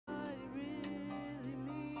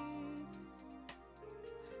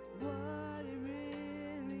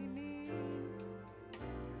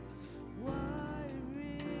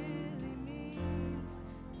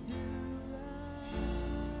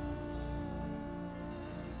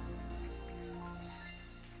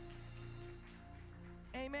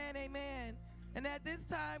Amen, amen. And at this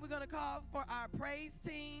time, we're going to call for our praise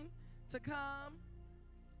team to come.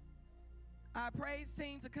 Our praise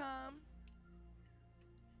team to come.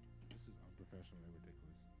 This is unprofessionally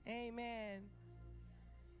ridiculous. Amen.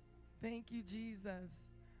 Thank you, Jesus.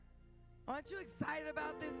 Aren't you excited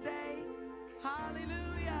about this day?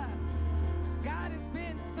 Hallelujah. God has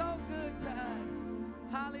been so good to us.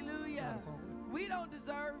 Hallelujah. We don't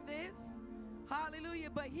deserve this.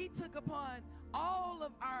 Hallelujah. But he took upon all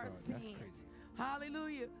of our sins.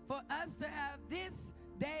 Hallelujah. For us to have this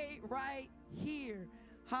day right here.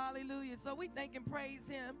 Hallelujah. So we thank and praise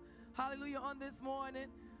him. Hallelujah. On this morning.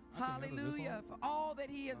 Hallelujah. For all that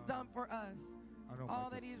he has done for us. All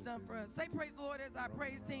that he has done for us. Say praise the Lord as our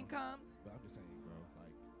praise team comes. But I'm just saying, bro,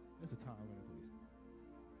 like, it's a time limit, please.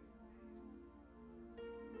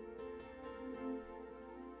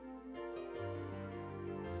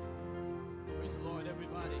 Praise the Lord,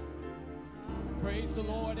 everybody. Praise the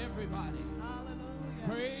Lord, everybody. Hallelujah.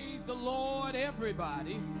 Praise the Lord,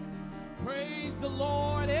 everybody. Praise the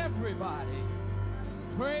Lord, everybody.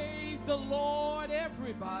 Praise the Lord,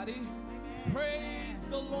 everybody. Praise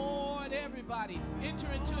the Lord, everybody.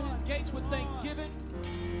 Enter into his gates with thanksgiving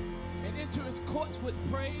and enter his courts with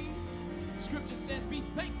praise. Scripture says, be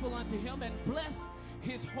thankful unto him and bless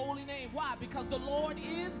his holy name. Why? Because the Lord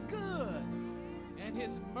is good and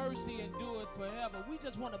his mercy endureth forever. We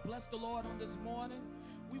just want to bless the Lord on this morning.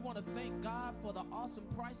 We want to thank God for the awesome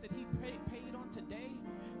price that he paid on today.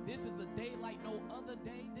 This is a day like no other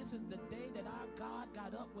day. This is the day that our God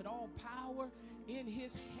got up with all power in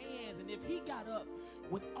his hands. And if he got up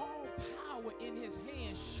with all power in his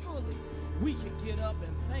hands, surely we can get up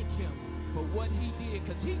and thank him for what he did.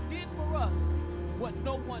 Because he did for us what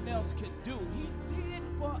no one else could do. He did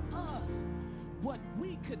for us what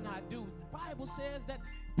we could not do. The Bible says that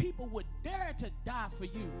people would dare to die for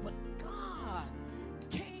you, but God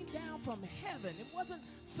came down from heaven. It wasn't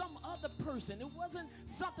some other person. It wasn't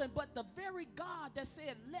something, but the very God that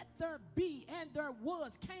said, let there be, and there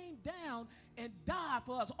was, came down and died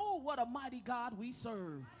for us. Oh, what a mighty God we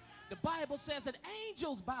serve. The Bible says that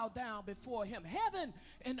angels bow down before him. Heaven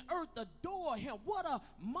and earth adore him. What a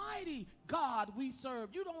mighty God we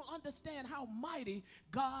serve. You don't understand how mighty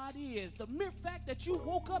God is. The mere fact that you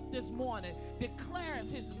woke up this morning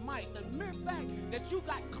declares his might. The mere fact that you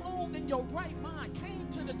got clothed in your right mind, came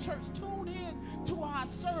to the church, tuned in to our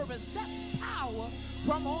service. That's power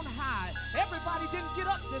from on high. Everybody didn't get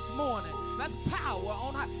up this morning. That's power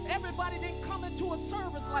on high. Everybody didn't come into a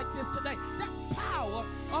service like this today. That's power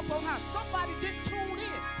up on high. Somebody didn't tune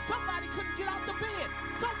in. Somebody couldn't get out the bed.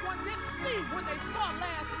 Someone didn't see when they saw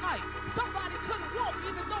last night. Somebody couldn't walk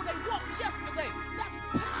even though they walked yesterday. That's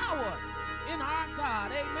power in our God.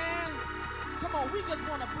 Amen. Come on, we just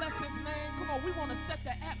want to bless his name. Come on, we want to set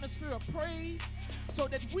the atmosphere of praise so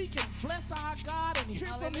that we can bless our God and hear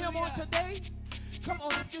from him on today. Come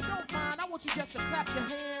on, if you don't mind, I want you just to clap your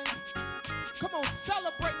hands. Come on,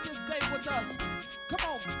 celebrate this day with us.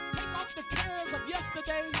 Come on, take off the cares of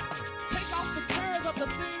yesterday. Take off the cares of the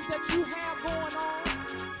things that you have going on.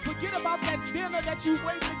 Forget about that dinner that you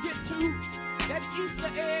wait to get to, that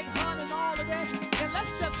Easter egg hunt and all of that. And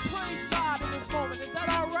let's just praise God in this moment. Is that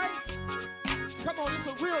all right? Come on, it's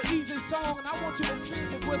a real easy song, and I want you to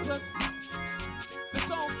sing it with us. The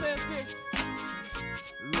song says this.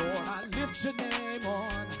 Lord, I lift your name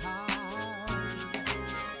on high.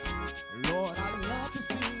 Lord, I love to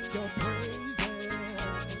sing your praises.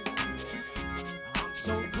 I'm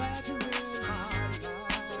so glad you're in my life.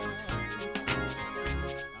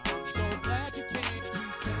 I'm so glad you came to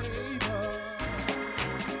save us.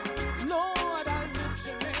 Lord, I lift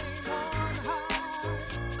your name on high.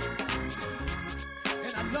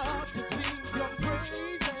 And I love to sing your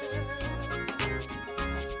praises.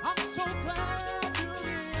 I'm so glad you're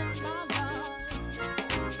in my life.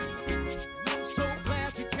 And I'm so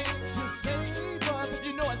glad you came to save us. If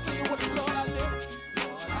you know it, sing it with me. Lord, I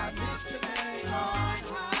lift your name on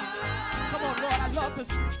high. Come on, Lord, I love to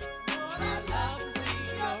sing. Lord, I love to sing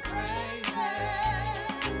your praises.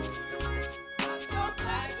 I'm so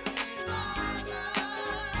glad you're in my life.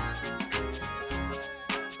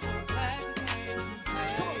 I'm so glad you came to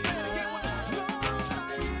save us.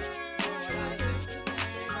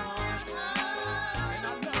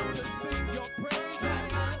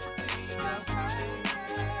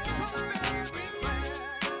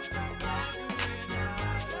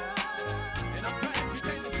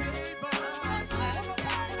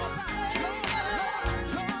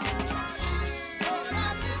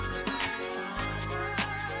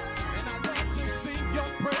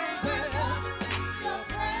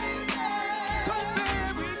 So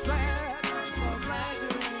very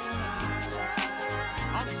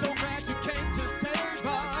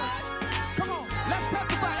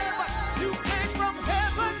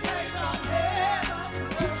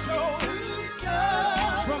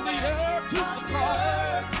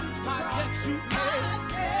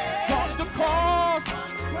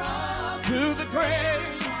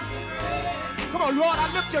grave. Come on, Lord,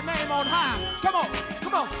 I lift your name on high. Come on,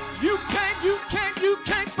 come on. You came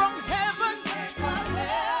from heaven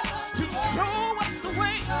to show us the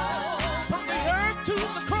way from the earth to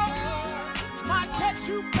the cross. My debt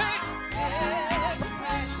you paid.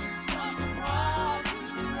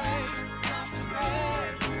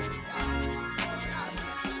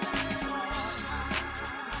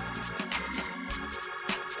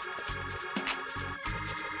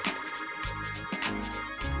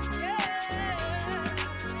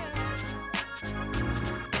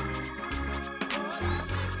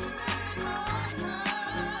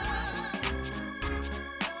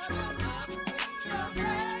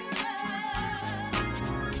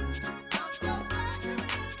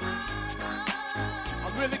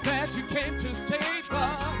 Really glad you came to save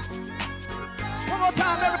us. One more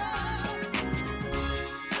time, everybody.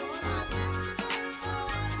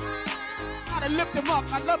 To lift him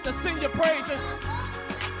up. I love to sing your praises.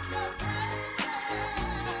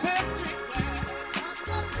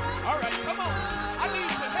 All right, come on. I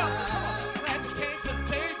need your help. Come on. Glad you came to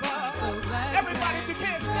save us. Everybody, if you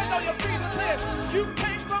can't stand on your feet and live. You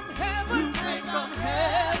came from heaven. You came from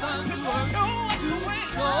heaven to show us the way.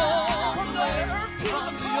 From the earth.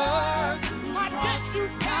 From the earth, my debt you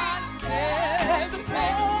paid.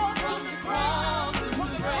 From the cross, from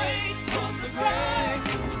the grave, from the grave.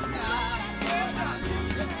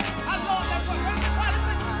 I love that for everybody.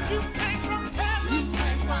 You came from heaven. You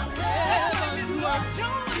came from heaven. You are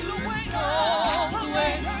showing the way.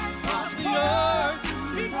 From the earth,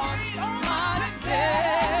 He paid all my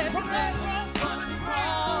debt. From the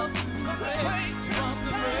cross, from the grave, from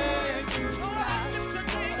the grave.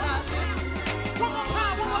 One more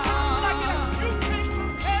time, like it. You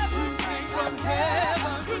came from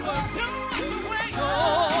heaven. You were doing the way.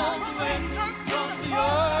 From the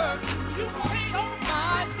earth. You paid all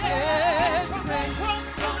my debt. From the cross,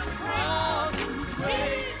 from the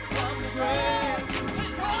grave. From the grave.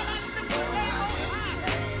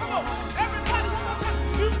 Come on, everybody, one more time.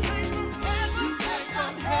 You came from heaven. You came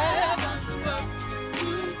from heaven.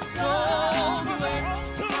 You stole the way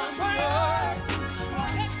from the earth.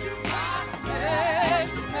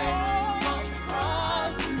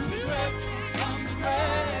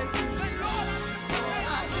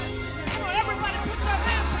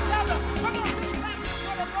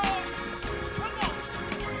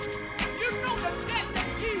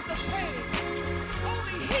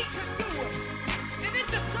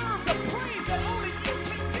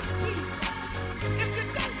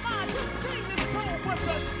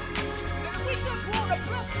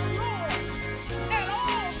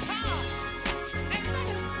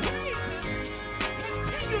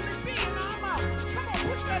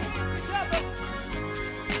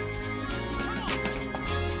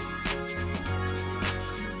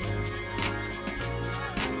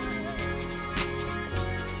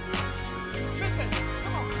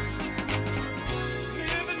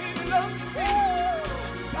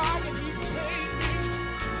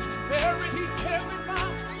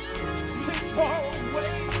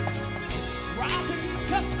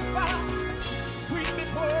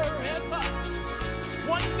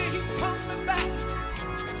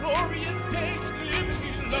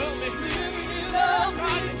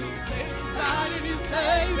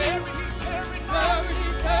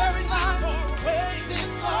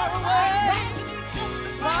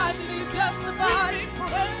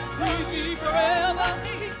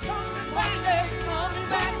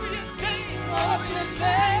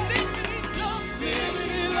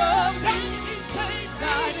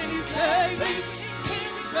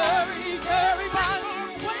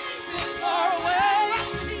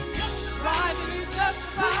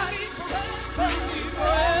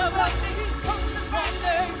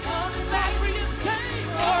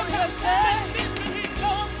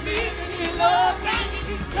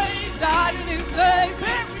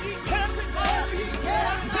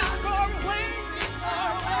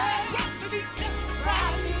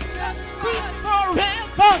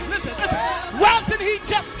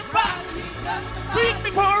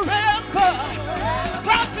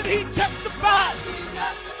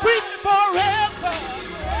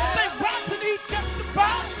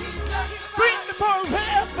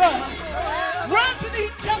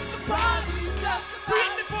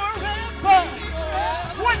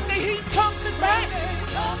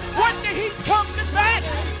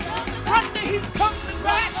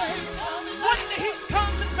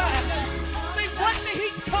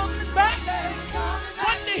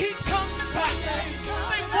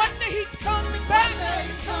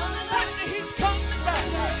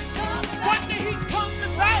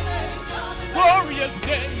 Glorious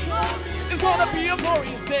day. It's gonna be a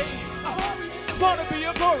glorious day. gonna be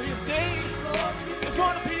a glorious day. It's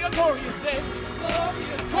gonna be a glorious day.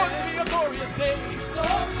 It's gonna be a glorious day.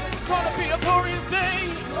 It's gonna be a glorious day.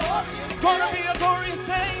 It's gonna be a glorious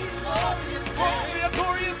day. It's gonna be a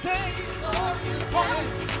glorious day.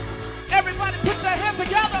 Everybody put their hands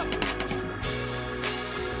together.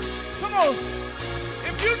 Come on.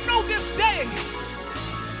 If you know this day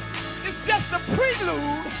is just a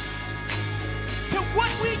prelude to what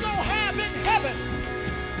we gonna have in heaven,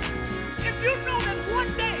 if you know that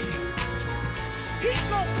one day he's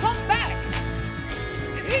gonna come back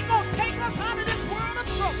and he's gonna take us out of this world of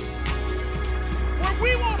trouble, where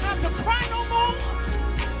we won't have to cry no more,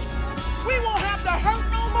 we won't have to hurt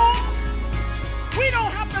no more, we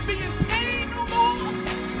don't have to be in pain no more,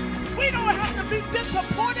 we don't have to be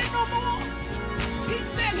disappointed no more. He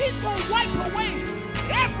said he's gonna wipe away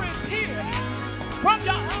every tear from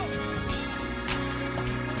your house.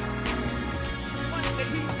 One day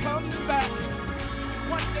he's coming back.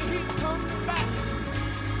 One day he's coming back.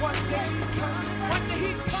 One day he's coming. One day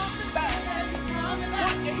he's coming back.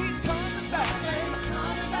 One day he's coming back.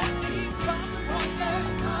 One day he's coming. One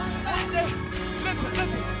day. Listen.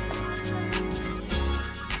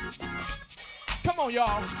 Come on,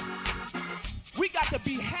 y'all. We got to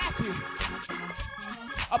be happy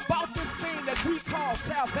about this thing that we call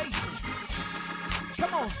salvation.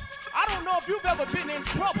 Come on. I don't know if you've ever been in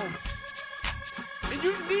trouble and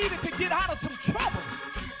you needed to get out of some trouble.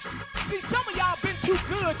 See, some of y'all been too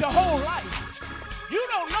good your whole life. You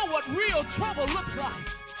don't know what real trouble looks like.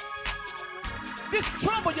 This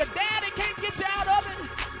trouble, your daddy can't get you out of it.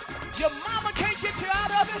 Your mama can't get you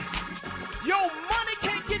out of it. Your money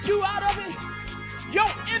can't get you out of it. Your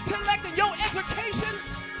intellect and your education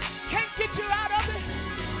can't get you out of it.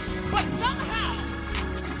 But somehow,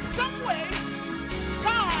 some way,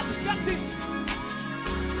 God stepped in.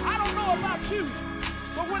 I don't know about you,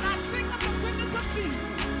 but when I think of the goodness of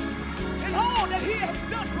Jesus and all that he has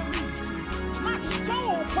done for me, my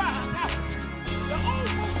soul cries out. The old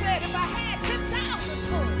folks said if I had 10,000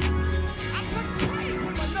 tongues, I couldn't praise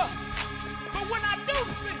him enough. But when I do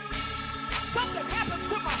think, something happens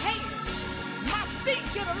to my hands, my feet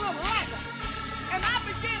get a little lighter, and I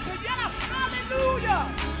begin to yell, hallelujah!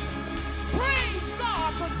 Praise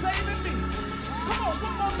God for saving me. Come on,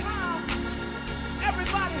 one more time.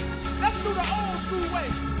 Everybody, let's do the old school way.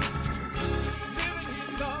 Living, he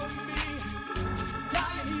loved me.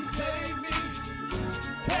 Dying, he saved me.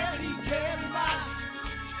 Buried, he carried my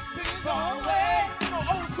sins far away. Come on,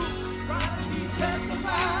 old school. Rising, he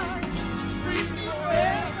testified. Free me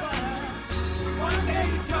forever. One day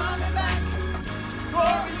he's coming back.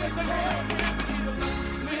 Glorious again.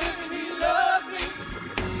 Living, he loved me.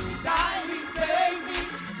 Dying, he saved me.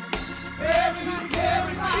 Buried, he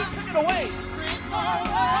carried my sins. He took it away.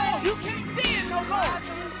 Oh, you can't see it no more.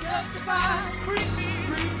 Justify, free me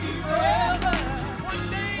forever. One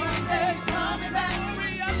day, coming back.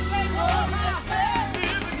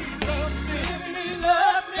 Living, he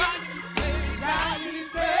loved me. Dying, he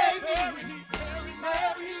saved me.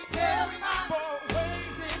 Buried, he carried my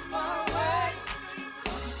sins far away.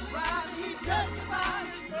 Rising, he justified.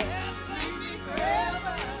 Free me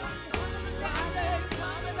forever. One day,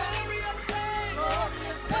 coming back.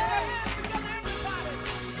 Glorious day.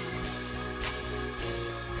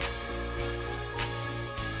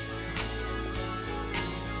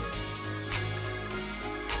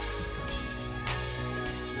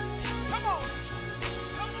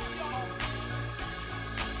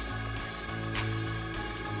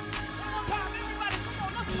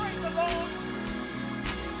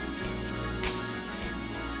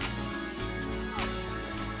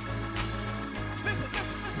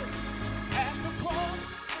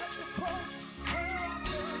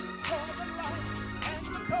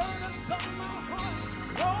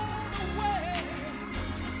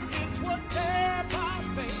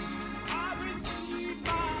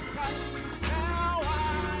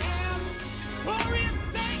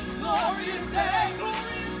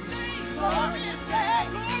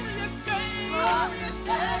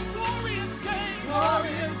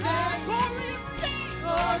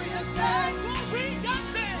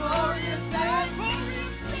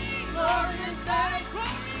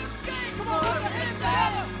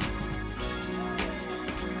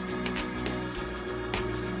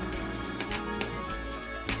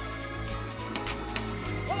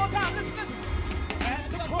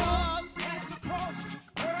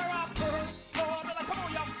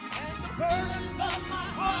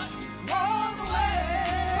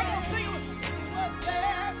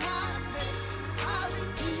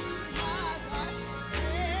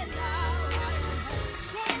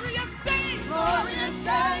 Glorious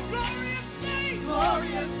day, glorious day,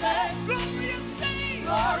 glorious day, glorious day.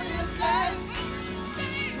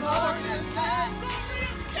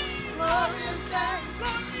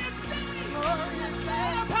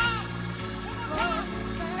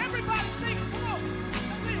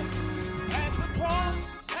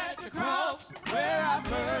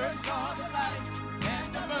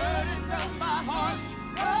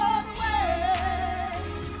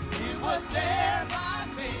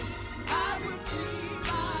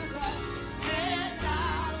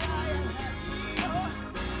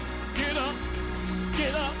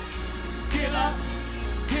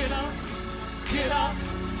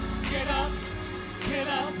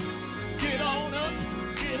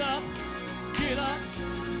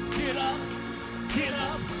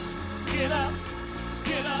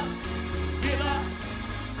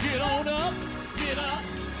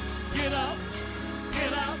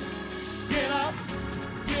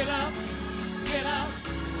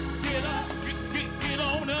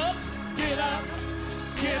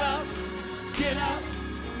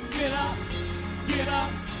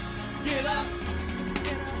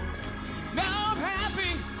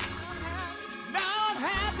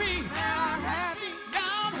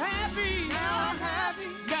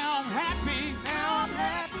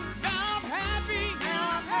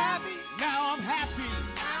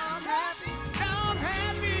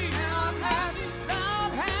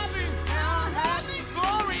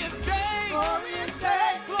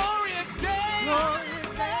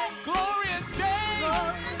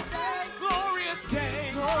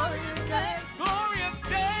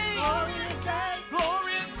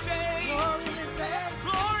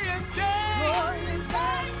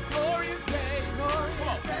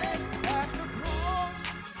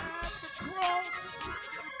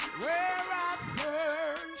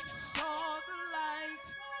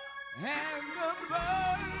 and the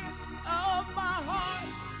burdens of my heart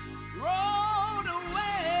rolled away.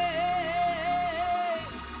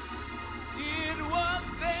 It was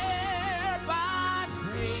there by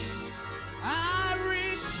faith I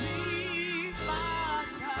received my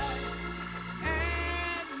sight,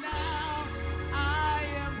 and now I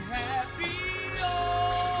am happy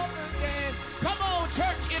over again. Come on,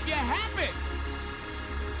 church, if you're happy,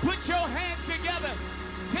 put your hands together.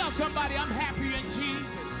 Tell somebody, I'm happy in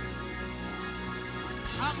Jesus.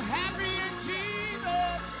 I'm happy in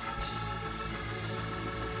Jesus.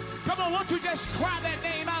 Come on, won't you just cry that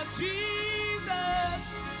name out? Jesus.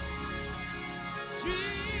 Jesus.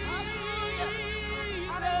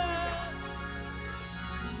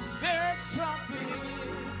 There's something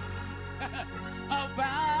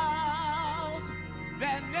about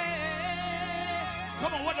that name.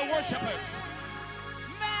 Come on, what the worshipers?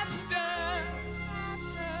 Master.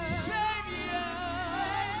 Savior.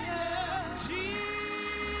 Jesus.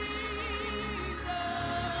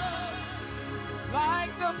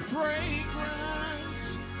 Like the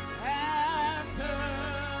fragrance after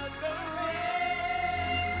the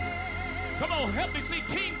rain. Come on, help me sing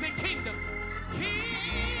Kings and Kingdoms. Kings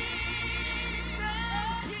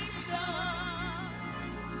and kingdoms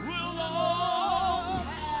will all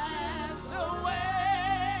pass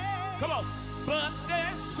away. Come on, but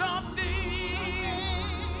there's something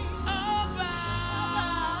about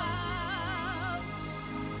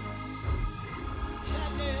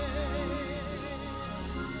that name.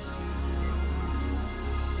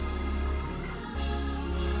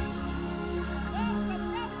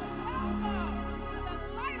 Welcome, welcome, welcome to the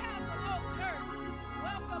Lighthouse of Hope Church.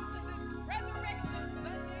 Welcome to this Resurrection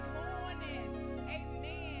Sunday morning.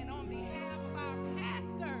 Amen. On behalf of our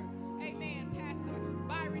pastor, amen, Pastor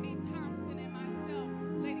Byron E. Thompson and myself,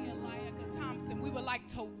 Lady Eliaka Thompson, we would like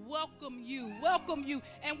to welcome you,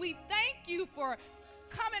 and we thank you for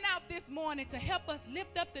coming out this morning to help us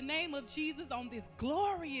lift up the name of Jesus on this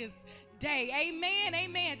glorious day. Amen,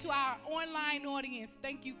 amen. To our online audience,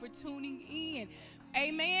 thank you for tuning in.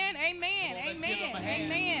 Amen, amen, Come on, let's give them a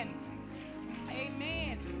amen, hand.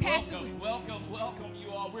 amen, amen. Pastor, Welcome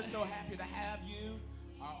you all. We're so happy to have you,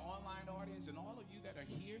 our online audience, and all of you that are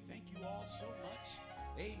here. Thank you all so much.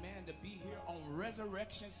 Amen. To be here on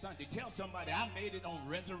Resurrection Sunday. Tell somebody I made it on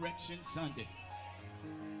Resurrection Sunday.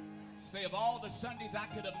 Say, of all the Sundays I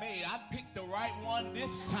could have made, I picked the right one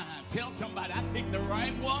this time. Tell somebody I picked the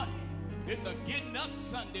right one. It's a getting up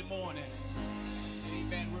Sunday morning.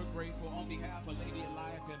 Amen. We're grateful on behalf of Lady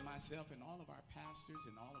Eliaka and myself and all of our pastors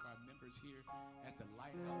and all of our members here at the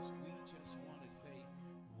Lighthouse. We just want to say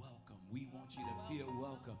welcome. We want you to feel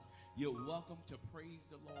welcome. You're welcome to praise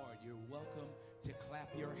the Lord. You're welcome to clap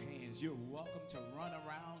your hands. You're welcome to run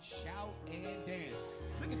around, shout, and dance.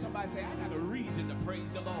 Look at somebody say, I got a reason to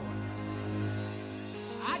praise the Lord.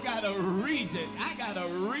 I got a reason. I got a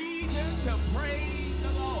reason to praise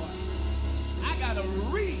the Lord. I got a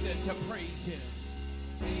reason to praise him.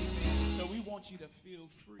 Amen. So we want you to feel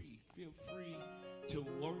free to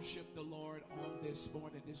worship the Lord on this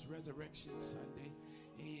morning, this Resurrection Sunday.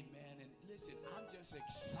 Amen. And listen, I'm just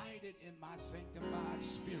excited in my sanctified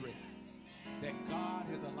spirit that God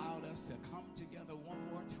has allowed us to come together one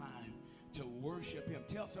more time to worship him.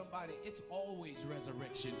 Tell somebody, it's always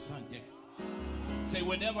Resurrection Sunday. Say,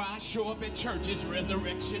 whenever I show up at church, it's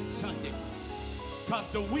Resurrection Sunday. Because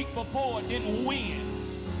the week before didn't win.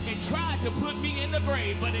 It tried to put me in the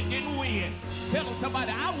grave, but it didn't win. Tell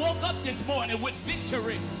somebody, I woke up this morning with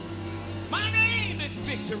victory. My name is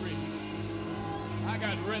victory. I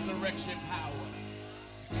got resurrection power.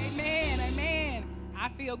 amen, amen. I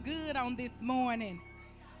feel good on this morning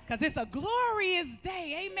because it's a glorious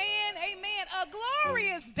day. Amen, amen. A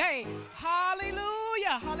glorious day.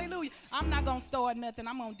 Hallelujah, hallelujah. I'm not going to start nothing.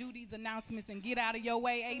 I'm going to do these announcements and get out of your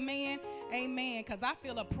way. Amen, amen. Because I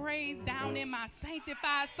feel a praise down in my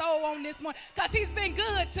sanctified soul on this morning because he's been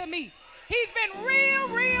good to me. He's been real,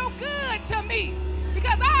 real good to me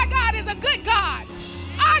because our God is a good God.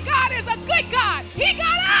 Our God is a good God. He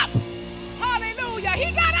got up. Hallelujah.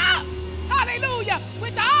 He got up. Hallelujah.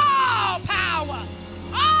 With all power.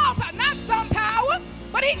 All power. Not some power,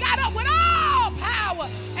 but he got up with all power.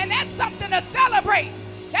 And that's something to celebrate.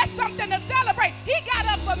 That's something to celebrate. He got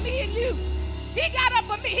up for me and you. He got up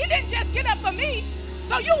for me. He didn't just get up for me.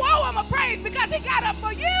 So you owe him a praise because he got up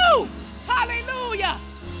for you. Hallelujah.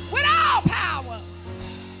 With all power.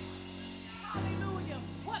 Hallelujah.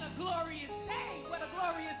 What a glorious day. What a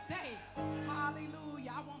glorious day.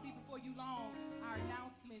 Hallelujah. I won't be before you long. Our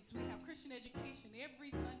announcements. We have Christian education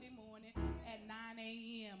every Sunday morning at 9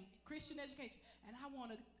 a.m. Christian education. And I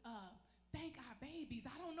want to thank thank our babies.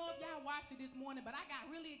 I don't know if y'all watched it this morning, but I got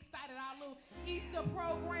really excited. Our little Easter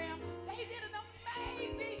program, they did an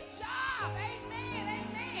amazing job. Amen,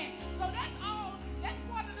 amen. So that's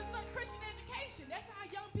part of the Christian education. That's our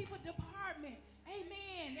young people department.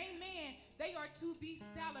 Amen, amen. They are to be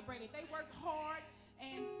celebrated. They work hard,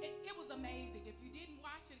 and it was amazing. If you didn't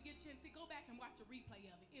watch it, get a chance to go back and watch a replay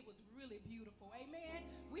of it. It was really beautiful. Amen.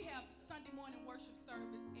 We have Sunday morning worship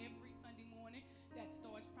service every Sunday morning that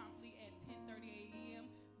starts promptly at 10:30 a.m.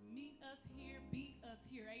 Meet us here, beat us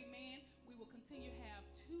here. Amen. We will continue to have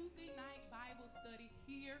Tuesday night Bible study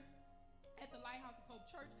here at the Lighthouse of Hope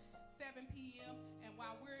Church, 7 p.m. And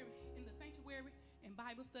while we're in the sanctuary and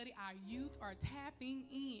Bible study, our youth are tapping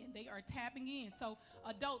in. They are tapping in. So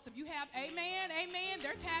adults, if you have, amen, amen,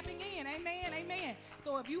 they're tapping in. Amen, amen.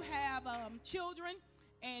 So if you have children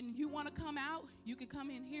and you want to come out, you can come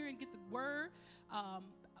in here and get the word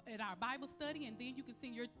at our Bible study, and then you can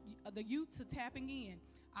send the youth to tapping in.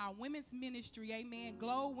 Our women's ministry, amen,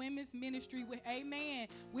 Glow Women's Ministry, amen.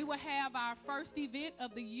 We will have our first event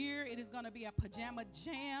of the year. It is going to be a pajama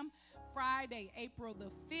jam Friday, April the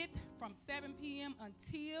 5th from 7 p.m.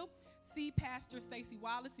 until. See Pastor Stacy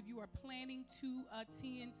Wallace if you are planning to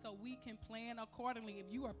attend, so we can plan accordingly.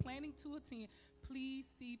 If you are planning to attend, please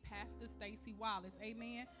see Pastor Stacy Wallace,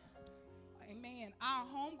 amen. Amen. Our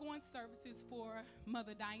homegoing services for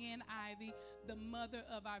Mother Diane Ivy, the mother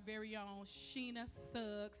of our very own Sheena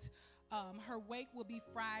Suggs. Her wake will be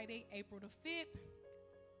Friday, April the 5th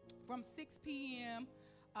from 6 p.m.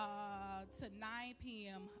 To 9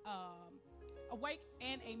 p.m. A wake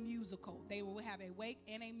and a musical. They will have a wake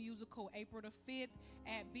and a musical April the 5th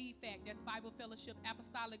at BFAC. That's Bible Fellowship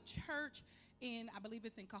Apostolic Church I believe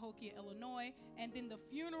it's in Cahokia, Illinois. And then the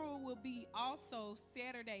funeral will be also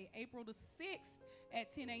Saturday, April the 6th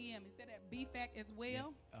at 10 a.m. Is that at BFAC as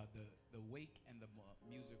well? Yeah, the wake and the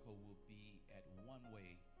musical will be at One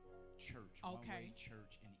Way Church. Okay. One Way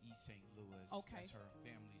Church in East St. Louis. Okay. That's her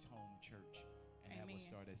family's home church. And Amen. that will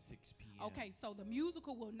start at 6 p.m. Okay, so the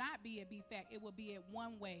musical will not be at BFAC. It will be at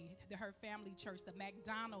One Way, her family church, the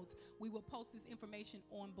McDonald's. We will post this information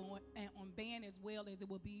on band as well as it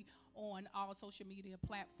will be on all social media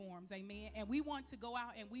platforms. Amen. And we want to go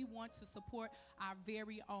out and we want to support our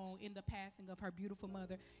very own in the passing of her beautiful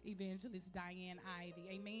mother, Evangelist Diane Ivy.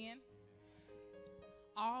 Amen.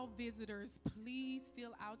 All visitors, please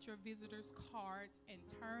fill out your visitors' cards and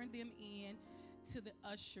turn them in to the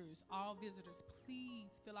ushers. All visitors, please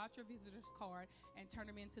fill out your visitors card and turn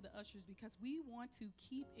them into the ushers, because we want to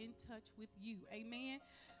keep in touch with you. Amen.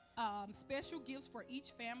 Special gifts for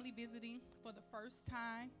each family visiting for the first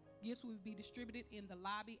time. Gifts will be distributed in the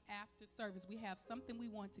lobby after service. We have something we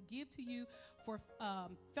want to give to you for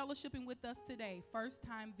fellowshipping with us today. First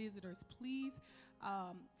time visitors, please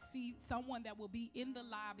see someone that will be in the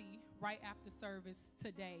lobby right after service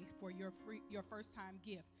today for your first time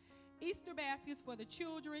gift. Easter baskets for the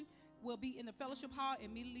children will be in the fellowship hall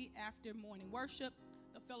immediately after morning worship.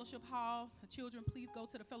 The fellowship hall, the children, please go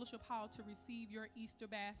to the fellowship hall to receive your Easter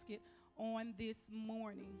basket on this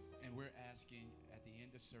morning. And we're asking at the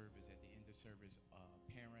end of service,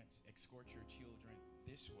 parents, escort your children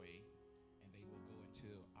this way, and they will go into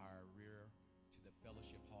our rear to the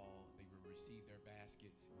fellowship hall. They will receive their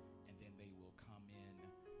baskets, and then they will come in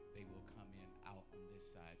out on this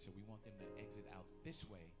side. So we want them to exit out this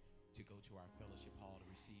way to go to our fellowship hall to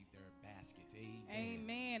receive their baskets.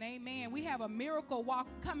 Amen. Amen. Amen. We have a miracle walk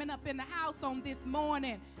coming up in the house on this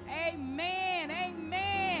morning. Amen.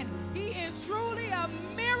 Amen. He is truly a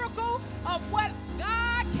miracle of what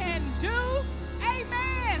God can do.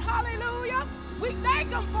 Amen. Hallelujah. We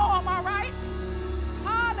thank him for him, all right?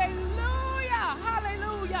 Hallelujah.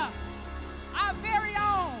 Hallelujah. Our very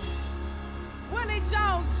own Willie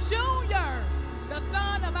Jones Jr., the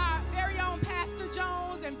son of our very own Pastor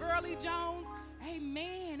Jones and Burley Jones.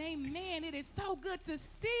 Amen, amen. It is so good to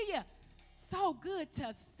see you. So good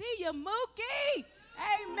to see you, Mookie.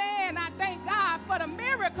 Amen. I thank God for the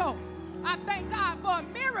miracle. I thank God for a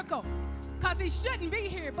miracle, because he shouldn't be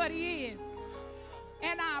here, but he is.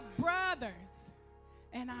 And our brothers.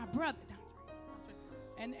 And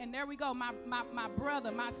there we go, my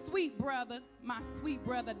brother, my sweet brother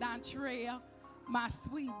Dontrell. My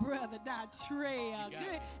sweet brother Dontrell,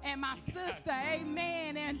 and my sister,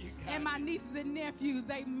 amen, and my nieces and nephews,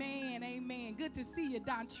 amen, amen. Good to see you,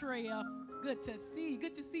 Dontrell. Good to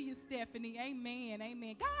see you, Stephanie, amen,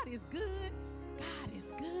 amen. God is good. God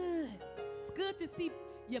is good. It's good to see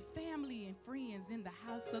your family and friends in the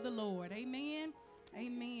house of the Lord, amen,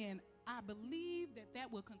 amen. I believe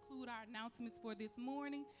that will conclude our announcements for this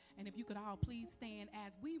morning. And if you could all please stand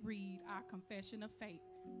as we read our confession of faith.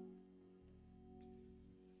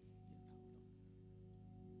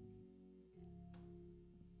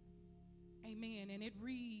 Amen. And it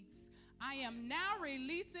reads, I am now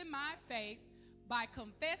releasing my faith by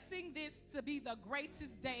confessing this to be the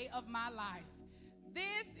greatest day of my life.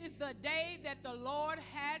 This is the day that the Lord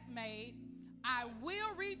hath made. I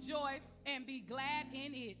will rejoice and be glad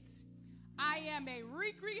in it. I am a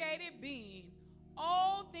recreated being.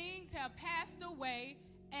 All things have passed away,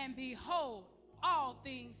 and behold, all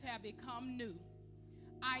things have become new.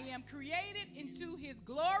 I am created into his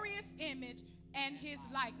glorious image and his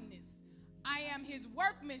likeness. I am his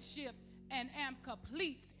workmanship and am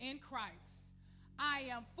complete in Christ. I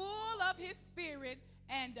am full of his spirit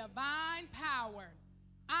and divine power.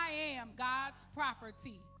 I am God's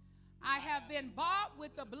property. I have been bought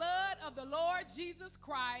with the blood of the Lord Jesus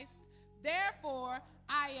Christ. Therefore,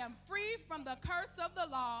 I am free from the curse of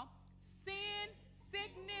the law. Sin,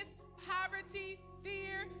 sickness, poverty,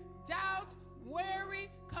 fear, doubt, worry,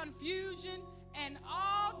 confusion, and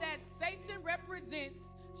all that Satan represents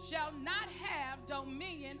shall not have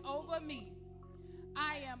dominion over me.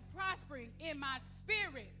 I am prospering in my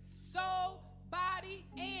spirit, soul, body,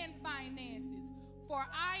 and finances, for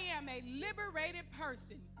I am a liberated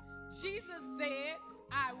person. Jesus said,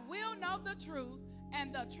 I will know the truth,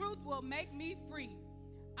 and the truth will make me free.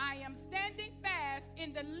 I am standing fast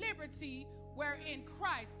in the liberty wherein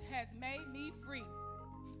Christ has made me free.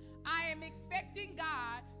 I am expecting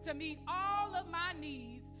God to meet all of my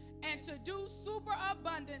needs and to do super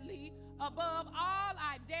abundantly above all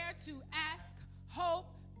I dare to ask,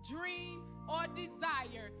 hope, dream, or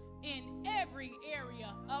desire in every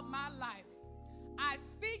area of my life. I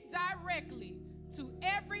speak directly to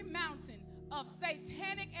every mountain of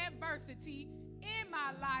satanic adversity in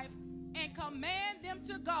my life and command them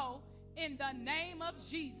to go in the name of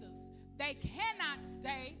Jesus. They cannot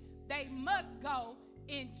stay, they must go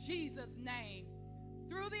in Jesus' name.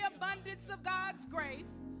 Through the abundance of God's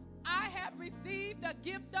grace, I have received the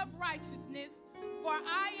gift of righteousness, for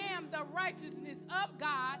I am the righteousness of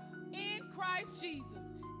God in Christ Jesus,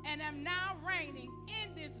 and am now reigning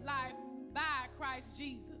in this life by Christ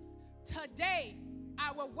Jesus. Today,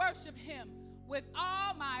 I will worship him with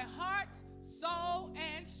all my heart, soul,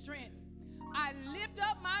 and strength. I lift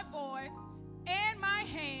up my voice and my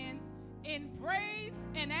hands in praise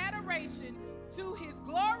and adoration to his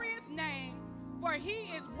glorious name, for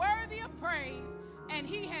he is worthy of praise, and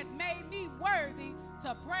he has made me worthy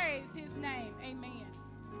to praise his name. Amen.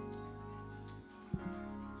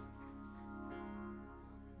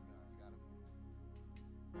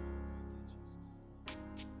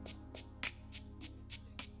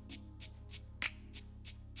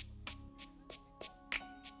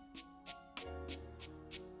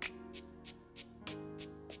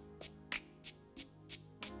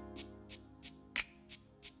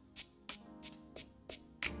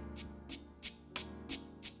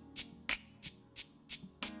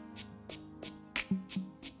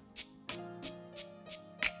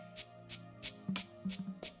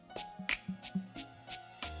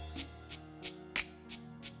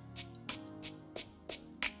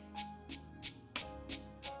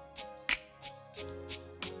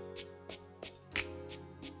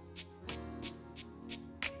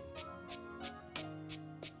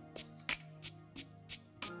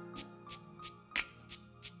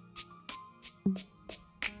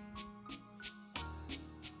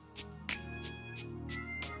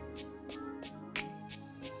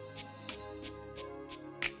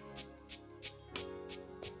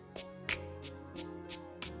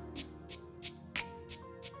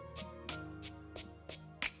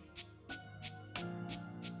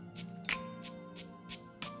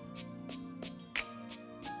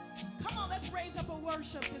 Raise up a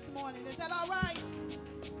worship this morning. Is that all right?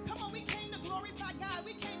 Come on, we came to glorify God.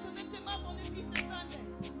 We came to lift him up on this Easter Sunday.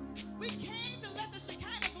 We came to let the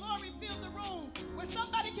Shekinah glory fill the room, where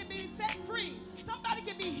somebody can be set free, somebody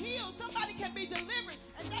can be healed, somebody can be delivered,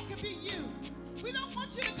 and that could be you. We don't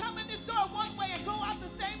want you to come in this door one way and go out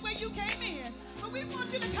the same way you came in, but we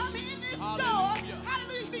want you to come in this door,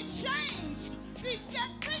 hallelujah, be changed, be set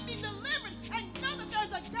free, be delivered, and know that there's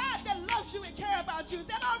a God that loves you and cares about you. Is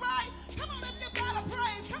that all right? Come on, let's give God a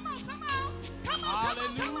praise. Come on, come on. Come on, come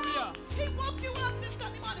on, come on. He woke you up this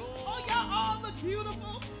Sunday morning. Oh, y'all all look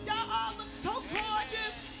beautiful. Y'all all look so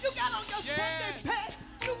gorgeous. You got on your Sunday best.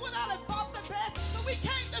 You went out and bought the best. But we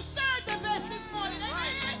came to serve the best this morning.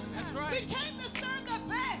 Amen? That's right. We came to serve the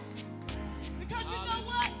best. Because you know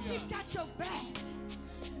what? He's got your back.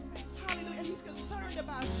 Hallelujah. And he's concerned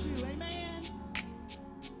about you. Amen?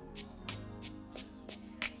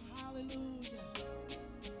 Hallelujah.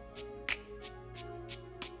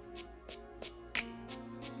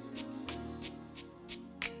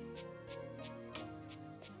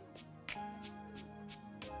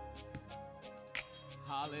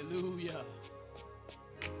 Hallelujah.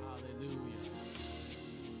 Hallelujah.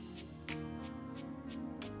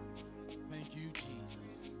 Thank you,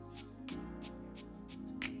 Jesus.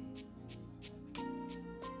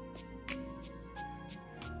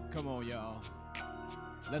 Come on, y'all.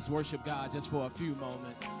 Let's worship God just for a few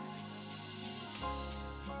moments.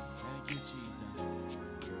 Thank you, Jesus.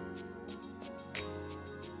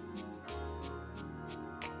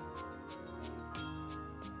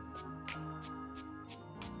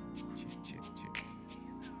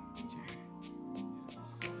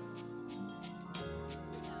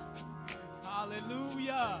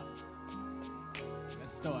 Hallelujah.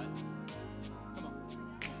 Let's start. Come on.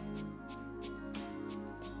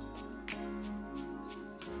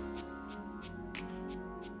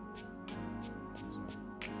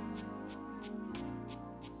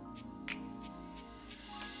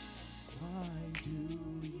 Why do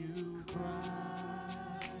you cry?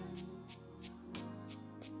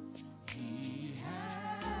 He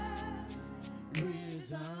has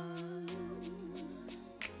risen.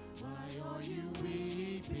 Why are you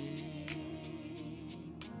weeping?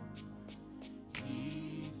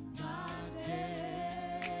 He's not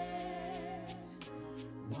dead.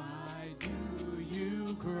 Why do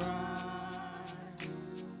you cry?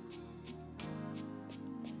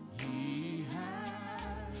 He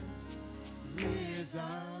has risen.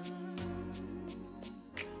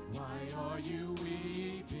 Why are you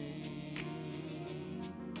weeping?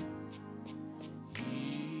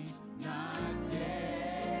 He's not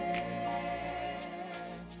dead.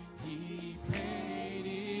 He paid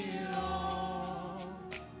it all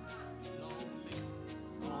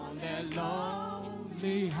on that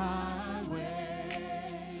lonely highway,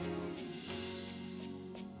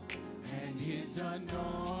 and his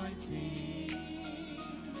anointing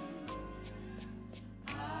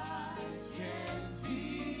I can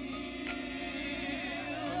feel.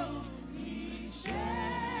 He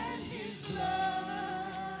shed his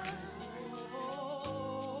blood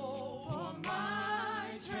for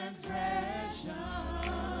my transgression,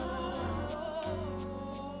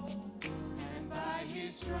 and by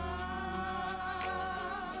his stripes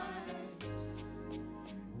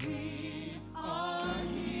we are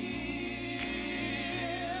healed.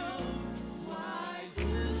 Why do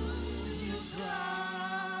you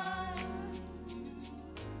cry?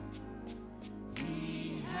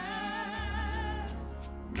 He has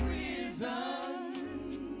risen.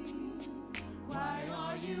 Why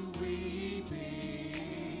are you weeping?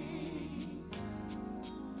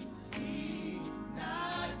 He's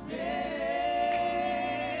not dead.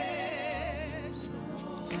 So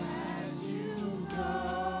as you go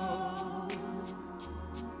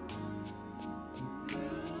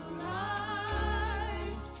through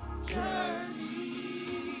life's journey,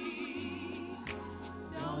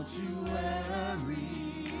 don't you worry.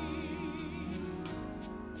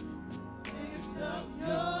 Lift up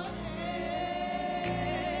your head.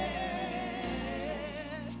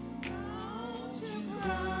 Don't you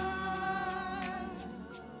cry.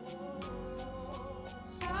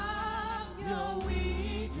 Stop your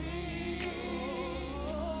weeping.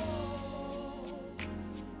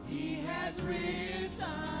 He has risen.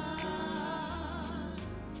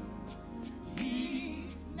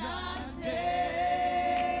 He's not dead.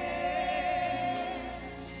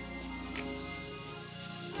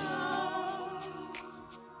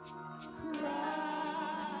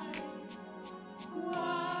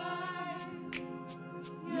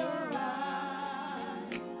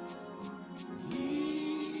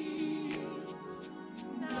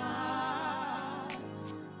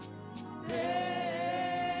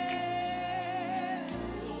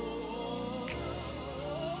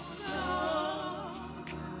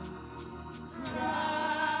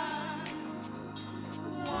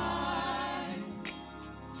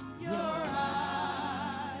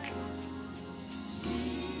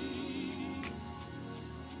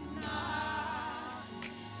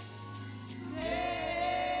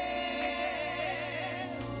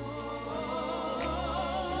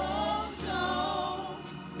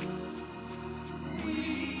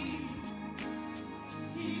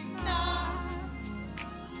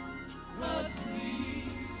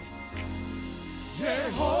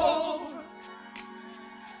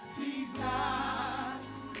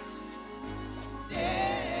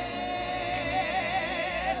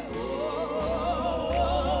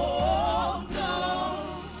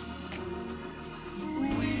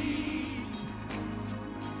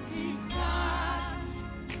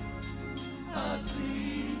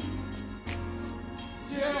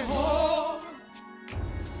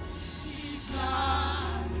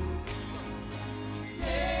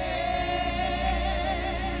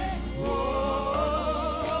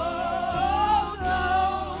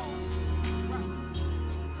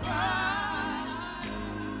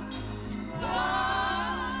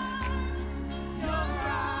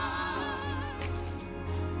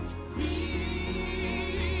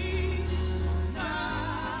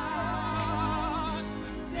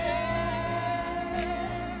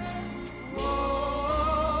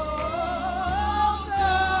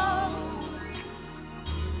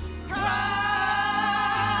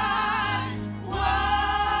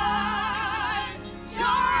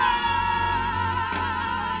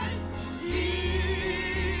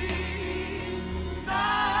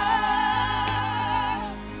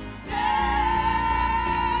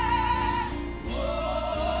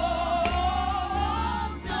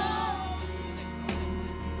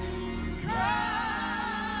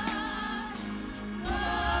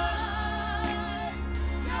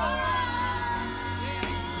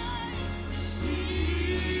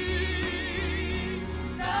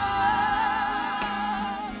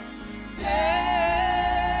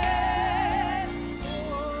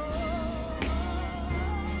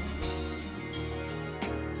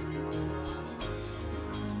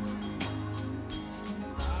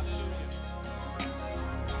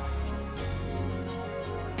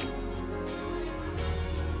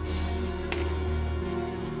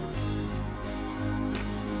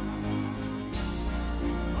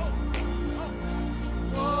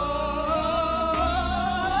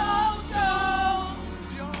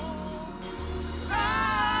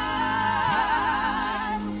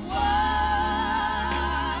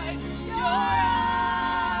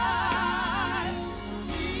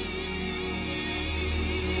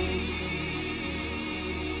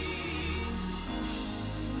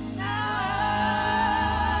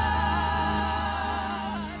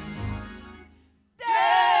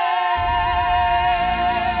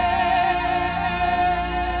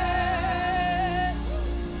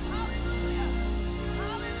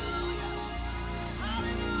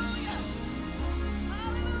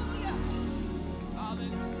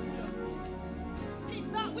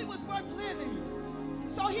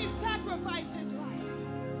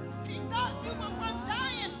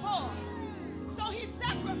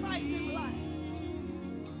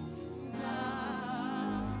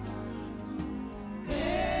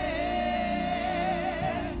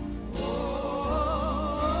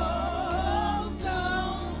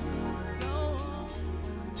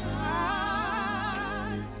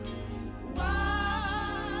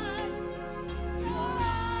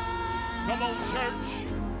 church.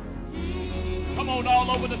 Come on, all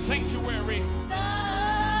over the sanctuary.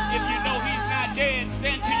 If you know he's not dead,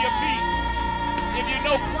 stand to your feet. If you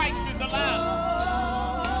know Christ is alive,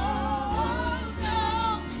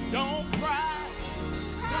 don't cry.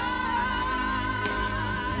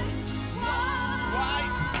 Why?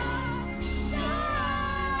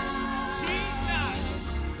 He's not.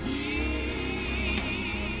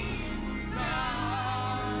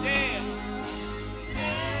 Dead.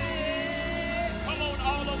 Come on,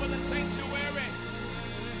 all over the sanctuary.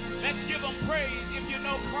 Let's give him praise if you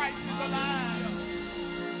know Christ is alive.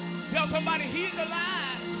 Tell somebody he's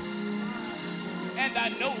alive. And I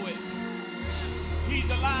know it. He's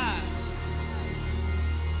alive.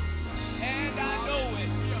 And I know it.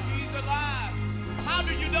 He's alive. How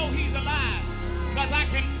do you know he's alive? Because I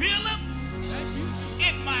can feel him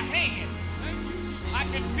in my hands. I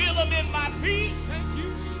can feel him in my feet.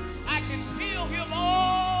 I can feel him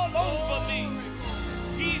all over me.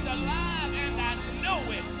 He's alive and I know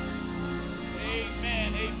it.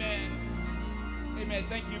 Amen, amen. Amen.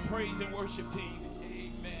 Thank you, praise and worship team.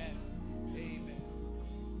 Amen. Amen.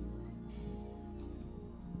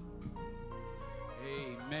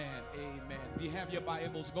 Amen. Amen. If you have your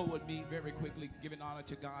Bibles, go with me very quickly, giving honor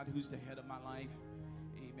to God who's the head of my life.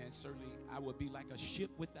 Amen. Certainly, I would be like a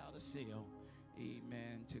ship without a sail.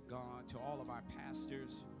 Amen. To God, to all of our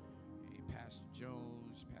pastors, Pastor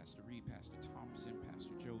Jones, Pastor Reed, Pastor Thompson,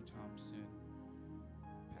 Pastor Joe Thompson,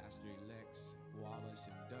 Pastor-elects Wallace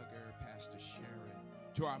and Duggar, Pastor Sharon,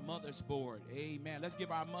 to our Mother's Board. Amen. Let's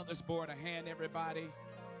give our Mother's Board a hand, everybody.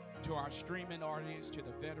 To our streaming audience, to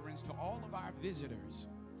the veterans, to all of our visitors,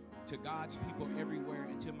 to God's people everywhere,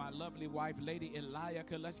 and to my lovely wife, Lady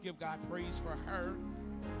Eliaka. Let's give God praise for her.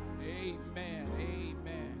 Amen.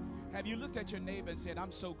 Amen. Have you looked at your neighbor and said,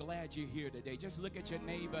 I'm so glad you're here today? Just look at your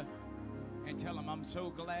neighbor and tell him, I'm so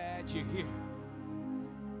glad you're here.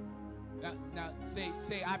 Now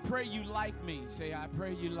say, I pray you like me. Say, I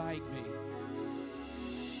pray you like me.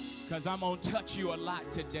 Because I'm going to touch you a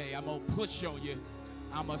lot today. I'm going to push on you.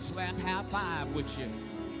 I'm going to slap high five with you.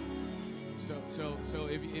 So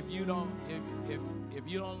if you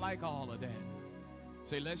don't like all of that,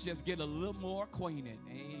 say, let's just get a little more acquainted.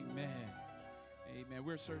 Amen. Amen.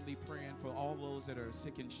 We're certainly praying for all those that are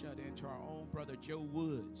sick and shut in, to our own brother Joe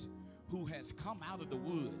Woods, who has come out of the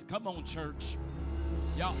woods. Come on, church.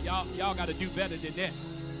 Y'all got to do better than that.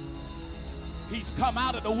 He's come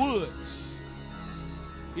out of the woods.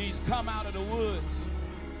 He's come out of the woods.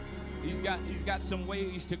 He's got some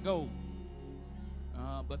ways to go.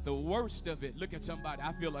 But the worst of it, look at somebody.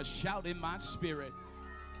 I feel a shout in my spirit.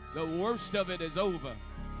 The worst of it is over.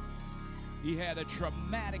 He had a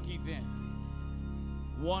traumatic event.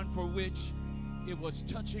 One for which it was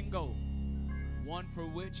touch and go. One for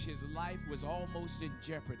which his life was almost in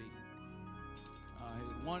jeopardy.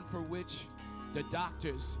 One for which the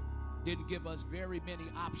doctors didn't give us very many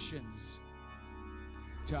options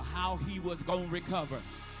to how he was going to recover.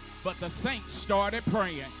 But the saints started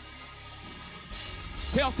praying.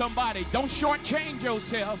 Tell somebody, don't shortchange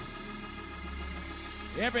yourself.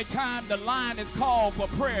 Every time the line is called for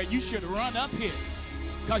prayer, you should run up here.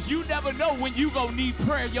 Because you never know when you're going to need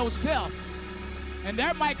prayer yourself. And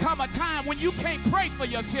there might come a time when you can't pray for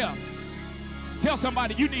yourself. Tell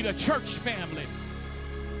somebody you need a church family.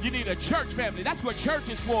 You need a church family. That's what church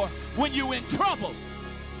is for. When you're in trouble,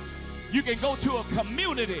 you can go to a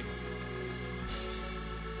community.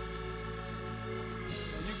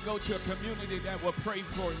 You can go to a community that will pray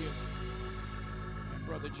for you. And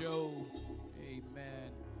Brother Joe,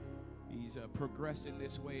 amen, he's progressing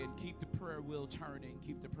this way. And keep the prayer wheel turning.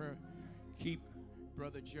 Keep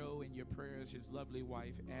Brother Joe in your prayers, his lovely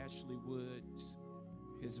wife, Ashley Woods,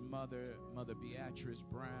 his mother, Mother Beatrice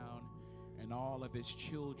Brown, and all of his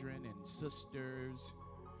children and sisters,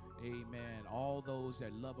 amen, all those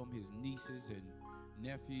that love him, his nieces and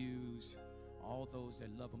nephews, all those that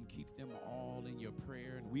love him, keep them all in your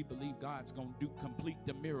prayer, and we believe God's going to complete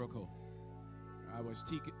the miracle. I was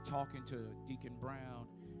talking to Deacon Brown,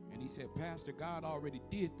 and he said, Pastor, God already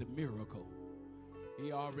did the miracle.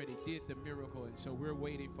 He already did the miracle, and so we're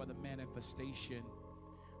waiting for the manifestation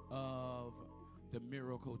of the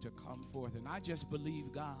miracle to come forth, and I just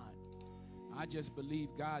believe God. I just believe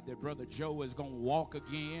God that Brother Joe is going to walk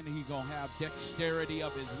again. He's going to have dexterity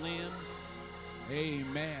of his limbs.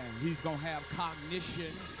 Amen. He's going to have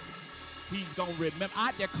cognition. He's going to remember.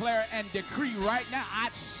 I declare and decree right now. I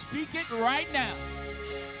speak it right now.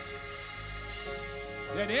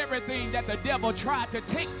 That everything that the devil tried to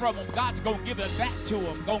take from him, God's going to give it back to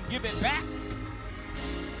him. Going to give it back.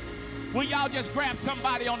 Will y'all just grab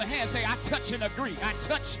somebody on the hand and say, I touch and agree. I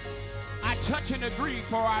touch I touch and agree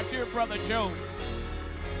for our dear brother Joe.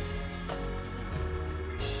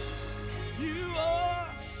 You are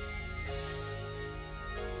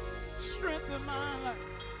strength of my life.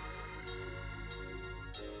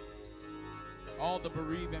 All the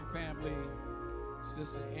bereaving family,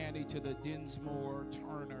 Sister Annie to the Dinsmore,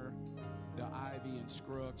 Turner, the Ivy and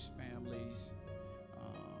Scruggs families.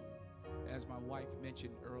 As my wife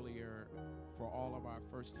mentioned earlier, for all of our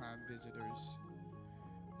first-time visitors,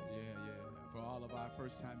 for all of our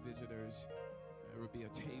first-time visitors, there will be a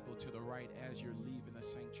table to the right as you're leaving the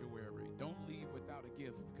sanctuary. Don't leave without a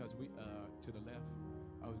gift, because we, to the left,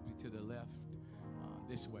 I would be to the left,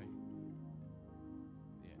 this way.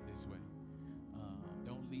 Yeah, this way.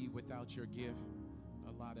 Don't leave without your gift.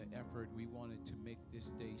 A lot of effort. We wanted to make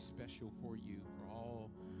this day special for you, for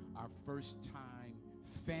all our first-time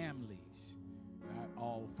families, not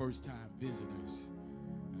all first-time visitors.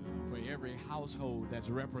 For every household that's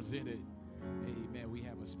represented, amen, we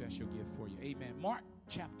have a special gift for you. Amen. Mark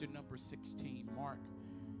chapter number 16. Mark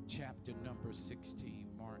chapter number 16.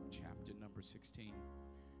 Mark chapter number 16.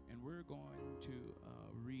 And we're going to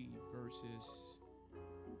read verses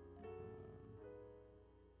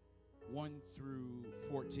 1 through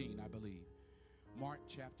 14, I believe. Mark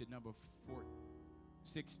chapter number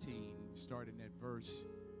 16, starting at verse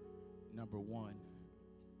number 1.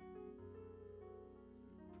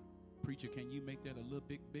 Preacher, can you make that a little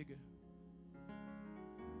bit bigger?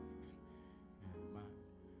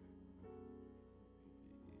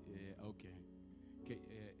 Yeah, okay.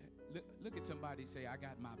 Look at somebody, say, I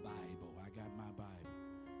got my Bible. I got my Bible.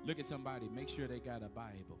 Look at somebody, make sure they got a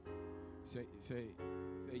Bible. Say,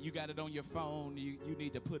 you got it on your phone. You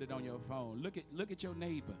need to put it on your phone. Look at your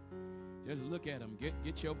neighbor. Just look at them.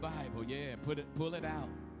 Get your Bible. Yeah, pull it out.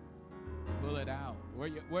 Pull it out.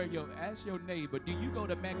 Ask your neighbor, do you go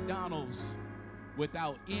to McDonald's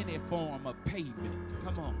without any form of payment?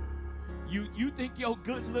 Come on. You think your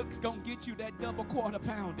good looks gonna get you that double quarter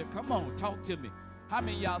pounder? Come on, talk to me. How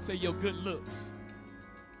many of y'all say your good looks?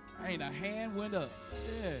 Ain't a hand went up.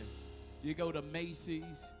 Yeah. You go to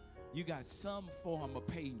Macy's, you got some form of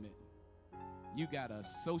payment. You got a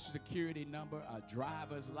social security number, a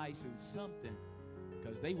driver's license, something,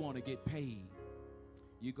 because they want to get paid.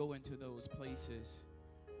 You go into those places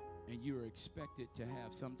and you're expected to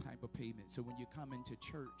have some type of payment. So when you come into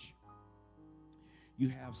church, you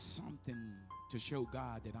have something to show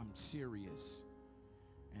God that I'm serious,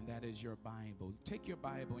 and that is your Bible. Take your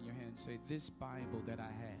Bible in your hand and say, this Bible that I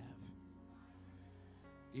have,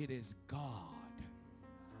 it is God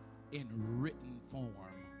in written form.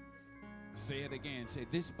 Say it again. Say,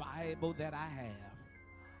 this Bible that I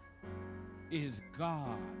have is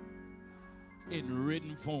God in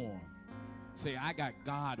written form. Say, I got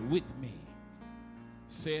God with me.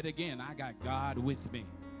 Say it again. I got God with me.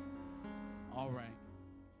 All right.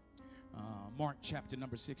 Mark chapter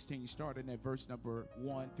number 16, starting at verse number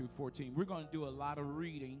 1 through 14. We're going to do a lot of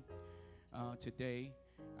reading today.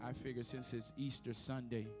 I figure since it's Easter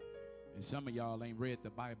Sunday, and some of y'all ain't read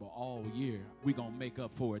the Bible all year, we're going to make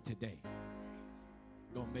up for it today.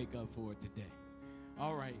 Going to make up for it today.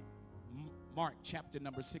 All right. Mark chapter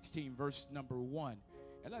number 16, verse number 1.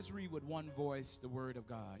 And let's read with one voice the word of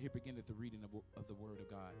God. Here beginneth the reading of the word of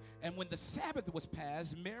God. And when the Sabbath was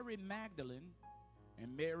past, Mary Magdalene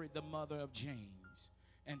and Mary the mother of James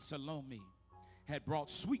and Salome had brought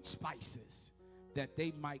sweet spices that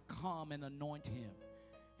they might come and anoint him.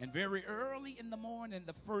 And very early in the morning,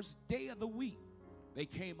 the first day of the week, they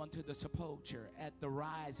came unto the sepulchre at the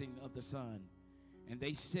rising of the sun. And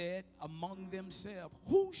they said among themselves,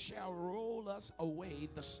 who shall roll us away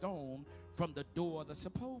the stone from the door of the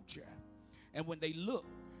sepulchre? And when they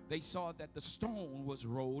looked, they saw that the stone was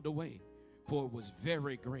rolled away, for it was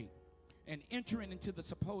very great. And entering into the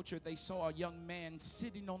sepulchre, they saw a young man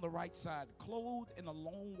sitting on the right side, clothed in a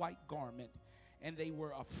long white garment, and they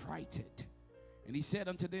were affrighted. And he said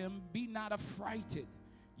unto them, be not affrighted.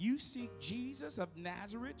 You seek Jesus of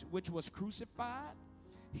Nazareth, which was crucified.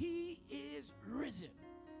 He is risen.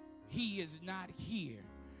 He is not here.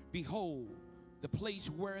 Behold, the place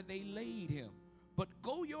where they laid him. But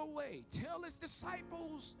go your way. Tell his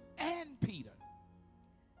disciples and Peter.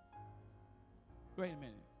 Wait a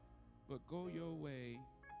minute. But go your way.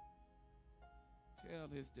 Tell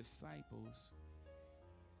his disciples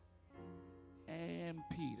and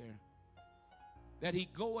Peter that he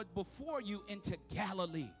goeth before you into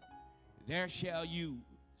Galilee. There shall you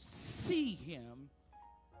see him.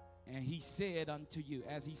 And he said unto you,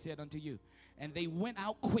 as he said unto you. And they went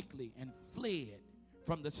out quickly and fled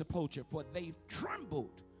from the sepulchre, for they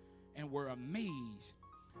trembled and were amazed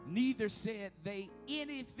Neither said they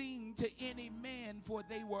anything to any man, for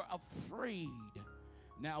they were afraid.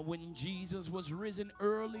 Now when Jesus was risen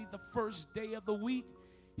early the first day of the week,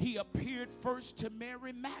 he appeared first to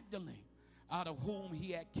Mary Magdalene, out of whom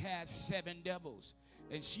he had cast 7 devils.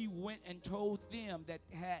 And she went and told them that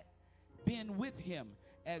had been with him,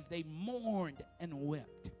 as they mourned and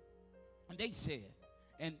wept. And they said,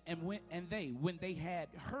 when they had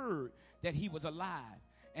heard that he was alive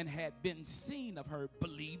and had been seen of her,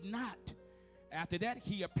 believed not. After that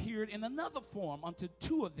he appeared in another form unto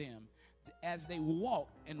 2 of them, as they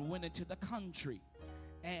walked and went into the country.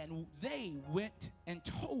 And they went and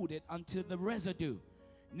told it unto the residue.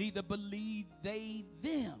 Neither believed they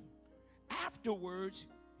them. Afterwards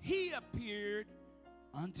he appeared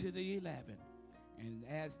unto the 11. And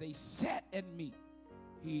as they sat at meat,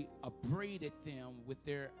 he upbraided them with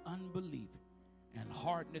their unbelief and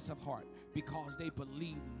hardness of heart, because they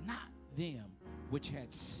believed not them which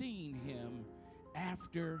had seen him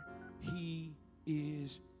after he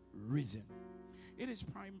is risen. It's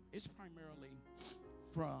primarily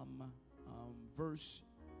from verse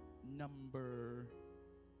number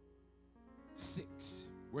 6,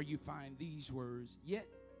 where you find these words, "Yet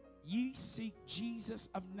ye seek Jesus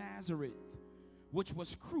of Nazareth, which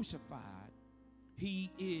was crucified.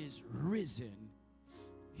 He is risen.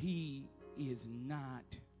 He is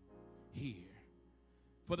not here."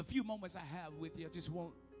 For the few moments I have with you, I just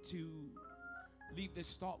want to leave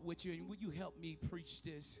this thought with you. And will you help me preach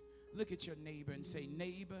this? Look at your neighbor and say,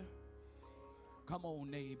 neighbor. Come on,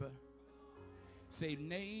 neighbor. Say,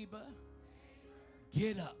 neighbor,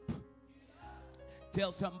 get up.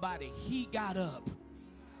 Tell somebody, he got up.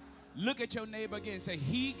 Look at your neighbor again and say,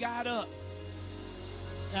 he got up.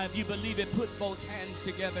 Now, if you believe it, put both hands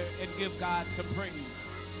together and give God some praise.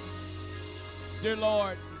 Dear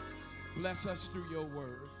Lord, bless us through your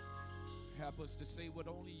word. Help us to say what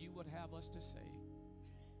only you would have us to say.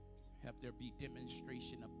 Help there be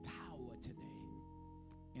demonstration of power today.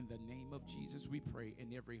 In the name of Jesus we pray,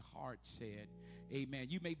 and every heart said, amen.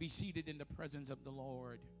 You may be seated in the presence of the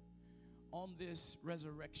Lord. On this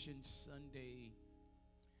Resurrection Sunday,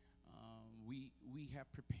 we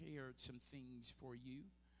have prepared some things for you.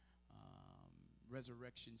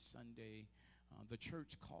 Resurrection Sunday, the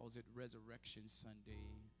church calls it Resurrection Sunday.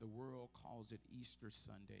 The world calls it Easter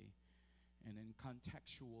Sunday. And in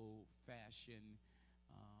contextual fashion,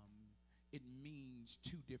 it means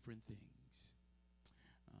 2 different things.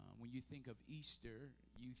 When you think of Easter,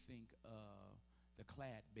 you think of the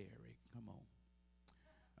cladberry. Come on.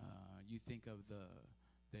 You think of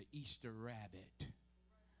the Easter rabbit.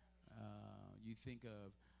 You think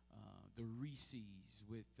of the Reese's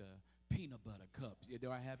with the peanut butter cup.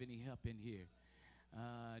 Do I have any help in here?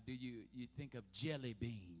 Do you think of jelly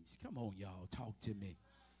beans? Come on, y'all, talk to me.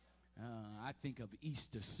 I think of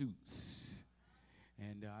Easter suits.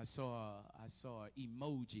 And I saw an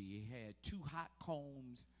emoji. It had 2 hot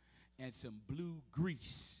combs and some blue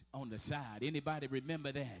grease on the side. Anybody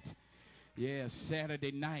remember that? Yeah,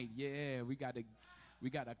 Saturday night. Yeah, we got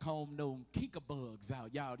to comb them kinker bugs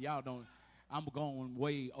out. Y'all don't. I'm going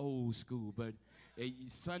way old school, but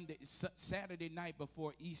Saturday night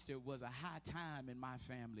before Easter was a high time in my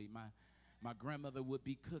family. My grandmother would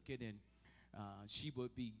be cooking, and she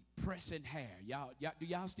would be pressing hair. Do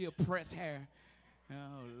y'all still press hair?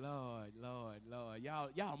 Oh, Lord.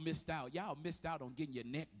 Y'all missed out. Y'all missed out on getting your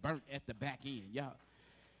neck burnt at the back end.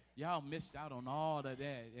 Y'all missed out on all of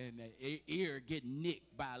that, and the ear getting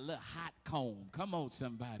nicked by a little hot comb. Come on,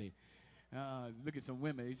 somebody. Look at some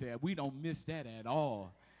women. They say, we don't miss that at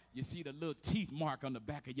all. You see the little teeth mark on the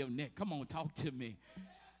back of your neck. Come on, talk to me.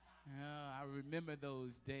 I remember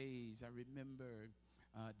those days. I remember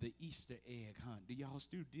the Easter egg hunt. Do you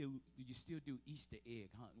still do Easter egg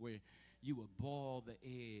hunt, where you would boil the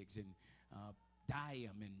eggs and dye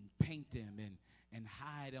them and paint them and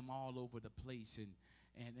hide them all over the place,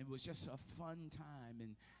 and it was just a fun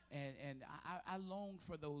time, and I long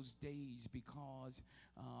for those days, because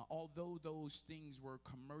although those things were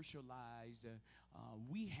commercialized,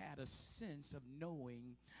 we had a sense of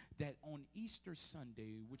knowing that on Easter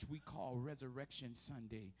Sunday, which we call Resurrection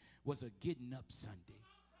Sunday, was a getting up Sunday.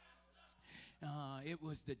 It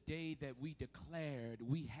was the day that we declared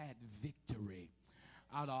we had victory.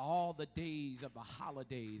 Out of all the days of the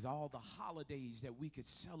holidays, all the holidays that we could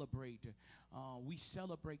celebrate, we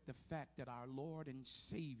celebrate the fact that our Lord and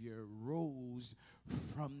Savior rose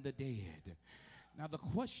from the dead. Now the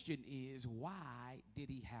question is, why did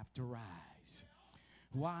he have to rise?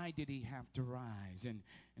 Why did he have to rise? And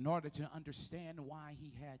in order to understand why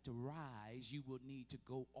he had to rise, you will need to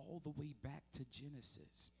go all the way back to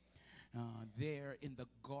Genesis. There in the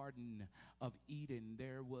Garden of Eden,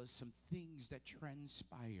 there was some things that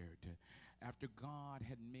transpired after God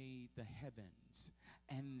had made the heavens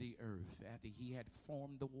and the earth, after he had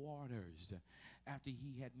formed the waters, after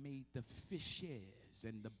he had made the fishes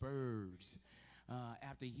and the birds,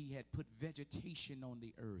 after he had put vegetation on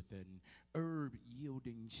the earth and herb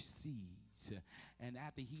yielding seeds, and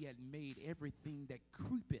after he had made everything that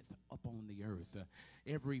creepeth upon the earth,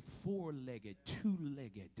 every four-legged,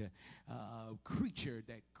 two-legged creature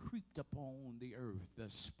that creeped upon the earth, the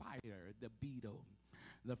spider, the beetle,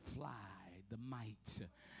 the fly, the mites.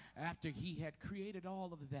 After he had created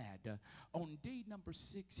all of that, on day number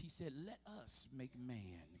 6, he said, let us make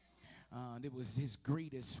man. It was his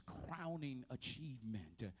greatest crowning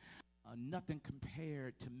achievement. Nothing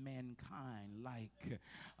compared to mankind like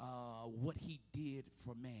what he did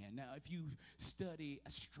for man. Now, if you study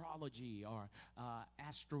astrology or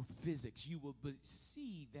astrophysics, you will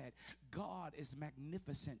see that God is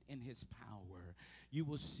magnificent in his power. You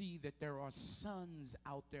will see that there are suns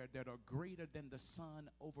out there that are greater than the sun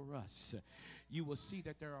over us. You will see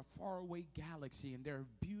that there are faraway galaxies, and they're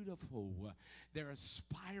beautiful. There are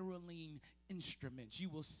spiraling instruments. You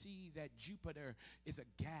will see that Jupiter is a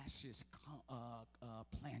gaseous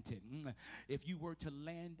planet. If you were to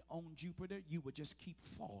land on Jupiter, you would just keep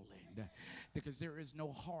falling because there is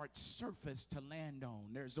no hard surface to land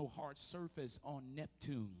on. There's no hard surface on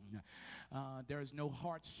Neptune. There is no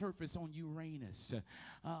hard surface on Uranus.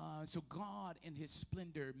 So God in his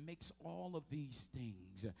splendor makes all of these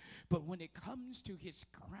things. But when it comes to his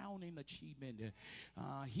crowning achievement,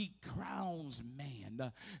 he crowns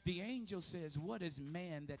man. The angel says, what is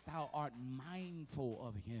man that thou art mindful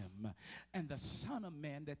of him, and the son of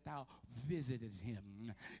man that thou visited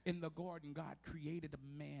him? In the garden, God created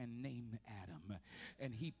a man named Adam,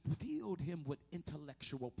 and he filled him with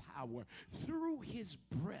intellectual power. Through his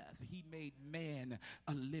breath, he made man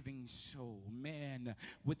a living soul. Man,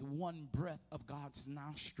 with one breath of God's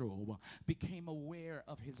nostril, became aware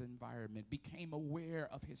of his environment, became aware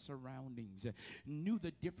of his surroundings, knew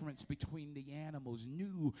the difference between the animals,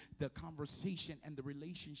 knew the conversation and the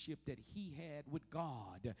relationship that he had with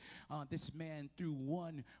God. This man, through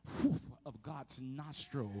one whoof of God's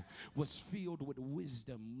nostril, was filled with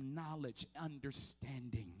wisdom, knowledge,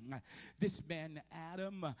 understanding. This man,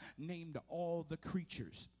 Adam, named all the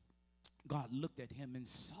creatures. God looked at him and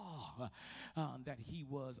saw that he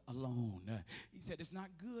was alone. He said, it's not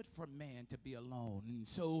good for man to be alone. And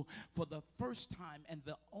so for the first time and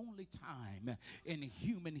the only time in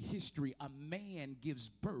human history, a man gives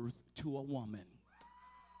birth to a woman.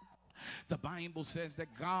 The Bible says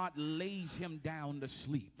that God lays him down to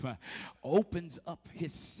sleep, opens up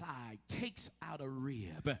his side, takes out a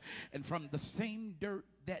rib, and from the same dirt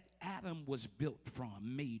that Adam was built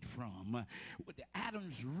from, made from, with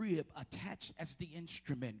Adam's rib attached as the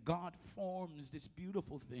instrument, God forms this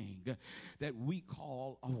beautiful thing that we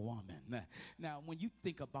call a woman. Now, when you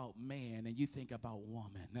think about man and you think about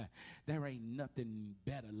woman, there ain't nothing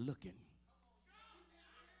better looking,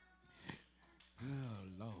 oh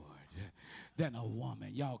Lord, than a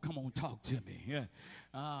woman. Y'all, come on, talk to me.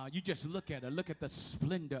 You just look at her. Look at the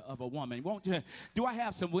splendor of a woman. Won't you? Do I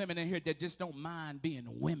have some women in here that just don't mind being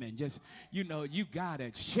women? Just, you know, you got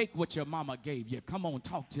it. Shake what your mama gave you. Come on,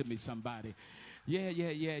 talk to me, somebody. Yeah.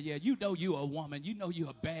 You know you a woman. You know you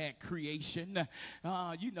a bad creation.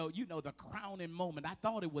 You know the crowning moment. I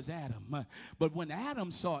thought it was Adam. But when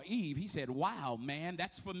Adam saw Eve, he said, wow, man,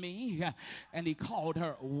 that's for me. And he called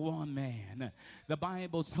her woman. The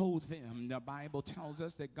Bible tells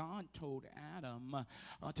us that God told Adam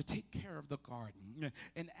to take care of the garden.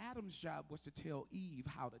 And Adam's job was to tell Eve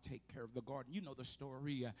how to take care of the garden. You know the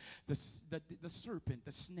story. The serpent,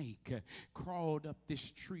 the snake, crawled up this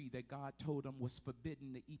tree that God told him was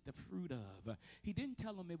forbidden to eat the fruit of. He didn't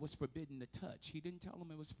tell him it was forbidden to touch. He didn't tell him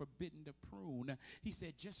it was forbidden to prune. He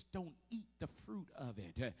said, just don't eat the fruit of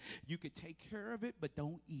it. You could take care of it, but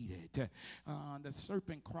don't eat it. The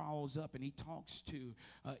serpent crawls up and he talks to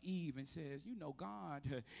Eve and says, you know,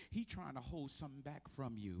 God, he trying to hold something back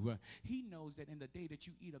from you. He knows that in the day that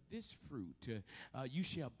you eat of this fruit, you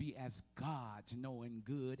shall be as gods, knowing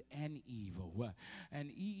good and evil. And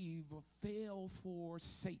Eve fell for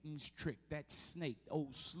Satan's trick, that snake,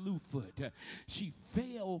 old Slewfoot. She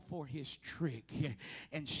fell for his trick,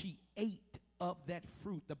 and she ate of that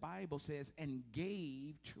fruit, the Bible says, and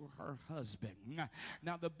gave to her husband.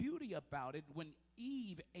 Now, the beauty about it, when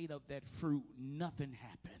Eve ate of that fruit, nothing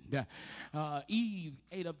happened. happened. Eve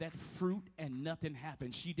ate of that fruit and nothing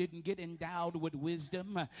happened. She didn't get endowed with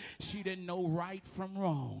wisdom. She didn't know right from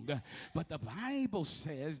wrong. But the Bible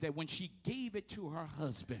says that when she gave it to her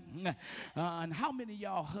husband, and how many of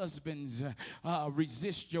y'all husbands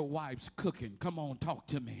resist your wife's cooking? Come on, talk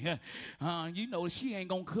to me. You know she ain't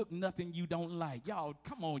gonna cook nothing you don't like. Y'all,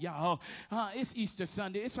 come on, y'all. It's Easter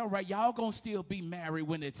Sunday. It's all right. Y'all gonna still be married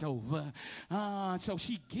when it's over. So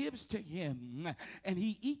she gives to him, and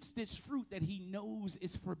he eats this fruit that he knows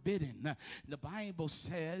is forbidden. The Bible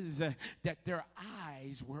says that their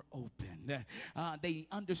eyes were opened. They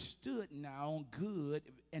understood now good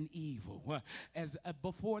and evil. As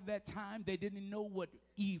before that time, they didn't know what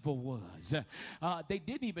evil was. They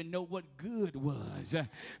didn't even know what good was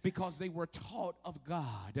because they were taught of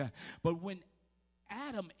God. But when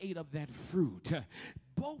Adam ate of that fruit,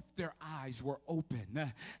 both their eyes were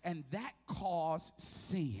open, and that caused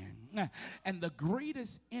sin. And the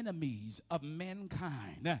greatest enemies of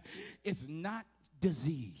mankind is not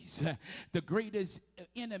disease. The greatest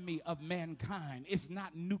enemy of mankind is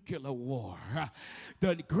not nuclear war.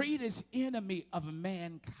 The greatest enemy of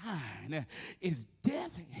mankind is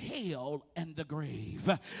death, hell, and the grave.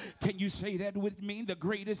 Can you say that with me? The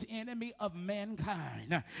greatest enemy of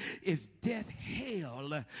mankind is death,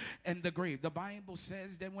 hell, and the grave. The Bible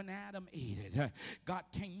says that when Adam ate it, God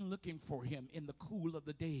came looking for him in the cool of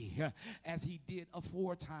the day, as he did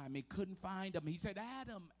aforetime. He couldn't find him. He said,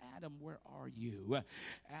 Adam, Adam, where are you?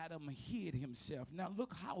 Adam hid himself. Now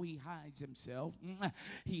look how he hides himself.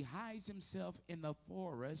 He hides himself in the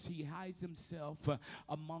forest. He hides himself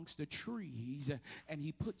amongst the trees, and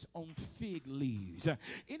he puts on fig leaves.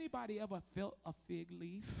 Anybody ever felt a fig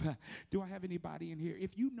leaf? Do I have anybody in here?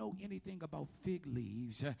 If you know anything about fig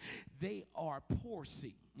leaves, they are porous.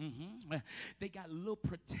 They got little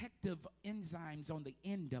protective enzymes on the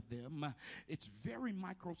end of them. It's very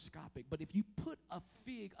microscopic, but if you put a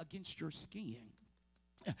fig against your skin,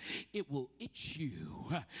 it will itch you.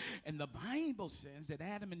 And the Bible says that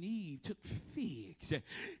Adam and Eve took figs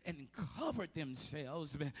and covered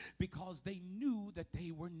themselves because they knew that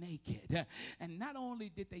they were naked. And not only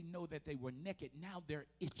did they know that they were naked, now they're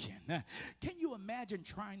itching. Can you imagine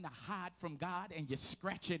trying to hide from God and you're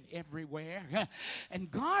scratching everywhere?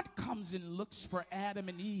 And God comes and looks for Adam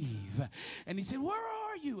and Eve. And he said, where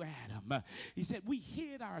are you, Adam? He said, we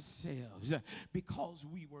hid ourselves because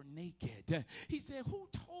we were naked. He said, who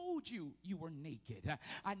told you you were naked?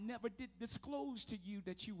 I never did disclose to you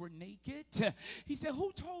that you were naked. He said,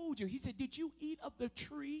 who told you? He said, did you eat of the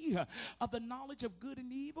tree of the knowledge of good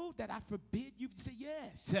and evil that I forbid you? He said,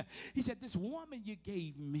 yes. He said, this woman you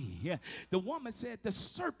gave me. The woman said, the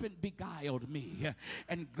serpent beguiled me.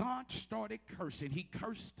 And God started cursing. He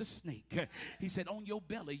cursed the snake. He said, on your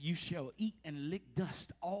belly you shall eat and lick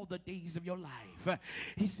dust all the days of your life.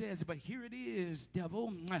 He says, but here it is,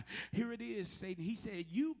 devil. Here it is, Satan. He said,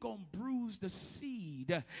 you gonna bruise the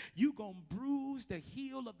seed. You gonna bruise the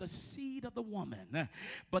heel of the seed of the woman.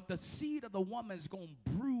 But the seed of the woman is gonna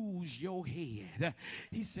bruise your head.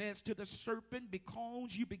 He says to the serpent,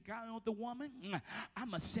 because you beguiled the woman, I'm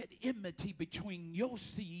gonna set enmity between your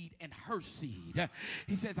seed and her seed.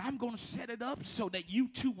 He says, I'm gonna set it up so that you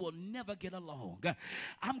two will never get along.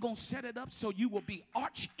 I'm gonna set it up so you will be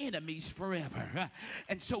arch enemies forever.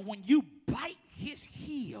 And so when you bite his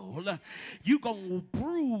heel, you gonna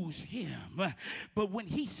bruise him, but when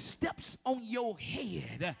he steps on your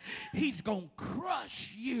head, he's gonna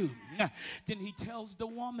crush you. Then he tells the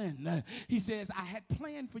woman, he says, I had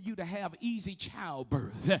planned for you to have easy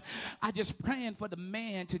childbirth. I just planned for the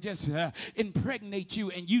man to just impregnate you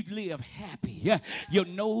and you'd live happy. Your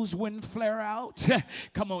nose wouldn't flare out.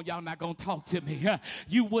 Come on, y'all not gonna talk to me.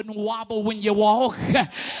 You wouldn't wobble when you walk.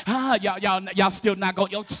 Y'all still not gonna,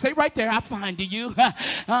 yo, stay right there. I find you.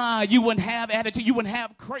 You wouldn't have attitude. You wouldn't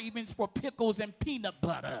have cravings for pickles and peanut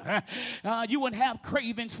butter. You wouldn't have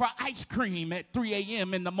cravings for ice cream at 3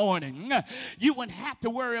 a.m. in the morning. You wouldn't have to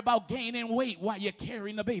worry about gaining weight while you're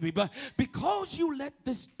carrying the baby. But because you let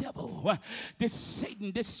this devil, this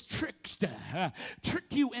Satan, this trickster, trick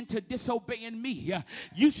you into disobeying me,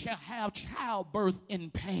 you shall have childbirth in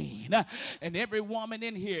pain. And every woman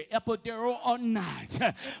in here, epidural or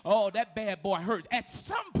not, oh, that bad boy hurts. At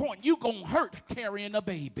some point, you gonna hurt carrying a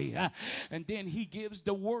baby. And then he gives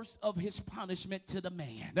the worst of his punishment to the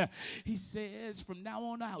man. He says, from now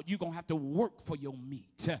on out, you're going to have to work for your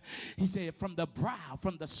meat. He said, from the brow,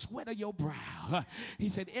 from the sweat of your brow. He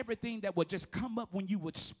said, everything that would just come up when you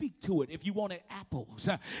would speak to it. If you wanted apples,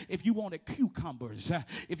 if you wanted cucumbers,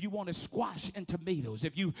 if you wanted squash and tomatoes,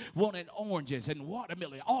 if you wanted oranges and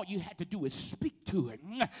watermelon, all you had to do is speak to it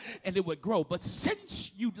and it would grow. But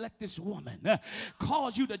since you let this woman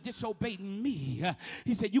cause you to disobey me,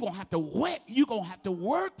 he said, you're going to have to wet, you're going to have to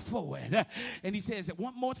work for it. And he says,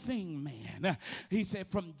 one more thing, man. He said,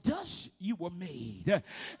 from dust you were made,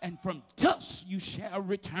 and from dust you shall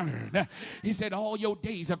return. He said, all your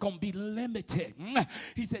days are going to be limited.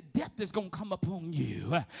 He said, death is going to come upon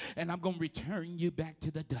you, and I'm going to return you back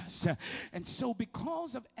to the dust. And so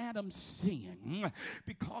because of Adam's sin,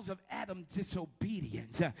 because of Adam's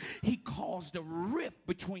disobedience, he caused a rift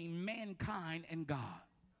between mankind and God.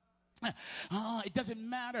 It doesn't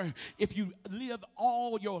matter if you live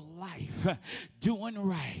all your life doing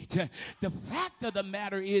right. The fact of the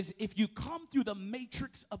matter is, if you come through the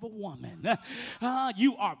matrix of a woman,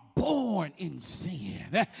 you are born in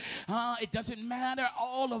sin. It doesn't matter.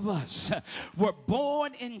 All of us were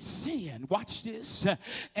born in sin. Watch this.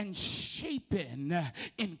 And shapen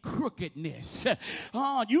in crookedness.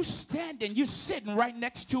 You standing, you sitting right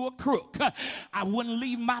next to a crook. I wouldn't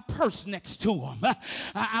leave my purse next to him.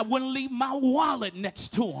 I wouldn't leave my wallet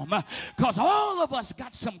next to him, because all of us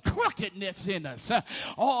got some crookedness in us.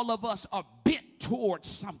 All of us are bent towards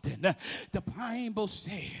something. The Bible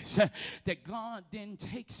says that God then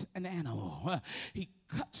takes an animal. He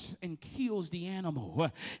cuts and kills the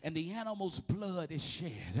animal, and the animal's blood is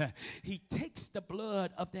shed. He takes the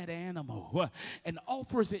blood of that animal and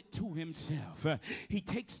offers it to himself. He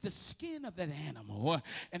takes the skin of that animal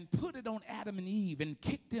and put it on Adam and Eve and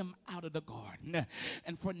kicked them out of the garden.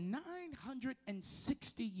 And for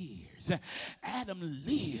 960 years, Adam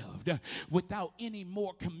lived without any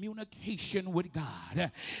more communication with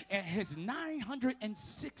God. And his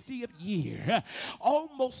 960th year,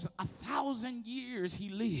 almost 1,000 years he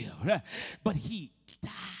lived, but he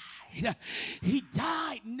died. He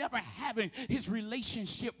died never having his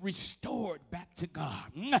relationship restored back to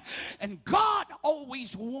God. And God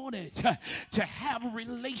always wanted to have a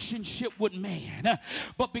relationship with man.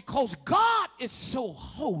 But because God is so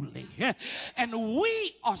holy and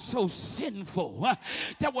we are so sinful,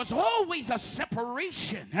 there was always a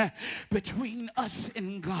separation between us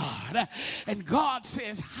and God. And God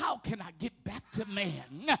says, how can I get back to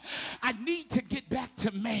man? I need to get back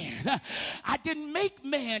to man. I didn't make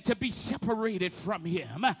man to be separated from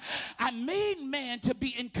him. I made man to be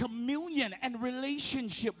in communion and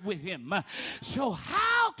relationship with him. So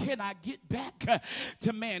how can I get back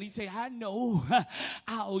to man? He said, I know.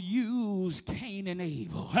 I'll use Cain and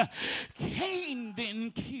Abel. Cain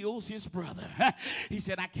then kills his brother. He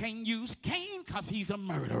said, I can't use Cain because he's a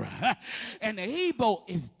murderer. And Abel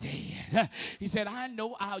is dead. He said, I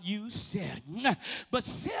know I'll use Seth. But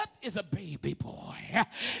Seth is a baby boy.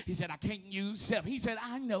 He said, I can't use Seth. He said,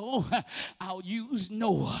 I know. I'll use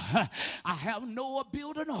Noah. I have Noah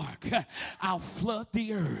build an ark. I'll flood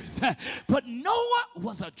the earth. But Noah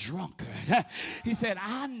was a drunkard. He said,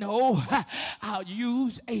 I know. I'll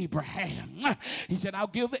use Abraham. He said, I'll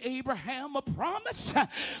give Abraham a promise,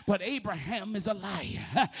 but Abraham is a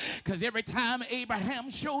liar. Because every time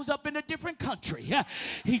Abraham shows up in a different country,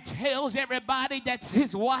 he tells everybody that's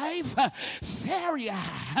his wife. Sarai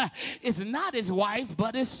is not his wife,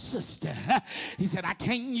 but his sister. He said, I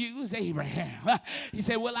can't use Abraham. He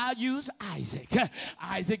said, well, I'll use Isaac.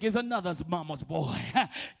 Isaac is another mama's boy.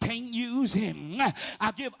 Can't use him.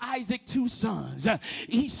 I'll give Isaac two sons,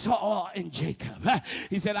 Esau and Jacob.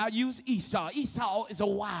 He said, I'll use Esau. Esau is a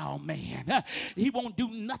wild man. He won't do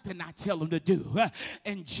nothing I tell him to do.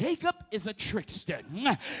 And Jacob is a trickster.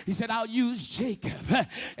 He said, I'll use Jacob.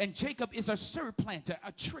 And Jacob is a surplanter,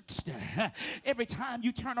 a trickster. Every time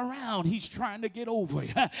you turn around, he's trying to get over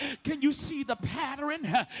you. Can you see the pattern?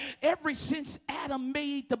 Ever since Adam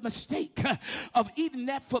made the mistake of eating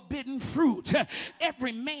that forbidden fruit,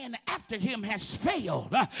 every man after him has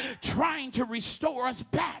failed trying to restore us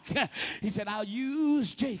back. He said, I'll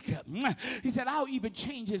use Jacob. He said, I'll even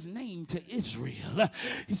change his name to Israel.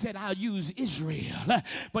 He said, I'll use Israel.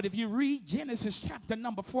 But if you read Genesis chapter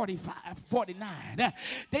number 49,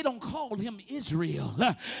 they don't call him Israel.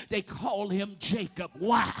 They call him Jacob.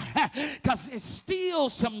 Why? Because there's still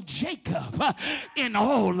some Jacob in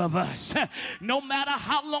all of us. No matter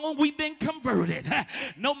how long we've been converted,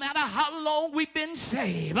 no matter how long we've been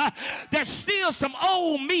saved, there's still some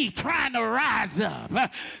old me trying to rise up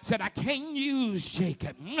said, I can't use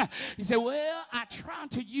Jacob. He said, well, I try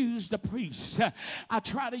to use the priests. I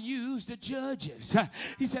try to use the judges.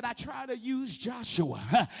 He said, I try to use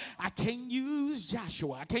Joshua. I can't use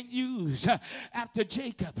Joshua. I can't use after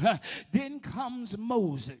Jacob. Then comes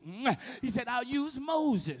Moses. He said, I'll use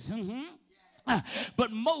Moses.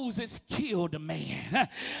 But Moses killed a man.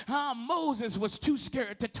 Moses was too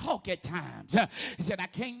scared to talk at times. He said, I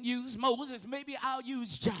can't use Moses. Maybe I'll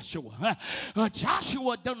use Joshua.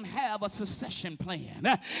 Joshua doesn't have a succession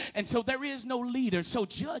plan. And so there is no leader. So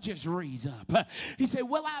judges raise up. He said,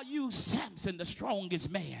 well, I'll use Samson, the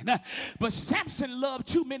strongest man. But Samson loved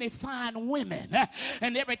too many fine women.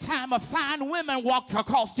 And every time a fine woman walked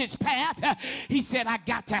across his path, he said, I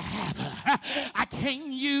got to have her. I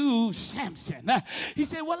can't use Samson. He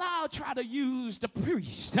said, well, I'll try to use the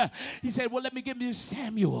priest. He said, well, let me give you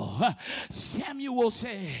Samuel. Samuel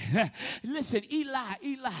said, listen, Eli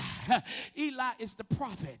is the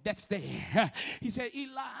prophet that's there. He said,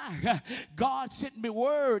 Eli, God sent me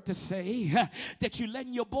word to say that you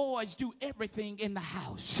letting your boys do everything in the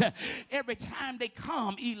house. Every time they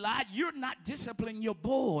come, Eli, you're not disciplining your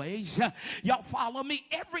boys. Y'all follow me?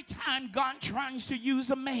 Every time God tries to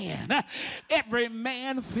use a man, every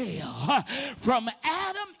man fell. From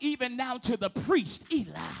Adam even now to the priest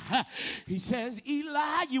Eli. He says,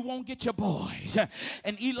 Eli, you won't get your boys.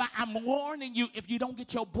 And Eli, I'm warning you, if you don't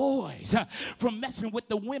get your boys from messing with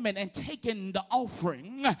the women and taking the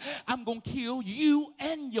offering, I'm going to kill you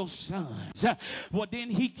and your sons. Well, then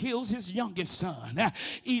he kills his youngest son.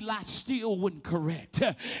 Eli still wouldn't correct.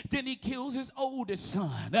 Then he kills his oldest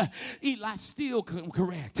son. Eli still couldn't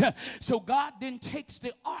correct. So God then takes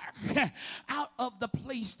the ark out of the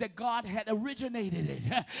place that God had originated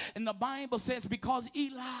it. And the Bible says because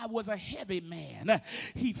Eli was a heavy man,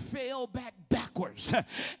 he fell backwards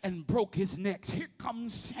and broke his neck. Here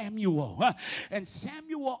comes Samuel. And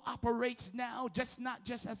Samuel operates now not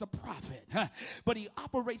just as a prophet, but he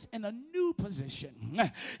operates in a new position.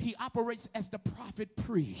 He operates as the prophet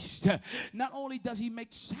priest. Not only does he make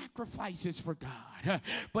sacrifices for God,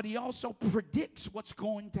 but he also predicts what's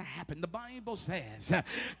going to happen. The Bible says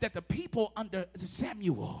that the people under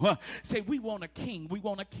Samuel say, we want a king. We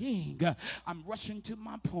want a king. I'm rushing to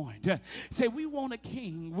my point. Say, we want a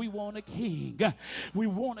king. We want a king. We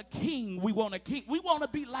want a king. We want a king. We want to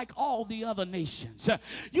be like all the other nations.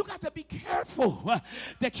 You got to be careful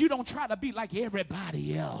that you don't try to be like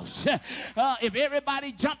everybody else. If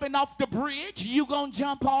everybody jumping off the bridge, you gonna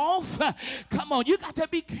jump off. Come on, you got to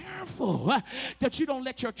be careful that you don't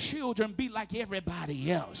let your children be like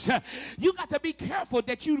everybody else. You got to be careful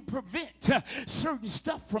that you prevent certain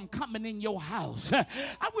stuff from coming in your house.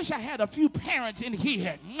 I wish I had a few parents in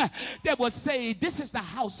here that would say, this is the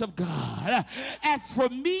house of God. As for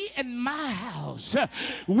me and my house,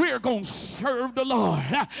 we're going to serve the Lord.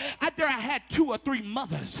 I dare I had 2 or 3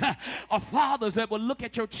 mothers or fathers that would look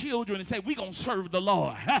at your children and say, we're going to serve the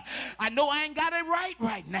Lord. I know I ain't got it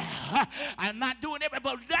right now. I'm not doing it,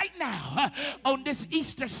 but right now, on this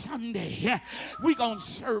Easter Sunday, we're going to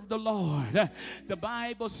serve the Lord. The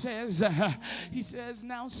Bible says, he says,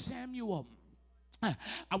 now Samuel,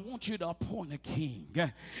 I want you to appoint a king.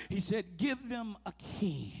 He said, give them a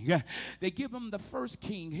king. They give him the first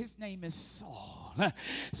king. His name is Saul.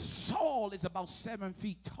 Saul is about 7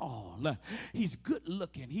 feet tall. He's good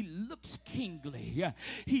looking. He looks kingly.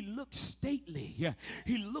 He looks stately.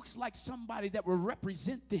 He looks like somebody that will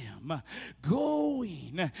represent them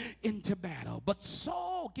going into battle. But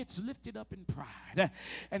Saul gets lifted up in pride,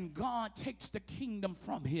 and God takes the kingdom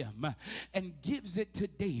from him and gives it to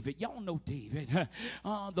David. Y'all know David,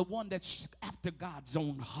 the one that's after God's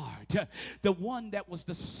own heart, the one that was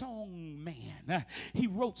the song man. He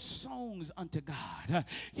wrote songs unto God.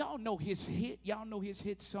 Y'all know his hit. Y'all know his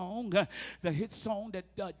hit song. The hit song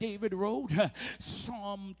that David wrote,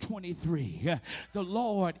 Psalm 23. The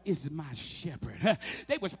Lord is my shepherd.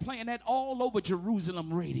 They was playing that all over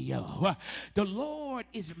Jerusalem radio. The Lord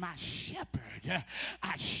is my shepherd.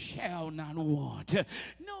 I shall not want.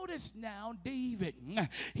 Notice now, David,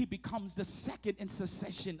 he becomes the second in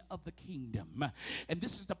succession of the kingdom. And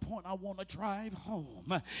this is the point I want to drive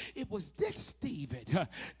home. It was this David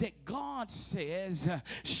that God says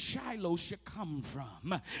Shiloh should come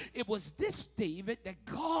from. It was this David that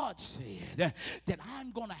God said that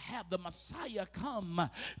I'm going to have the Messiah come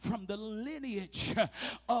from the lineage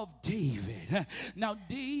of David. Now,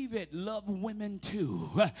 David loved women too,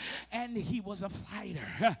 and he was a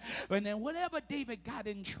fighter. And then whenever David got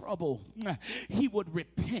in trouble, he would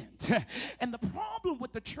repent. And the problem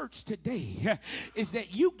with the church today is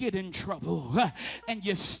that you get in trouble and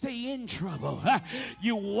you stay in trouble.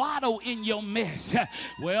 You waddle in your mess mess.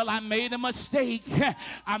 Well, I made a mistake.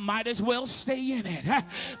 I might as well stay in it.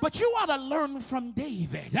 But you ought to learn from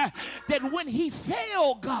David that when he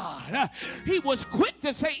failed God, he was quick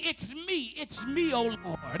to say, it's me, oh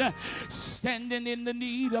Lord, standing in the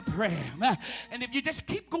need of prayer. And if you just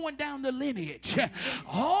keep going down the lineage,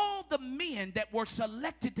 all the men that were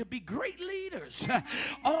selected to be great leaders,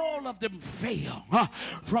 all of them fail.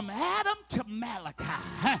 From Adam to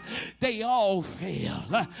Malachi, they all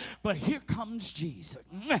fail. But here comes Jesus,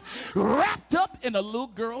 wrapped up in a little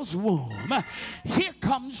girl's womb. Here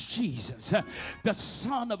comes Jesus, the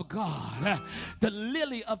Son of God, the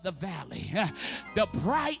lily of the valley, the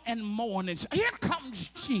bright and morning. Here comes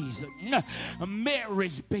Jesus,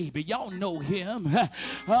 Mary's baby. Y'all know him.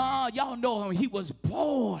 Y'all know him. He was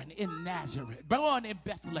born in Nazareth, born in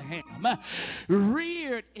Bethlehem,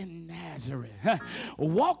 reared in Nazareth,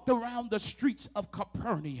 walked around the streets of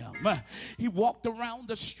Capernaum. He walked around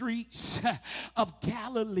the streets of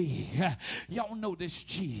Galilee. Y'all know this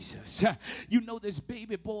Jesus. You know this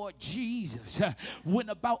baby boy Jesus went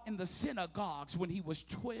about in the synagogues when he was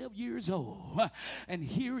 12 years old. And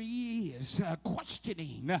here he is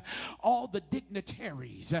questioning all the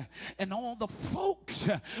dignitaries and all the folks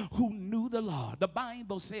who knew the law. The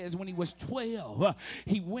Bible says when he was 12,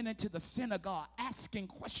 he went into the synagogue asking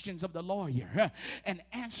questions of the lawyer and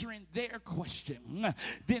answering their question.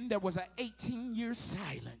 Then there was an 18-year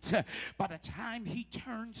silence. By the time he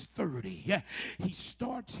turns 30, he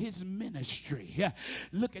starts his ministry.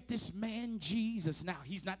 Look at this man Jesus now.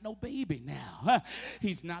 He's not no baby now.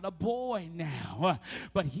 He's not a boy now,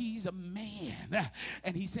 but he's a man.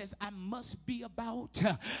 And he says, I must be about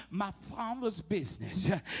my Father's business.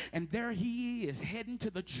 And there he is heading to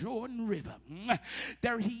the Jordan River.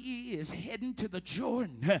 There he is heading to the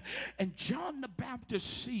Jordan. And John the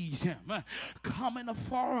Baptist sees him coming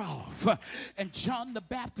afar off. And John the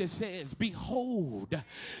Baptist says, behold,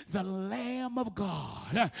 the Lamb of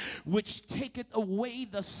God, which taketh away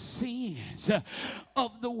the sins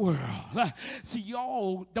of the world. See,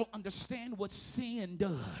 y'all don't understand what sin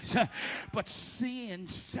does, but sin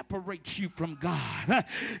separates you from God.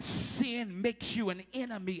 Sin makes you an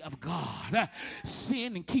enemy of God.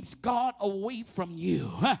 Sin keeps God away from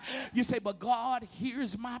you. You say, but God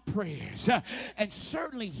hears my prayers, and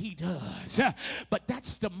certainly he does, but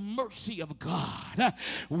that's the mercy of God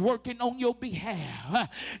working on your behalf.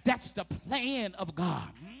 That's the plan of God.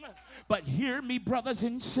 But hear me, brothers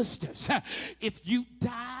and sisters, if you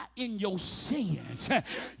die in your sins,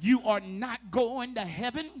 you are not going to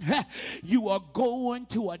heaven. You are going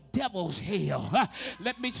to a devil's hell.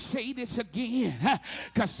 Let me say this again,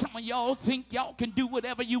 because some of y'all think y'all can do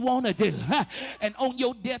whatever you want to do. And on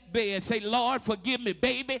your deathbed say, Lord, forgive me,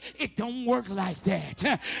 baby. It don't work like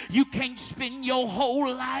that. You can't spend your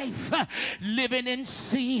whole life living in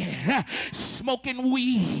sin, smoking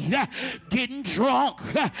weed, getting drunk,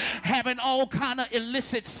 having all kind of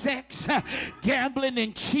illicit sex, gambling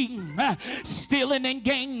and cheating, stealing and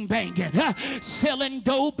gangbanging, selling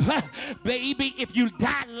dope. Baby, if you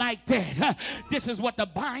die like that, this is what the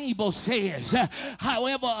Bible says.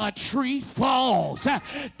 However a tree falls,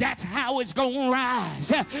 that's how it's going to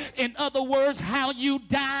rise. In other words, how you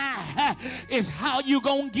die is how you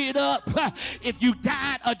going to get up. If you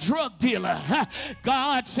died a drug dealer,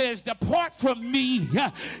 God says, depart from me,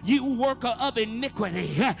 you worker of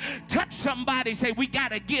iniquity. Touch somebody, say, we got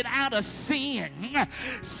to get out of sin.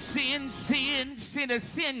 Sin.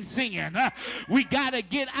 We got to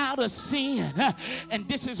get out of sin. And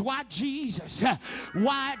this is why Jesus,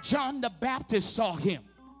 why John the Baptist saw him.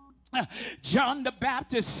 John the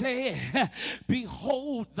Baptist said,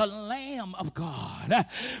 behold the Lamb of God,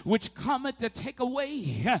 which cometh to take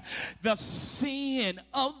away the sin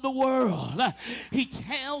of the world. He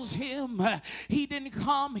tells him he didn't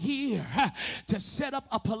come here to set up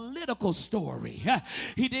a political story.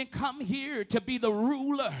 He didn't come here to be the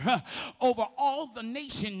ruler over all the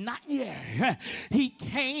nation, not yet. He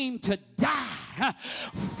came to die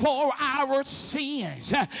for our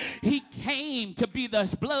sins. He came to be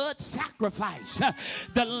the blood sacrifice,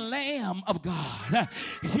 the Lamb of God.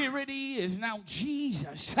 Here it is. Now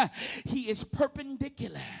Jesus, he is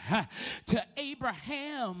perpendicular to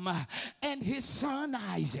Abraham and his son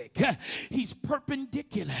Isaac. He's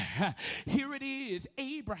perpendicular. Here it is.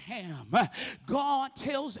 Abraham, God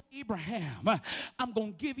tells Abraham, I'm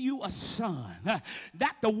going to give you a son,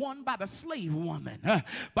 not the one by the slave woman,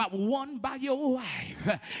 but one by your your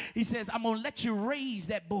wife. He says, I'm going to let you raise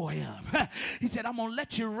that boy up. He said, I'm going to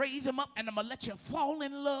let you raise him up, and I'm going to let you fall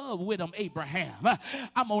in love with him, Abraham.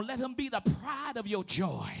 I'm going to let him be the pride of your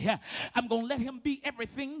joy. I'm going to let him be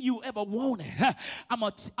everything you ever wanted. I'm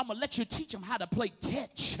going to let you teach him how to play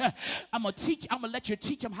catch. I'm going to let you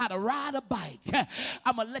teach him how to ride a bike.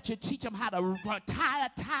 I'm going to let you teach him how to tie a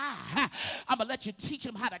tie. I'm going to let you teach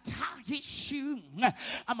him how to tie his shoe.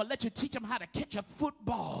 I'm going to let you teach him how to catch a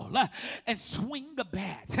football and swing a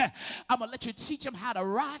bat. I'm going to let you teach him how to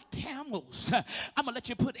ride camels. I'm going to let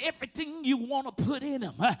you put everything you want to put in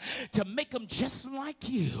him to make him just like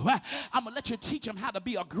you. I'm going to let you teach him how to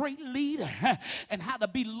be a great leader and how to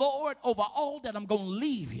be Lord over all that I'm going to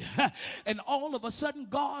leave you. And all of a sudden,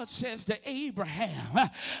 God says to Abraham,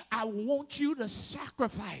 I want you to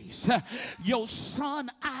sacrifice your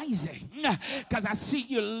son Isaac because I see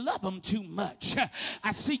you love him too much.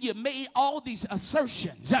 I see you made all these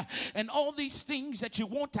assertions and all these things that you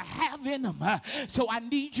want to have in him. So I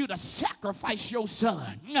need you to sacrifice your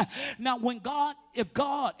son. Now, if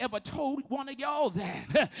God ever told one of y'all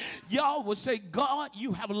that, y'all would say, God,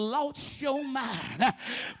 you have lost your mind.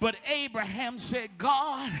 But Abraham said,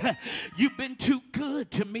 God, you've been too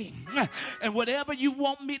good to me. And whatever you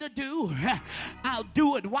want me to do, I'll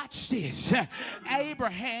do it. Watch this.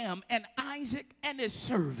 Abraham and Isaac and his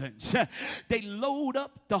servants, they load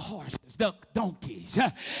up the horses, the donkeys,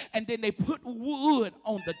 and then they put wood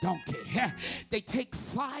on the donkey. They take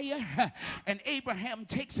fire, and Abraham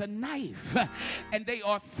takes a knife, and they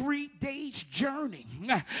are 3 days journey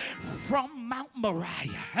from Mount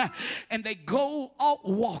Moriah, and they go out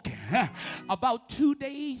walking. About 2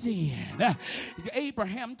 days in,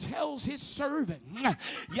 Abraham tells his servant,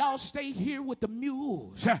 y'all stay here with the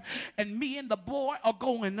mules, and me and the boy are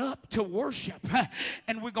going up to worship,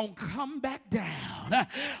 and we're going to come back down.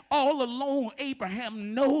 All along,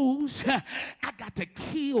 Abraham knows, I got to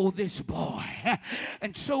kill this boy.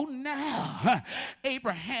 And so now,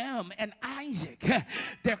 Abraham and Isaac,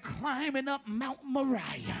 they're climbing up Mount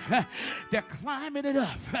Moriah. They're climbing it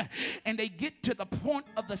up, and they get to the point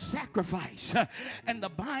of the sacrifice. And the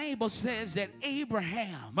Bible says that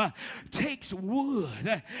Abraham takes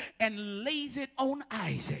wood and lays it on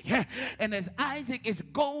Isaac. And as Isaac is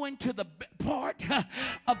going to the part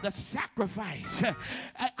of the sacrifice,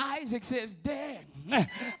 Isaac says, Dad,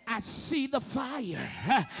 I see the fire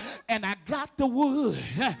and I got the wood,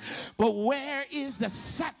 but where is the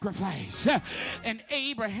sacrifice? And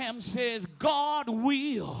Abraham says, God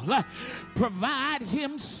will provide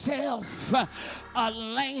himself a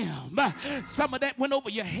lamb. Some of that went over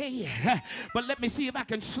your head, but let me see if I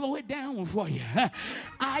can slow it down for you.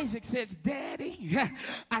 Isaac says, Daddy,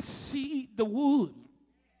 I see the wood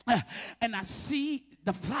and I see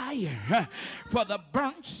the fire for the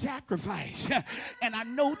burnt sacrifice. And I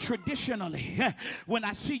know traditionally when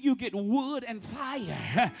I see you get wood and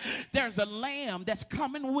fire, there's a lamb that's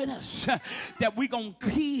coming with us that we're going to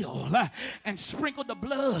kill and sprinkle the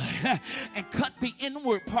blood and cut the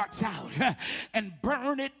inward parts out and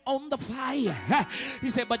burn it on the fire. He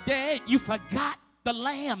said, but Dad, you forgot the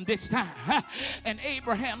lamb this time. And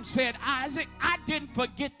Abraham said, Isaac, I didn't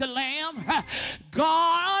forget the lamb.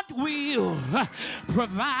 God will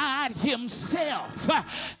provide himself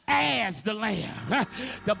as the lamb.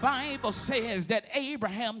 The Bible says that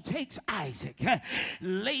Abraham takes Isaac,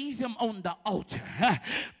 lays him on the altar,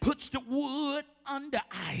 puts the wood under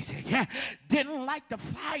Isaac, didn't light the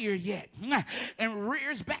fire yet, and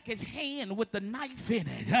rears back his hand with the knife in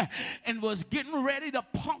it, and was getting ready to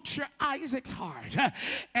puncture Isaac's heart.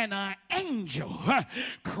 And an angel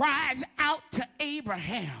cries out to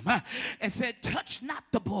Abraham and said, touch not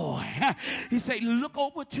the boy. He said, look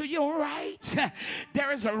over to your right.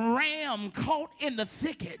 There is a ram caught in the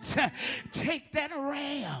thickets. Take that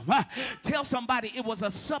ram. Tell somebody it was a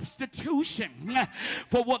substitution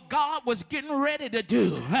for what God was getting ready to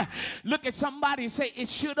do. Look at somebody and say, it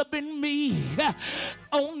should have been me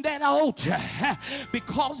on that altar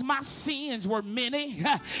because my sins were many.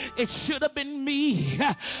 It should have been me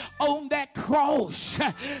on that cross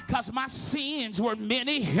because my sins were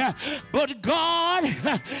many. But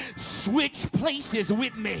God switched places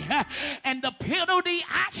with me, and the penalty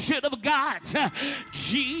I should have got,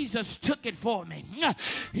 Jesus took it for me.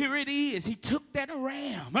 Here it is. He took that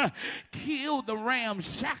ram, killed the ram,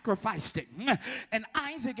 sacrificed it. And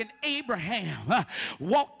Isaac and Abraham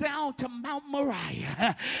walked down to Mount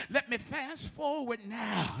Moriah. Let me fast forward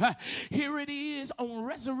now. Here it is on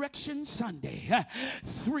Resurrection Sunday.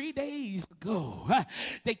 3 days ago,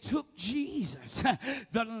 they took Jesus,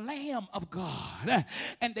 the Lamb of God,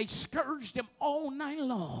 and they scourged him all night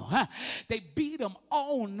long. They beat him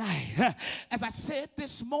all night. As I said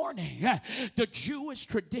this morning, the Jewish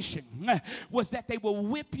tradition was that they will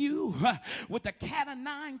whip you with the cat of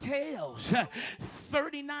nine tails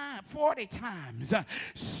 40 times.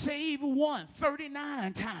 Save one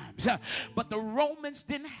 39 times. But the Romans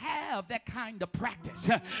didn't have that kind of practice.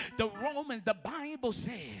 The Romans, the Bible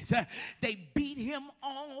says, they beat him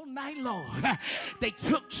all night long. They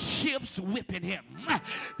took shifts whipping him.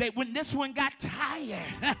 When this one got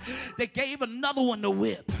tired, they gave another one the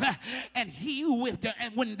whip, and he whipped her.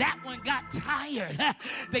 And when that one got tired,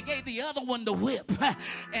 they gave the other one the whip,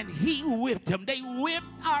 and he whipped him. They whipped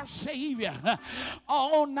our Savior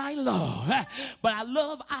all night long. But I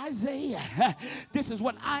love Isaiah. This is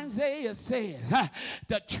what Isaiah says.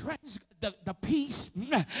 The peace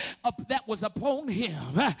that was upon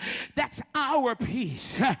him, that's our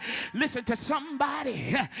peace. Listen to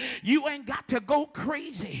somebody. You ain't got to go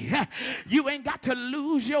crazy. You ain't got to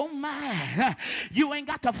lose your mind. You ain't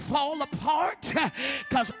got to fall apart,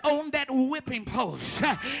 because on that whipping post,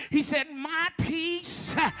 he said, my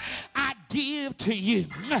peace I give to you.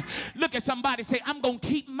 Look at somebody, say, I'm going to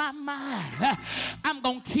keep my mind. I'm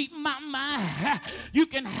going to keep my mind. You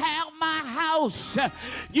can have my house.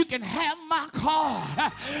 You can have my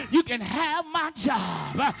car. You can have my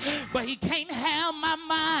job. But he can't have my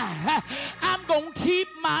mind. I'm going to keep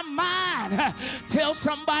my mind. Tell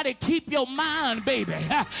somebody, keep your mind, baby.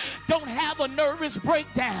 Don't have a nervous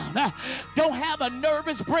breakdown. Don't have a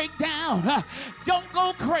nervous breakdown. Don't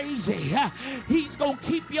go crazy. He's going to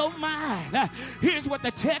keep your mind. Here's what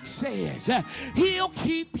the text says. He'll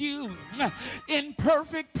keep you in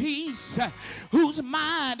perfect peace, whose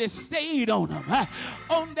mind is stayed on him.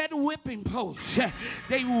 On that whipping post,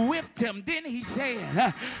 they whipped him. Then he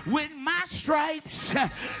said, with my stripes,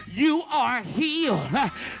 you are healed.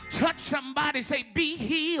 Touch somebody, say, be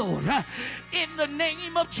healed in the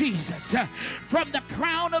name of Jesus. From the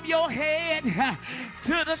crown of your head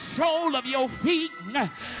to the sole of your feet,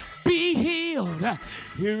 be healed.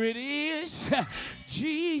 Here it is.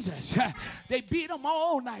 Jesus. They beat him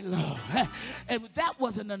all night long. And that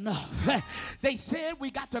wasn't enough. They said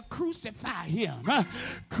we got to crucify him.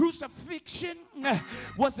 Crucifixion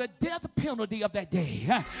was a death penalty of that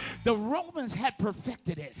day. The Romans had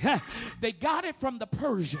perfected it. They got it from the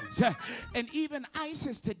Persians. And even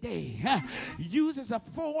ISIS today uses a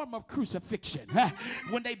form of crucifixion.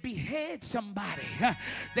 When they behead somebody,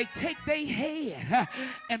 they take their head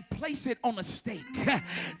and place it on a stake.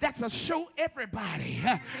 That's to show everybody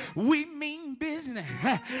we mean business.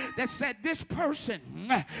 That said this person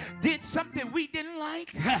did something we didn't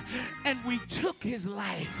like, and we took his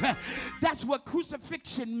life. That's what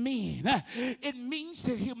crucifixion means. It means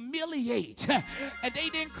to humiliate. And they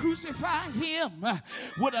didn't crucify him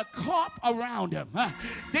with a cloth around him.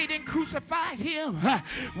 They didn't crucify him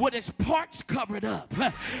with his parts covered up.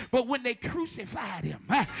 But when they crucified him,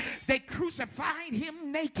 they crucified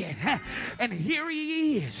him naked. And here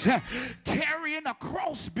he is, carrying a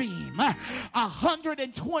crossbeam,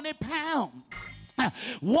 120 pounds.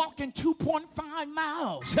 Walking 2.5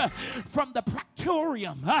 miles from the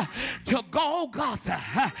Praetorium to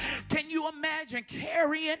Golgotha. Can you imagine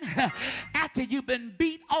carrying after you've been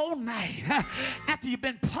beat all night, after you've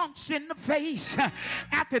been punched in the face,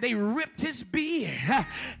 after they ripped his beard,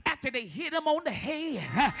 after they hit him on the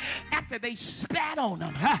head, after they spat on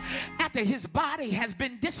him, after his body has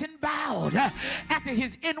been disemboweled, after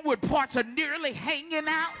his inward parts are nearly hanging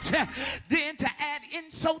out, then to add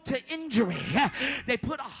insult to injury, they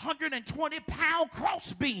put a 120-pound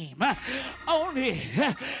crossbeam on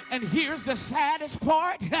it. And here's the saddest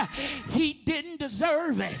part. He didn't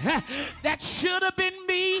deserve it. That should have been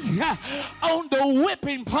me on the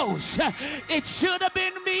whipping post. It should have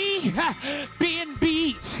been me being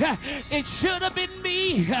beat. It should have been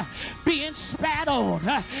me being spat on.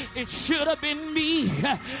 It should have been me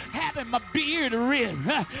having my beard ripped.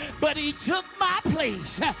 But he took my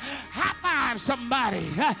place. High five somebody.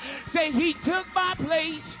 Say, he took my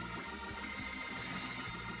place.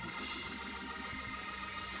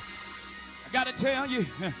 I gotta tell you,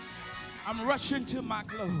 I'm rushing to my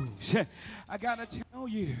close. I gotta tell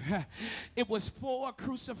you, it was for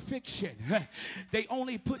crucifixion. They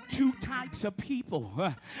only put two types of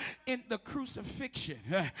people in the crucifixion.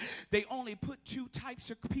 They only put two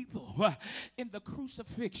types of people in the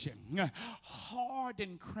crucifixion.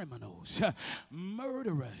 Hardened criminals,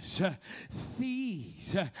 murderers,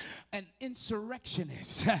 thieves, and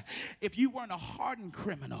insurrectionists. If you weren't a hardened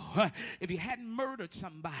criminal, if you hadn't murdered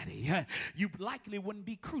somebody, you likely wouldn't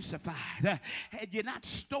be crucified. had you not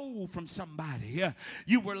stole from somebody,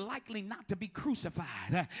 you were likely not to be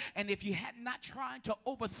crucified. And if you had not tried to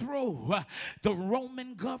overthrow the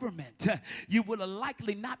Roman government, you would have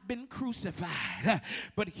likely not been crucified.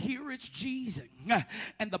 But here it's Jesus.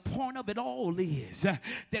 And the point of it all is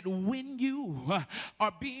that when you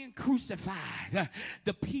are being crucified,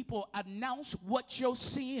 the people announce what your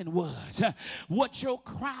sin was, what your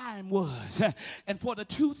crime was. And for the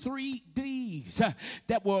 2-3 thieves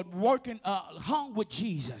that were hung with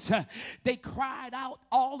Jesus, they cried out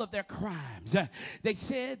all of their crimes. They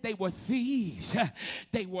said they were thieves,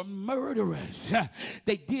 they were murderers,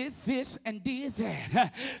 they did this and did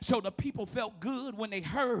that. So the people felt good when they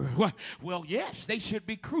heard, well, yes, they should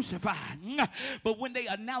be crucified. But when they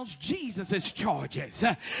announced Jesus' charges,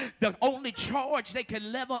 the only charge they could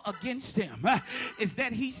level against him is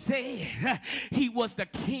that he said he was the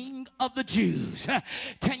King of the Jews.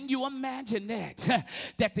 Can you imagine that?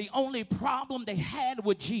 That the only problem they had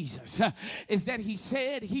with Jesus is that he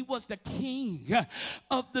said he was the King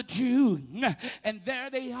of the Jews. And there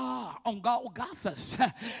they are on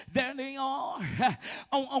Golgotha. There they are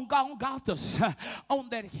on Golgotha, on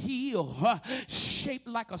that hill shaped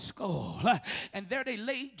like a skull. And there they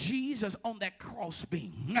laid Jesus on that cross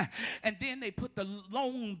beam. And then they put the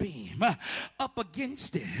long beam up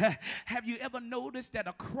against it. Have you ever noticed that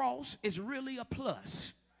a cross is really a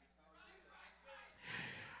plus?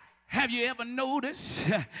 Have you ever noticed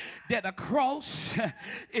that a cross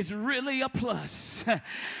is really a plus?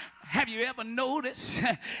 Have you ever noticed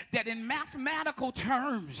that in mathematical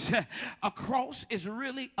terms, a cross is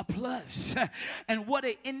really a plus? And what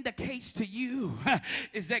it indicates to you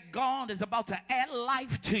is that God is about to add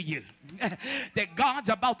life to you, that God's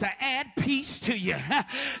about to add peace to you,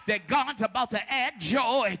 that God's about to add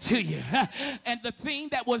joy to you. And the thing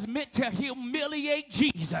that was meant to humiliate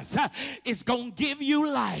Jesus is going to give you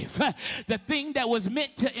life. The thing that was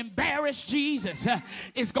meant to embarrass Jesus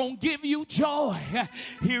is going to give you joy.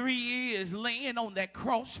 Here he is laying on that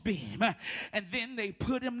cross beam, and then they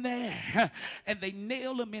put him there and they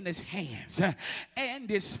nailed him in his hands and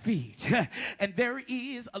his feet, and there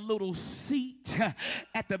is a little seat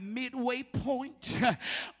at the midway point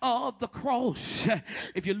of the cross.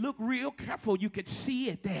 If you look real careful, you could see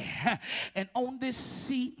it there, and on this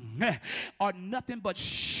seat are nothing but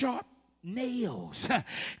sharp nails,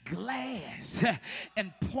 glass,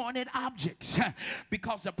 and pointed objects,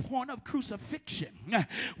 because the point of crucifixion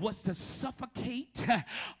was to suffocate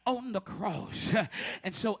on the cross.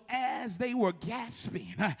 And so as they were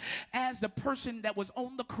gasping, as the person that was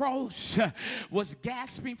on the cross was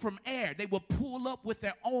gasping from air, they would pull up with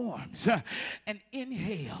their arms and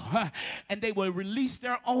inhale, and they would release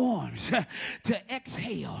their arms to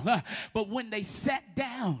exhale. But when they sat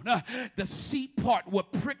down, the seat part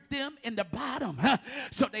would prick them in the bottom,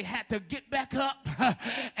 so they had to get back up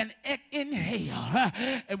and inhale,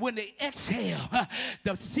 and when they exhale,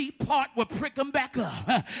 the seat part would prick them back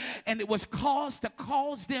up, and it was caused to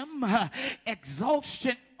cause them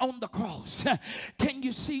exhaustion on the cross. Can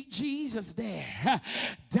you see Jesus there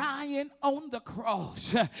dying on the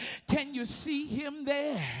cross? Can you see him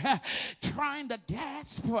there trying to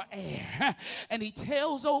gasp for air? And he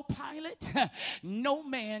tells old Pilate, no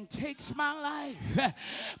man takes my life,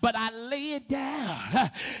 but I lay it down.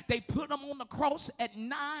 They put him on the cross at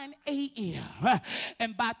 9 a.m.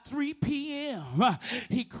 and by 3 p.m.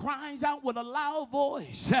 he cries out with a loud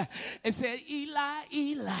voice and said, Eli,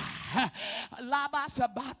 Eli, lama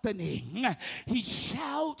sabachthani. He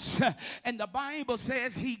shouts, and the Bible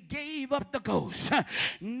says he gave up the ghost.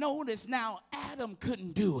 Notice now, Adam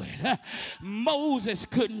couldn't do it. Moses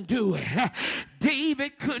couldn't do it.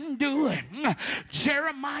 David couldn't do it.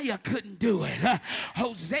 Jeremiah couldn't do it.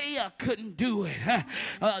 Hosea couldn't do it.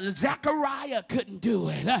 Zechariah couldn't do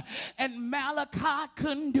it. And Malachi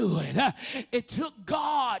couldn't do it. It took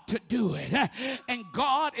God to do it. And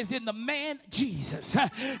God is in the man Jesus.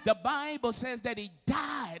 The Bible says that he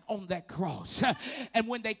died on that cross, and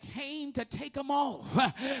when they came to take him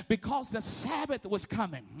off, because the Sabbath was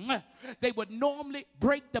coming, they would normally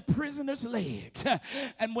break the prisoner's legs,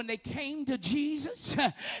 and when they came to Jesus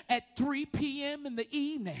at 3 p.m. in the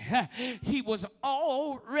evening, he was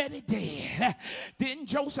already dead. Then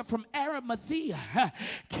Joseph from Arimathea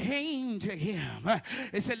came to him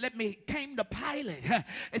and said, came to Pilate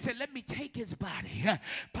and said, let me take his body.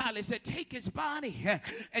 Pilate said, take his body.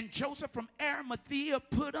 And Joseph from Arimathea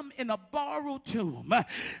put him in a borrowed tomb,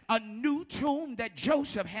 a new tomb that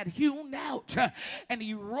Joseph had hewn out, and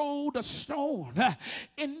he rolled a stone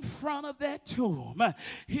in front of that tomb.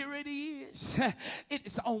 Here it is. it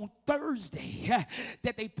is on Thursday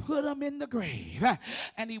that they put him in the grave.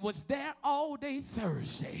 And he was there all day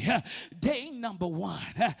Thursday, day number 1.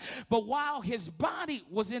 But while his body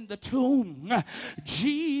was in the tomb,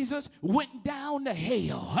 Jesus went down to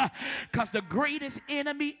hell, because the greatest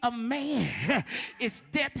enemy of man is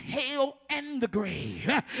death, hell, and the grave.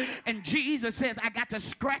 And Jesus says, I got to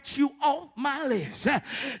scratch you off my list.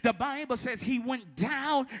 The Bible says he went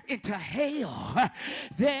down into hell.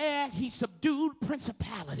 There he subdued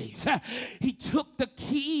principalities. He took the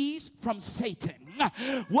keys from Satan.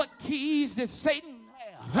 What keys did Satan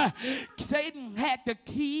have? Satan had the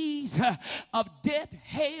keys of death,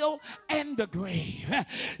 hell, and the grave.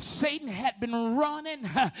 Satan had been running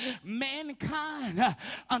mankind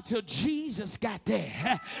until Jesus got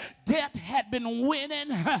there. Death had been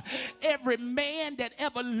winning. Every man that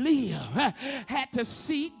ever lived had to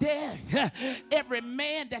see death. Every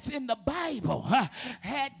man that's in the Bible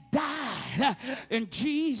had died. And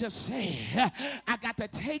Jesus said, I got to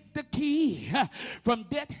take the key from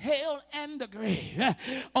death, hell, and the grave.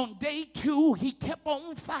 On day 2, he kept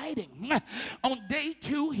on fighting. On day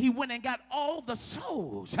 2, he went and got all the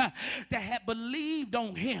souls that had believed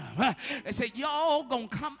on him. They said, y'all gonna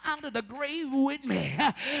come out of the grave with me.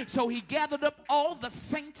 So he gathered up all the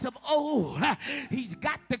saints of old. He's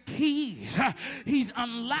got the keys. He's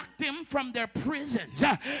unlocked them from their prisons.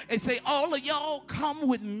 And say, all of y'all come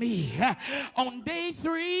with me. On day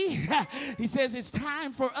 3, he says, it's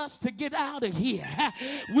time for us to get out of here.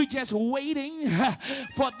 We just waiting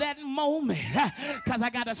for that moment, because I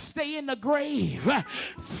got to stay in the grave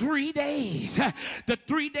 3 days. The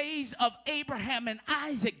 3 days of Abraham and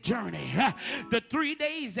Isaac journey. The 3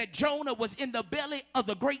 days that Jonah was in the belly of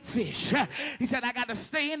the great fish. He said, I got to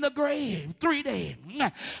stay in the grave 3 days.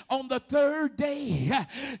 On the 3rd day,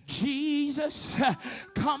 Jesus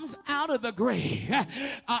comes out of the grave.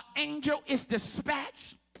 An angel is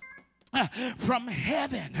dispatched from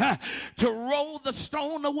heaven to roll the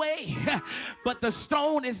stone away, but the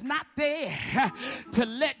stone is not there to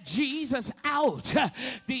let Jesus out.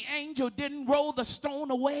 The angel didn't roll the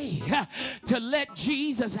stone away to let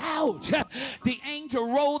Jesus out. The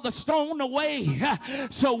angel rolled the stone away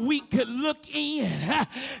so we could look in,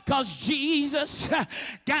 because Jesus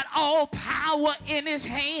got all power in his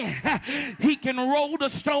hand. He can roll the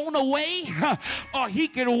stone away or he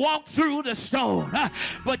can walk through the stone,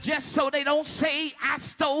 but just so they don't say I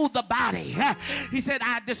stole the body, he said,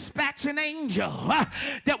 I dispatch an angel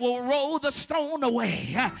that will roll the stone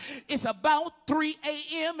away. It's about 3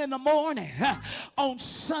 a.m. in the morning on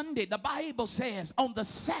Sunday. The Bible says on the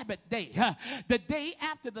Sabbath day, the day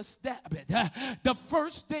after the Sabbath, the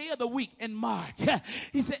first day of the week in Mark,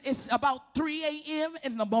 he said it's about 3 a.m.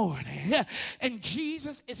 in the morning, and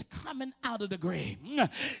Jesus is coming out of the grave.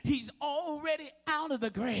 He's already out of the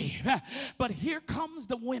grave, but here comes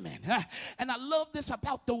the women. And I love this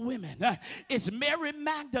about the women. It's Mary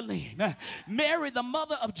Magdalene, Mary the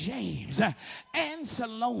mother of James, and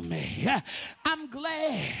Salome. I'm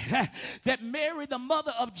glad that Mary the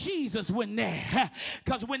mother of Jesus went there,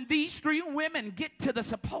 because when these 3 women get to the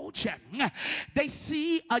sepulchre, they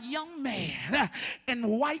see a young man in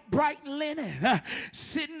white bright linen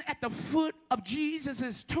sitting at the foot of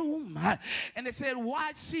Jesus's tomb. And they said,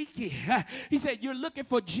 why seek ye? He said, you're looking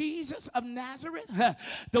for Jesus of Nazareth,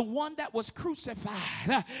 the one that was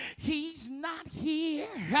crucified. He's not here.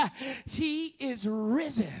 He is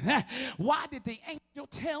risen. Why did the angel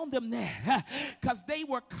tell them that? Because they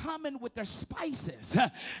were coming with their spices.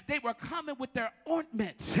 They were coming with their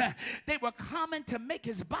ointments. They were coming to make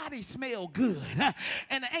his body smell good.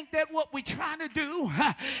 And ain't that what we trying to do?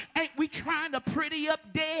 Ain't we trying to pretty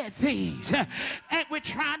up dead things? Ain't we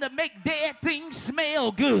trying to make dead things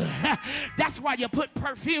smell good? That's why you put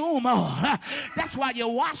perfume on. That's why you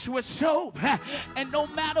wash with soap. And no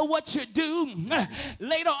matter what you do,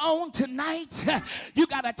 later on tonight, you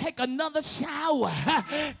got to take another shower,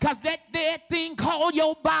 because that dead thing called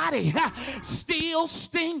your body still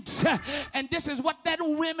stinks. And this is what that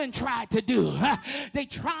women tried to do. They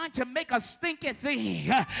tried to make a stinky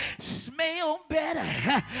thing smell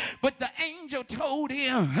better. But the angel told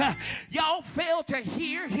him, y'all failed to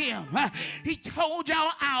hear him. He told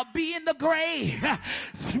y'all, I'll be in the grave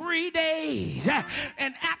 3 days.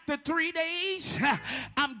 And after 3 days,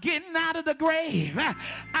 I'm getting out of the grave.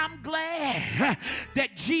 I'm glad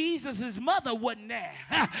that Jesus' mother wasn't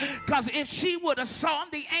there, because if she would have saw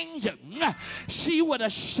the angel, she would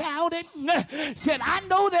have shouted, said, I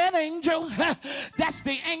know that angel. That's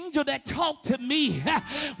That's the angel that talked to me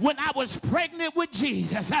when I was pregnant with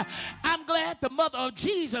Jesus. I'm glad the mother of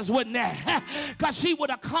Jesus wasn't there, because she would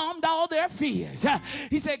have calmed all their fears.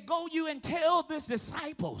 He said, go you and tell these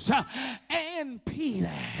disciples and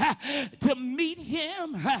Peter to meet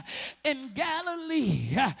him in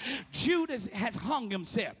Galilee. Judas has hung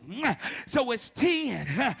himself. So it's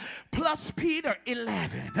 10 plus Peter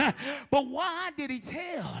 11. But why did he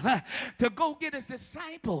tell to go get his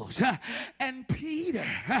disciples and Peter?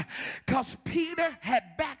 Because Peter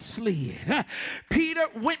had backslid. Peter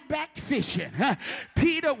went back fishing.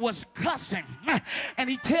 Peter was cussing. And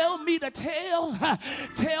he told me to tell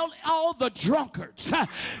all the drunkards,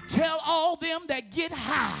 tell all them that get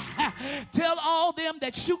high, tell all them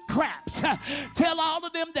that shoot craps, tell all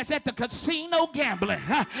of them that's at the casino gambling,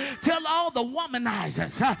 tell all the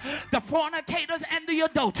womanizers, the fornicators and the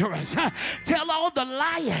adulterers, tell all the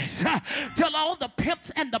liars, tell all the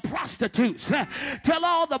pimps and the prostitutes, tell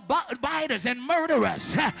all the biters and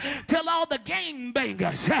murderers, tell all the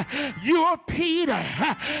gangbangers, you're Peter,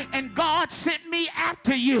 and God sent me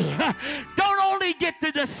after you. Don't only get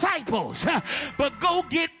the disciples, but go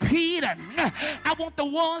get Peter. I want the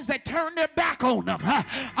ones that turned their back on them.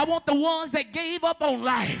 I want the ones that gave up on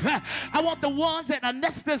life. I want the ones that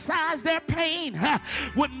anesthetized their pain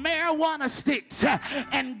with marijuana sticks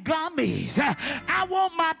and gummies. I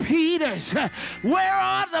want my Peters. Where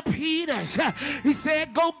are the Peters? He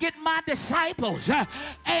said, go get my disciples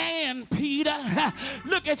and Peter.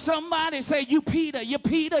 Look at somebody and say, you Peter, you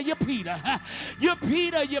Peter, you Peter. You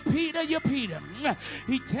Peter, you Peter, you Peter.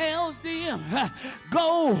 He tells them,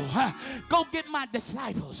 go get my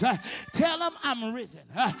disciples. Tell them I'm risen.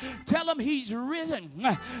 Tell them he's risen.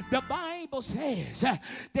 The Bible says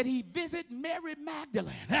that he visited Mary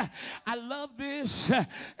Magdalene. I love this,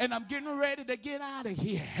 and I'm getting ready to get out of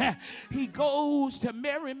here. He goes to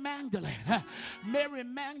Mary Magdalene. Mary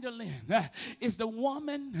Magdalene is the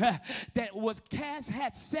woman that was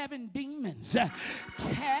had 7 demons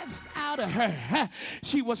cast out of her.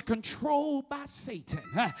 She was controlled by Satan.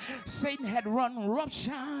 Satan had run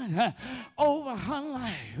roughshod over her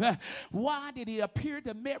life. Why did he appear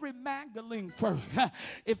to Mary Magdalene first?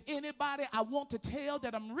 If anybody I want to tell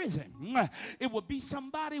that I'm risen, it would be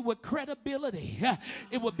somebody with credibility.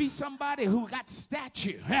 It would be somebody who got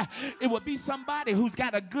stature. It would be somebody who's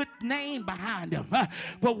got a good name behind them.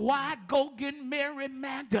 But why go get Mary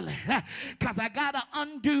Magdalene? Because I got to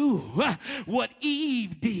undo what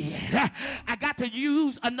Eve did. I got to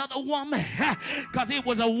use another woman, because it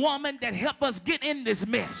was a woman that helped us get in this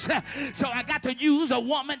mess. So I got to use a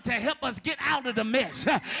woman to help us get out of the mess.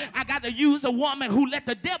 I got to use a woman who let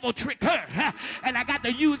the devil trick her. And I got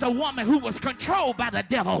to use a woman who was controlled by the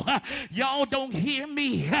devil. Y'all don't hear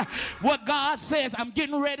me. What God says, I'm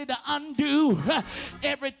getting ready to undo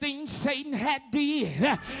everything Satan had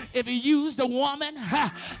did. If he used a woman,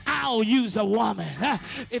 I'll use a woman.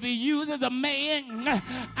 If he uses a man,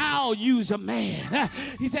 I'll use a man.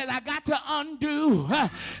 He said, I got to undo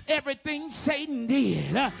everything Satan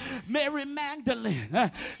did. Mary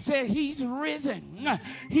Magdalene said, he's risen.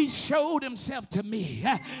 He showed himself to me.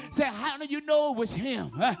 Said, how do you know it was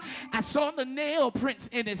him? I saw the nail prints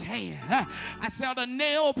in his hand. I saw the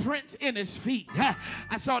nail prints in his feet.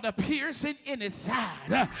 I saw the piercing in his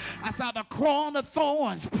side. I saw the crown of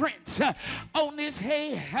thorns prints on his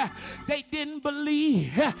head. They didn't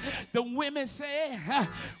believe. The women said,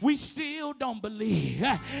 we still don't believe.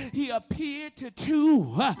 He appeared to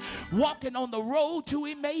 2 walking on the road to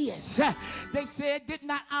Emmaus. They said, did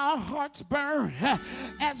not our hearts burn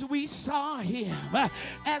as we saw him,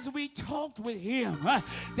 as we talked with him?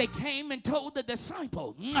 They came and told the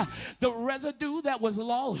disciple the residue that was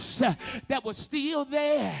lost, that was still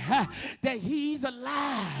there, that he's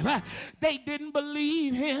alive. They didn't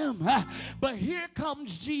believe him. But here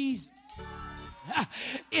comes Jesus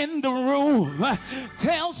in the room.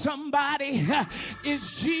 Tell somebody,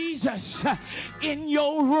 is Jesus in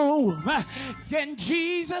your room? Can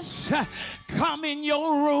Jesus come in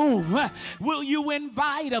your room? Will you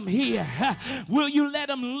invite him here? Will you let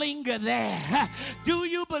him linger there? Do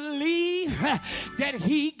you believe that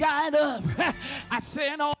he got up? I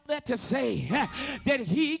said all that to say that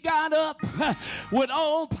he got up with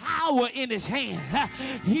all power in his hand.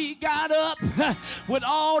 He got up with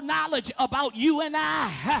all knowledge about you and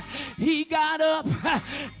I. He got up.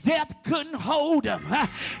 Death couldn't hold him.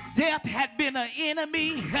 Death had been an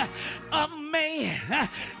enemy of man.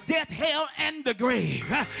 Death, hell, and the grave.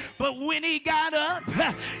 But when he got up,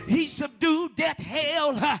 he subdued death,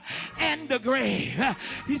 hell, and the grave.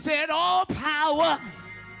 He said, all power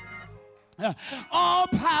All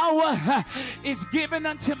power is given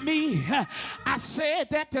unto me. I said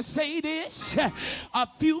that to say this. A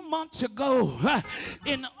few months ago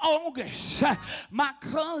in August, my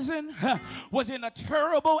cousin was in a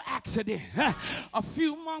terrible accident. A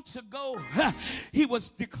few months ago, he was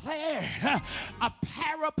declared a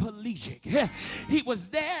paraplegic. He was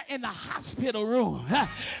there in the hospital room.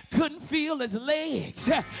 Couldn't feel his legs.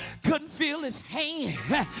 Couldn't feel his hand.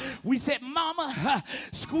 We said, Mama,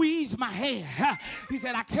 squeeze my hand. He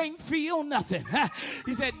said, I can't feel nothing.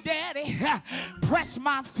 He said, Daddy, press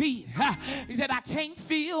my feet. He said, I can't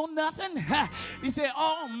feel nothing. He said,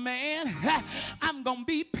 oh man, I'm gonna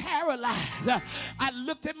be paralyzed. I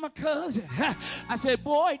looked at my cousin. I said,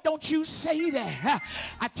 boy, don't you say that.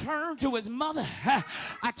 I turned to his mother.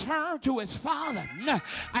 I turned to his father.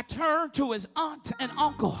 I turned to his aunt and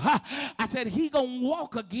uncle. I said, he gonna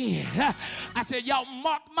walk again. I said, y'all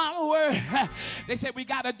mark my word. They said, we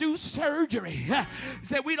gotta do surgery. They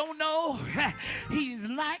said, we don't know. He's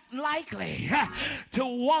not likely to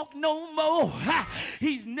walk no more.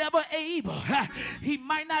 He's never able. He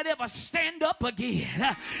might not ever stand up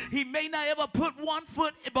again. He may not ever put one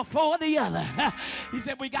foot before the other. He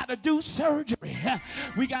said, we got to do surgery.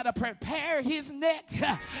 We got to prepare his neck.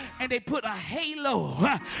 And they put a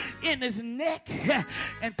halo in his neck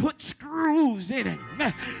and put screws in it.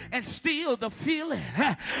 And still the feeling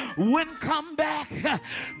wouldn't come back.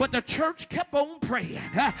 But the church kept on praying.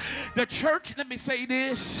 The church, let me say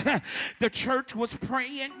this, the church was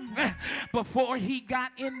praying before he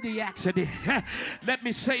got in the accident. Let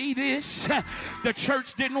me say this, the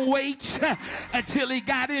church didn't wait until he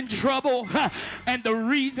got in trouble. And the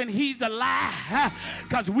reason he's alive,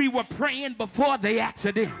 because we were praying before the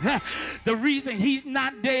accident. The reason he's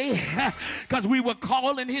not dead, because we were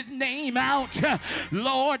calling his name out.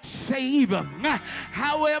 Lord, save him.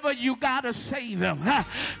 However you got to save him.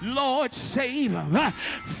 Lord, save him.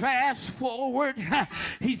 Fast forward,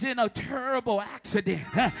 he's in a terrible accident.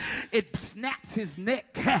 It snaps his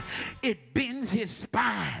neck. It bends his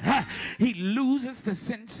spine. He loses the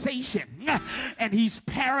sensation. And he's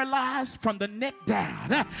paralyzed from the neck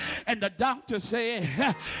down. And the doctor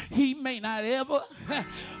said he may not ever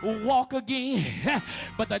walk again.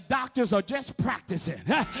 But the doctors are just practicing.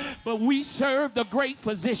 But we serve the great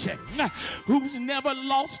physician who's never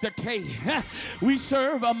lost a case. We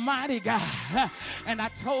serve a mighty God. And I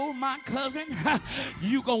told my cousin,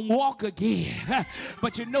 you gonna walk again.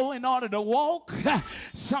 But you know, in order to walk,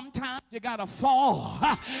 sometimes you gotta fall.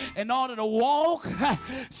 In order to walk,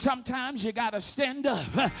 sometimes you gotta stand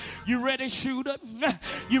up. You ready, shooter?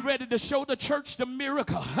 You ready to show the church the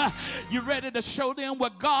miracle? You ready to show them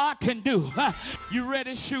what God can do? You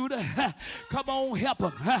ready, shooter? Come on, help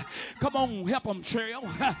them. Come on, help them,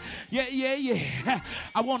 Cheryl. Yeah.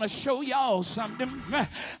 I want to show y'all something.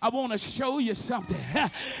 I want to show you something.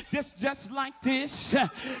 This just like this.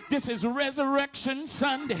 This is Resurrection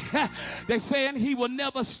Sunday. They saying he will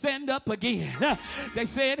never stand up again. They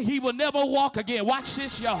said he will never walk again. Watch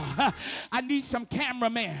this, y'all. I need some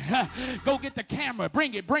cameraman. Go get the camera.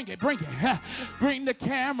 Bring it. Bring the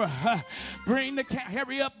camera.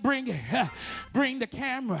 Hurry up, bring it. Bring the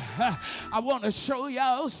camera. I want to show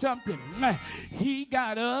y'all something. He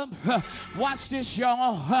got up. Watch this,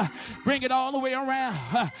 y'all. Bring it all the way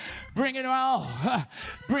around. Bring it all.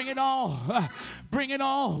 Bring it all. Bring it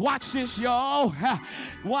on. Watch this, y'all.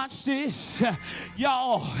 Watch this.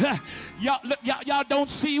 Y'all don't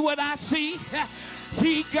see what I see.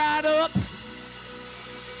 He got up.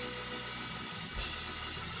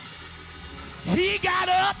 He got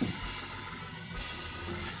up.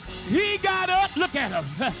 He got up. Look at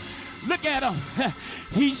him. Look at him.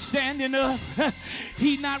 He's standing up.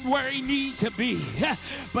 He's not where he needs to be.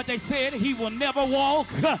 But they said he will never walk.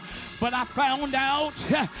 But I found out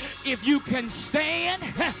if you can stand,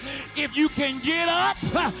 if you can get up,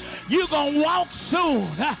 you're going to walk soon.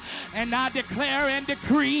 And I declare and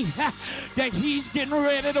decree that he's getting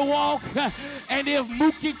ready to walk. And if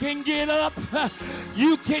Mookie can get up,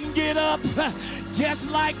 you can get up just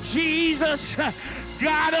like Jesus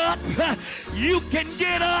got up. You can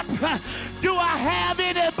get up. Do I have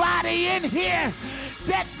anybody in here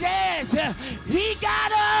that says he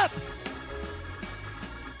got up?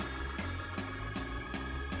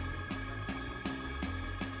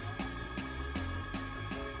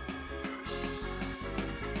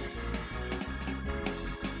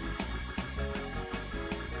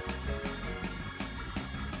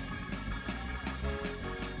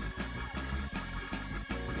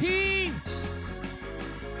 He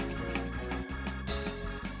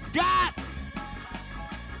got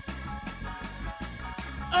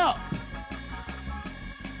up.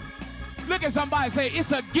 Look at somebody and say,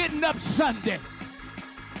 it's a getting up Sunday.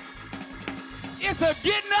 It's a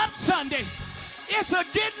getting up Sunday. It's a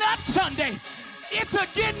getting up Sunday. It's a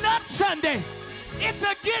getting up Sunday. It's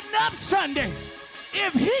a getting up Sunday.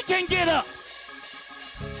 If he can get up,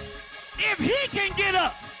 if he can get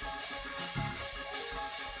up,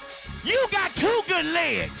 you got two good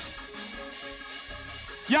legs.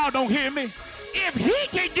 Y'all don't hear me? If he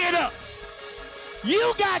can get up,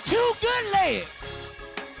 you got two good legs.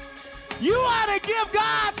 You ought to give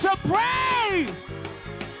God some praise.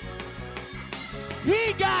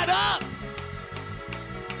 He got up.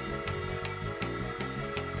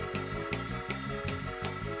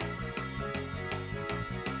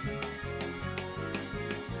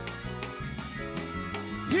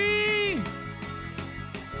 He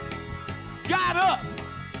got up.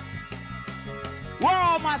 Where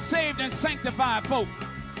are all my saved and sanctified folk?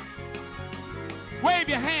 Wave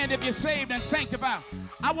your hand if you're saved and sanctified.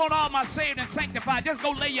 I want all my saved and sanctified. Just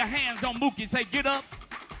go lay your hands on Mookie. Say, get up,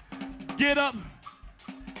 get up,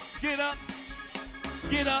 get up,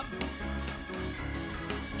 get up,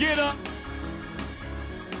 get up,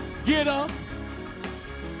 get up,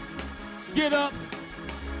 get up,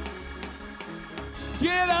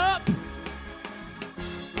 get up,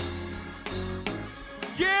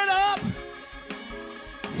 get up.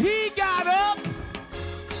 He got up.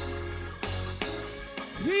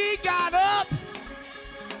 He got up.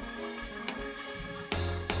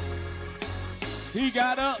 He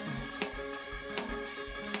got up.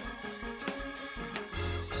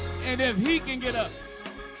 And if he can get up,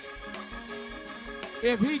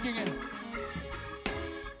 if he can get up,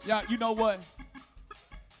 y'all, you know what?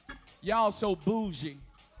 Y'all so bougie.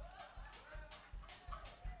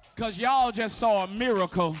 Because y'all just saw a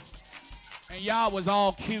miracle and y'all was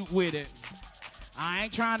all cute with it. I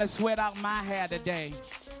ain't trying to sweat out my hair today.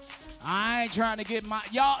 I ain't trying to get my...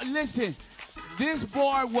 Y'all, listen. This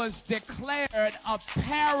boy was declared a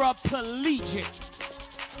paraplegic.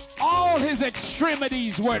 All his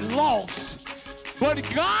extremities were lost. But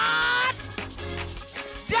God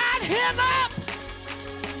got him up.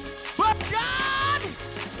 But God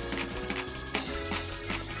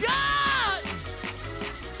got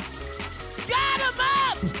him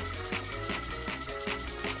up.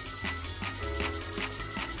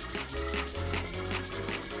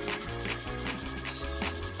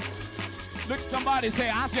 Look, somebody say,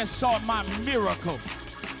 I just saw my miracle.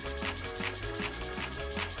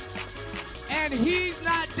 And he's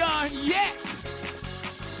not done yet.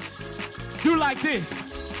 Do like this.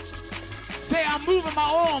 Say, I'm moving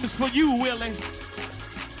my arms for you, Willie.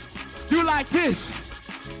 Do like this.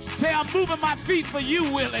 Say, I'm moving my feet for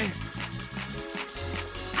you, Willie.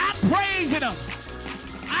 I'm praising him.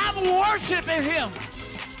 I'm worshiping him.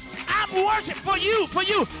 I'm worshiping for you, for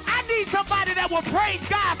you. I need somebody that will praise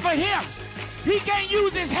God for him. He can't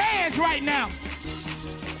use his hands right now.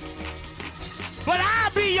 But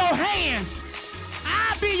I'll be your hands.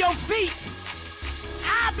 I'll be your feet.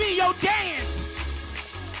 I'll be your dance.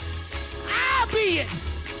 I'll be it.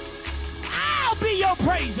 I'll be your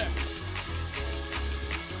praiser.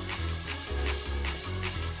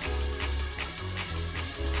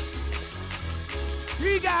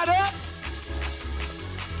 He got up.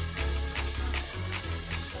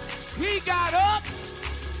 He got up.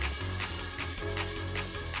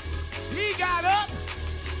 He got up.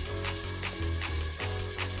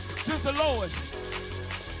 Sister Lois,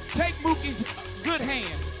 take Mookie's good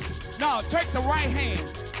hand. No, take the right hand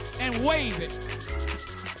and wave it.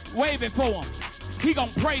 Wave it for him. He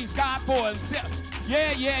gonna praise God for himself.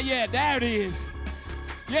 Yeah, there it is.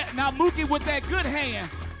 Yeah, now Mookie with that good hand,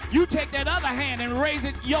 you take that other hand and raise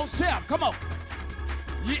it yourself. Come on.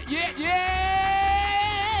 Yeah.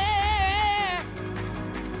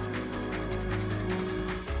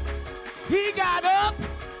 He got up.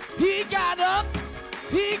 He got up.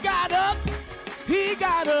 He got up. He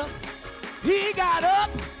got up. He got up.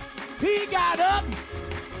 He got up.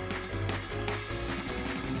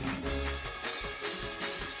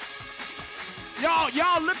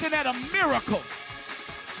 Y'all looking at a miracle.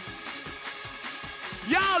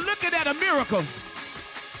 Y'all looking at a miracle.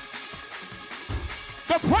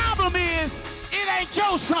 The problem is, it ain't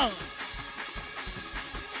your son.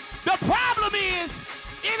 The problem is,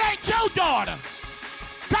 it ain't your daughter.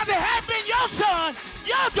 Because it had been your son,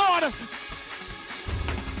 your daughter,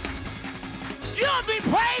 you'll be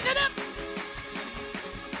praising him.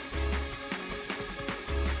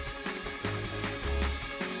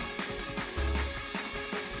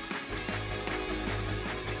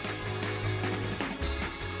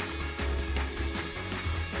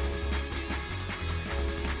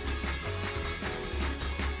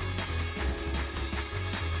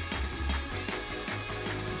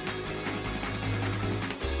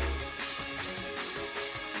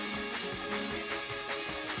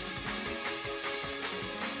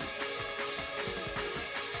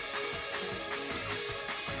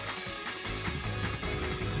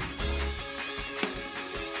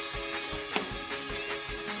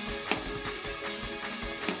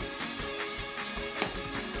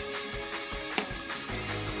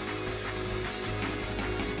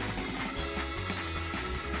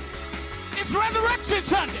 Resurrection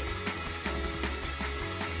Sunday.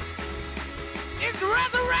 It's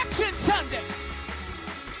Resurrection Sunday.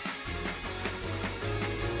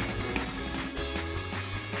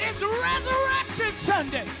 It's Resurrection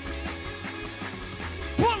Sunday.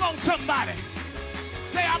 Pull on somebody.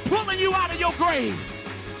 Say, I'm pulling you out of your grave.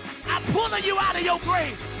 I'm pulling you out of your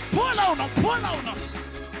grave. Pull on them, pull on them.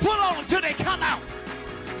 Pull on them till they come out.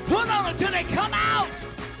 Pull on them till they come out.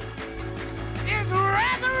 It's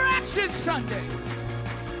Resurrection Sunday.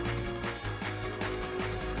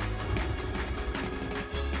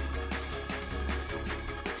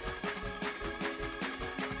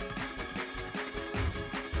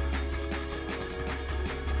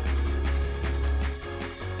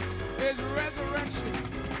 It's Resurrection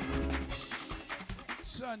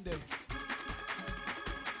Sunday.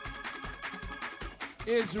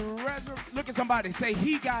 Look at somebody. Say,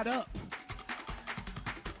 he got up.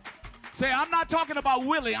 Say, I'm not talking about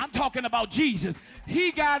Willie. I'm talking about Jesus.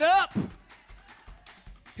 He got up.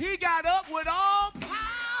 He got up with all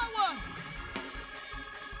power.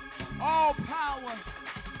 All power.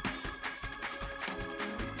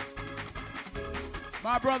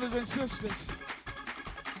 My brothers and sisters,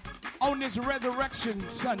 on this Resurrection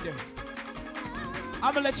Sunday,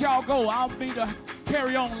 I'm going to let y'all go. I'll be to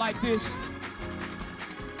carry on like this.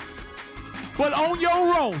 But on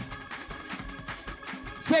your row,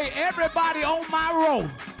 say, everybody on my row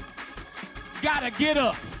gotta get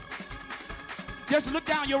up. Just look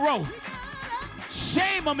down your row.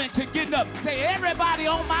 Shame them into getting up. Say, everybody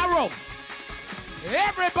on my row.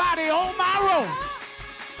 Everybody on my row.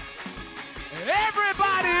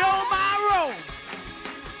 Everybody on my row.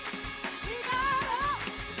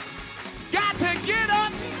 Got to get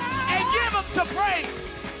up and give them some praise.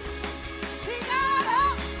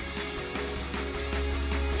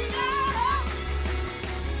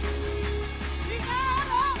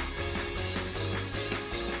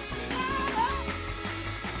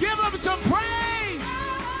 Give him some praise,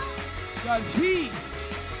 because he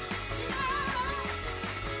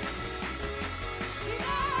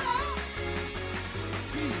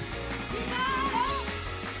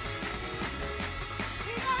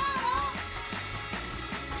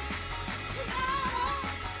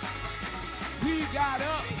got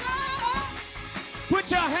up.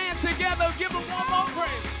 Put your hands together, give him one more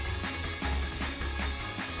praise.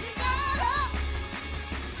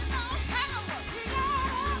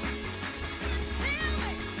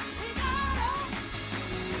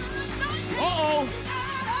 Uh-oh.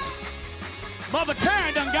 Mother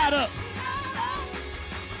Karen done got up.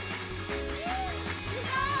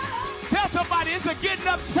 Tell somebody it's a getting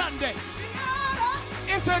up Sunday.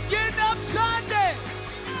 It's a getting up Sunday.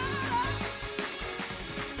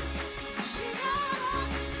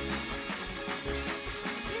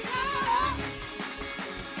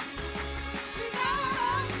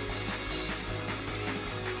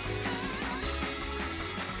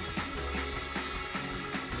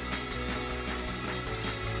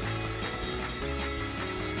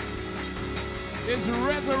 It's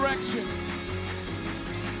resurrection.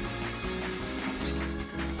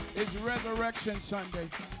 It's Resurrection Sunday.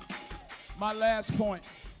 My last point.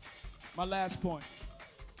 My last point.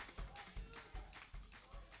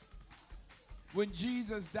 When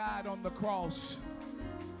Jesus died on the cross,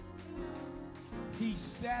 he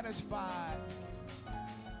satisfied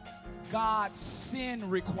God's sin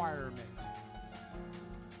requirement.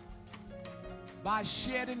 By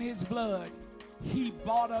shedding his blood, he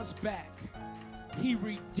bought us back. He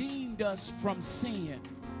redeemed us from sin.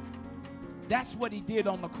 That's what he did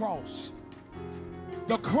on the cross.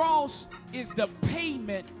 The cross is the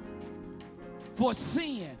payment for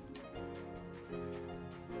sin.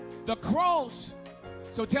 The cross,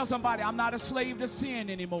 so tell somebody, I'm not a slave to sin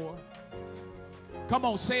anymore. Come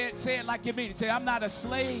on, say it like you mean it. Say, I'm not a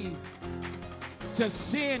slave to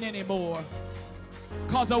sin anymore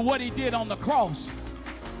because of what he did on the cross.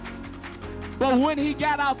 But when he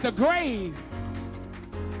got out the grave,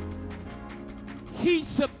 he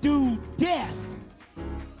subdued death.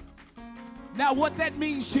 Now what that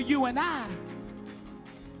means to you and I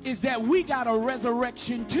is that we got a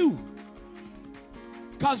resurrection too.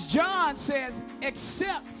 Because John says,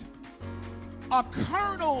 except a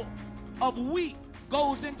kernel of wheat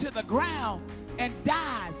goes into the ground and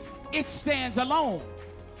dies, it stands alone.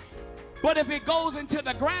 But if it goes into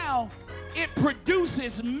the ground, it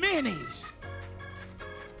produces minis.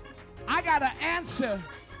 I got an answer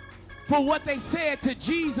for what they said to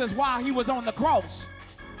Jesus while he was on the cross.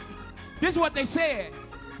 This is what they said.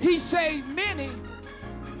 He saved many,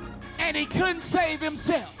 and he couldn't save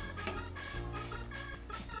himself.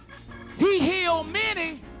 He healed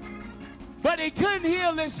many, but he couldn't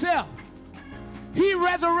heal himself. He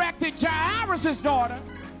resurrected Jairus' daughter.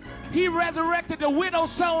 He resurrected the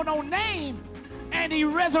widow's son on name. And he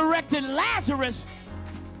resurrected Lazarus.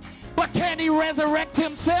 But can he resurrect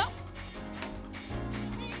himself?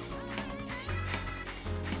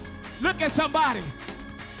 Look at somebody.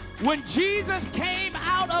 When Jesus came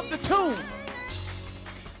out of the tomb,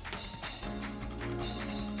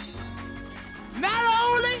 not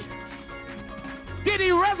only did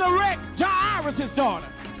he resurrect Jairus' daughter,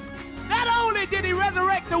 not only did he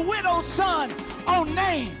resurrect the widow's son on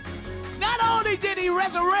name, not only did he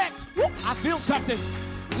resurrect, I feel something,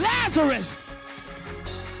 Lazarus.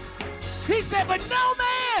 He said, but no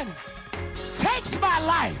man takes my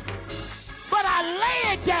life, but I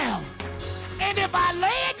lay it down. And if I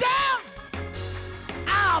lay it down,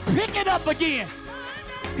 I'll pick it up again.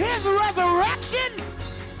 His resurrection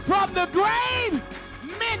from the grave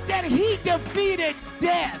meant that he defeated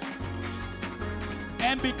death.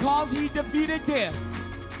 And because he defeated death,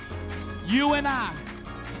 you and I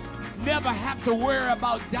never have to worry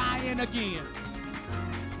about dying again.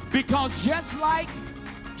 Because just like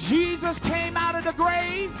Jesus came out of the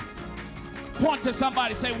grave, point to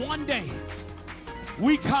somebody, say, one day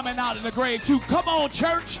we coming out of the grave too. Come on,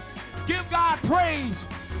 church. Give God praise.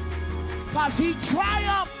 Because he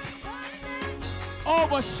triumphed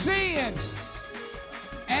over sin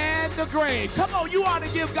and the grave. Come on, you ought to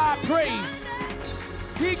give God praise.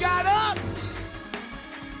 He got up.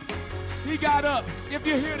 He got up. If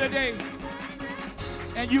you're here today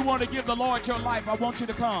and you want to give the Lord your life, I want you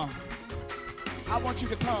to come. I want you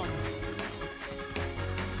to come.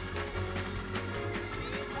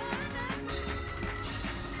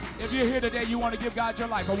 If you're here today, you want to give God your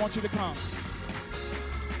life, I want you to come.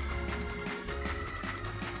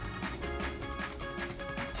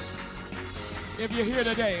 If you're here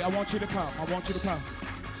today, I want you to come. I want you to come.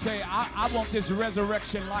 Say, I want this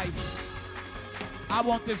resurrection life. I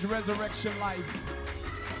want this resurrection life.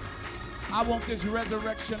 I want this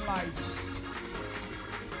resurrection life.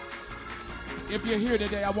 If you're here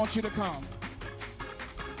today, I want you to come.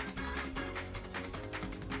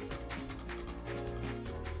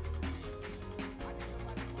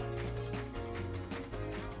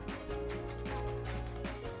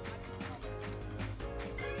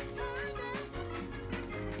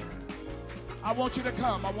 I want you to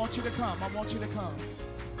come. I want you to come. I want you to come.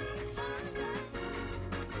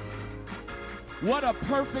 What a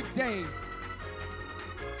perfect day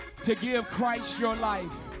to give Christ your life.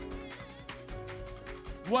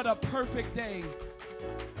 What a perfect day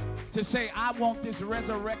to say, I want this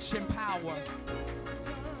resurrection power.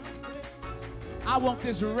 I want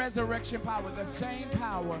this resurrection power, the same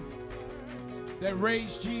power that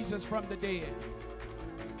raised Jesus from the dead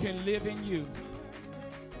can live in you.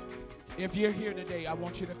 If you're here today, I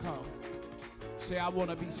want you to come. Say, I want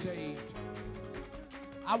to be saved.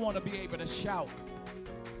 I want to be able to shout.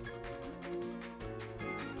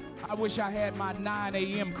 I wish I had my 9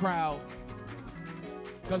 a.m. crowd,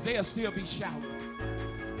 because they'll still be shouting.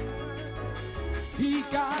 He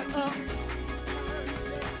got up.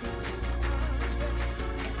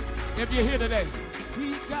 If you're here today,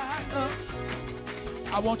 he got up.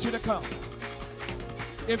 I want you to come.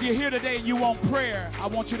 If you're here today and you want prayer, I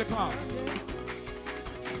want you to come.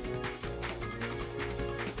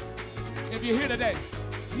 If you're here today,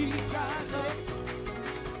 he got up.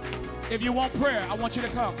 If you want prayer, I want you to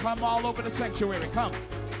come. Come all over the sanctuary. Come.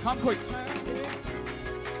 Come quick.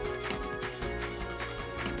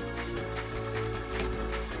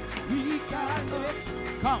 He got up.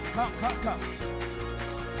 Come, come, come, come.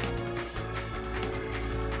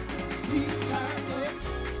 He got up.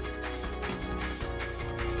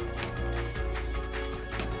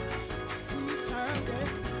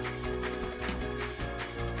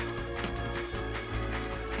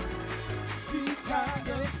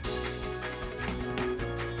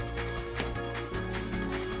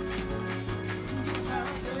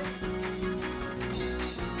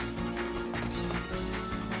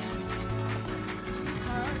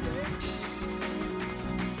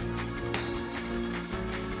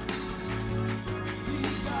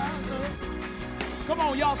 Come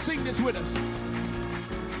on, y'all sing this with us.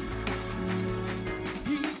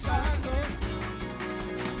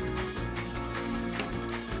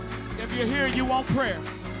 If you're here, you want prayer.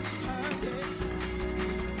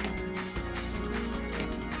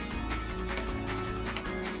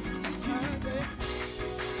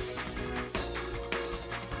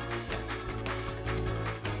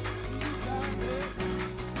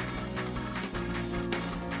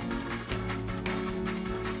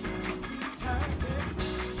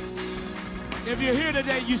 If you're here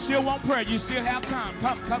today, you still want prayer. You still have time.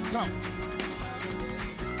 Come, come, come.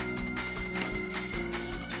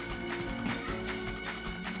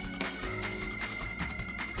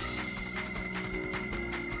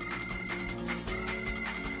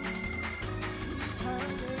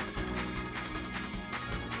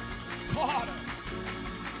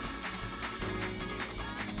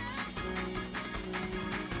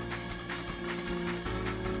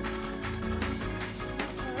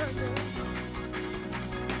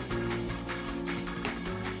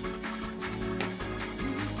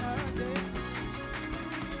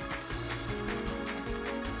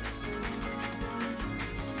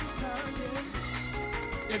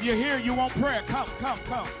 If you're here, you want prayer, come.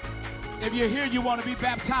 If you're here, you want to be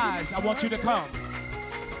baptized, I want you to come.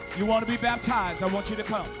 You want to be baptized, I want you to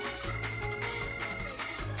come.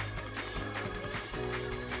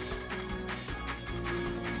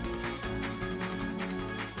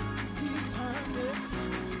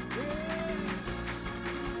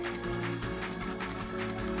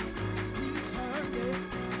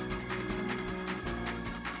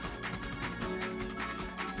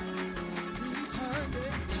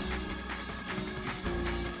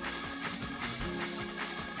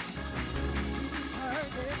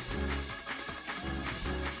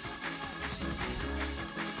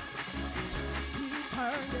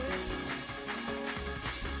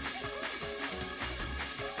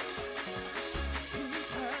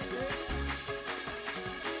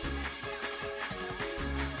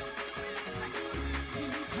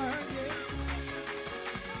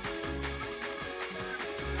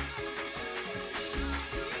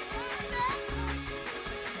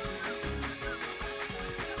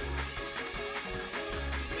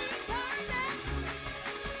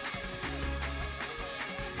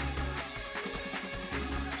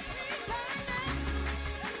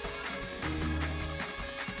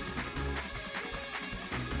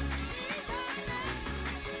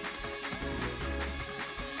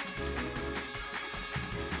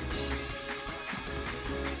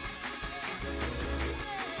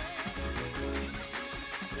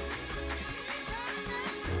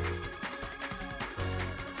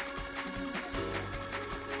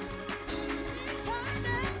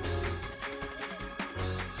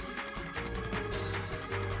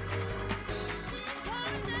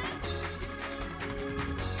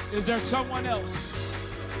 Is there someone else?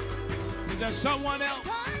 Is there someone else?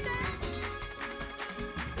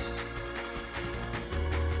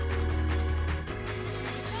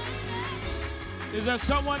 Is there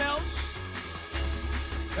someone else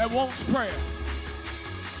that wants prayer?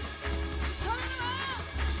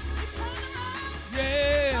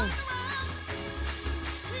 Yeah.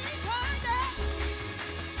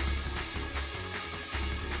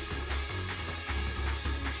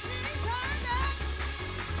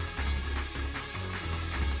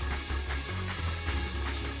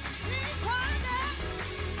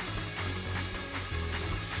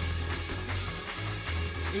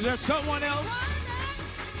 Is there someone else?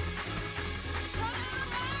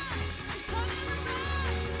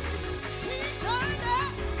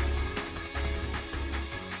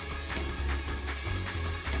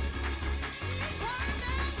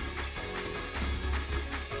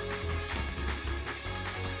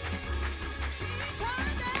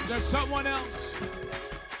 Is there someone else?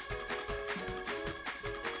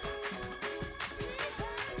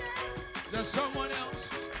 Is there someone else?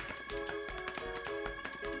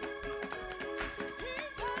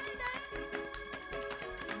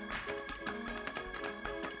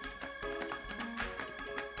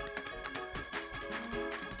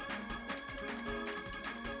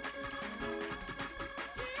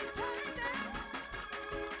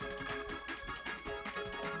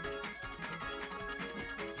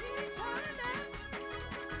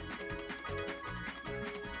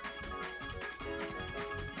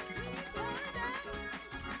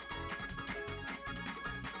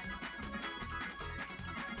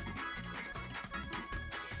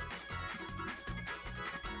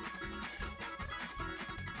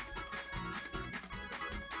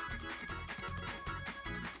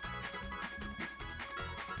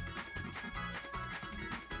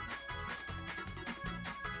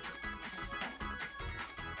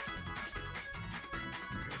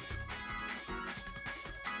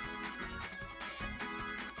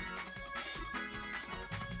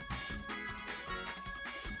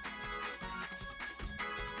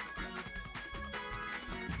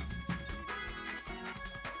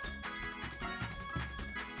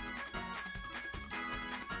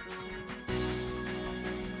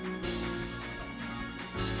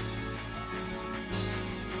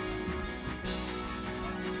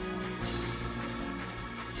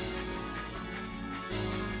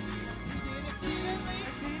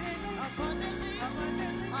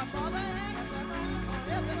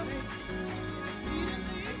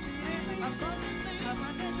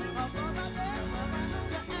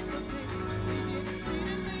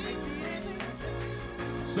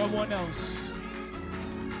 Someone else.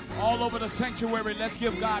 All over the sanctuary, let's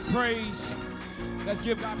give God praise. Let's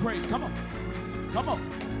give God praise. Come on. Come on.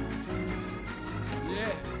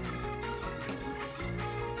 Yeah.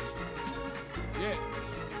 Yeah.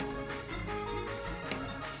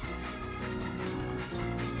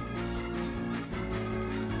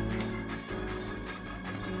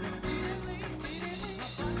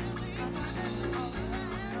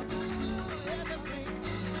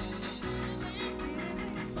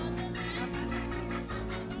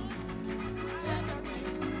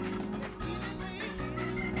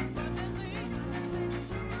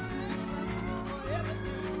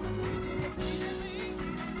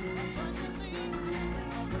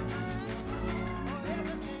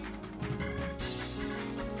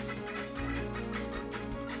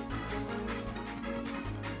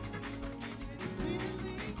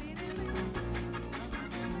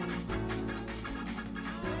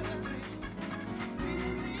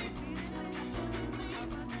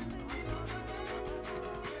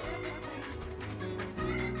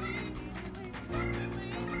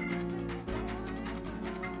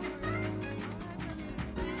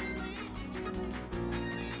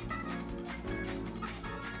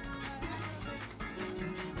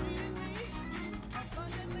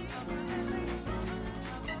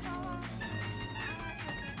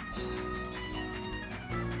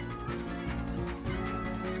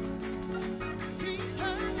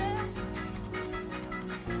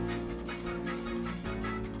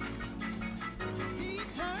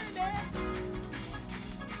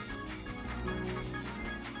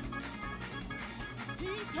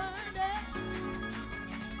 turned it.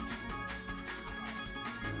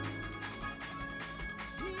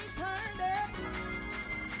 He turned it.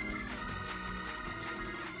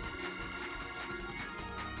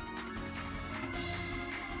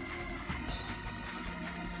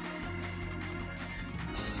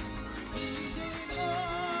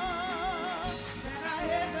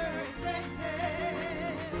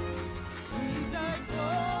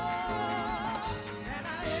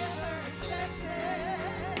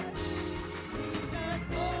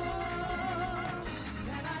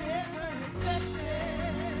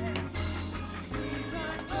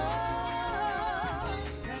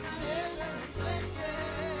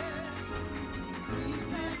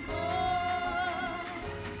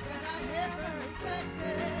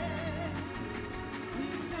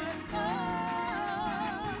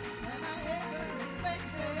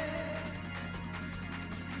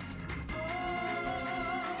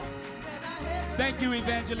 Thank you,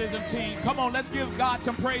 evangelism team. Come on, let's give God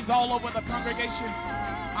some praise all over the congregation.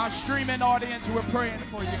 Our streaming audience, we're praying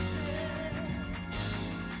for you.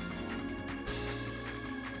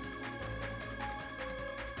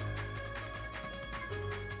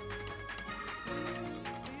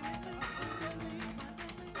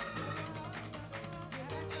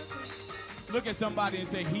 Look at somebody and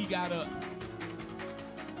say, he got up.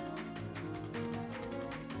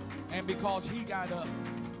 And because he got up,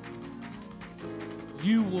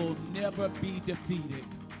 you will never be defeated.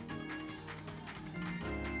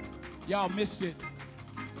 Y'all missed it.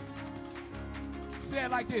 Say it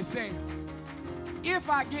like this. Say, if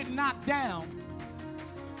I get knocked down,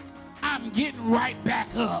 I'm getting right back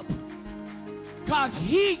up. Because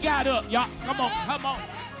he got up. Y'all, come on, come on.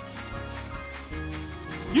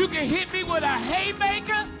 You can hit me with a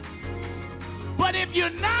haymaker, but if you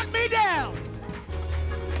knock me down,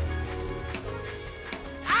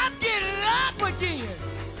 I'm getting up again.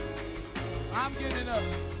 I'm getting up.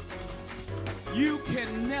 You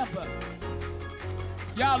can never.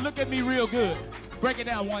 Y'all look at me real good. Break it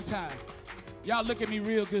down one time. Y'all look at me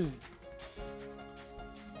real good.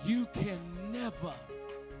 You can never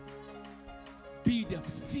be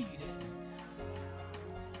defeated.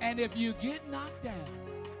 And if you get knocked down,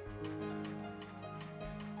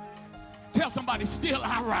 tell somebody, still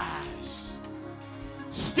I rise.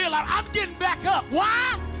 Still I'm getting back up.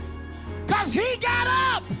 Why? Because he got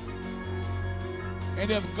up. And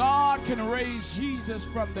if God can raise Jesus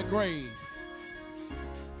from the grave,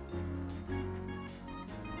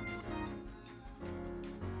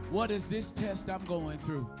 what is this test I'm going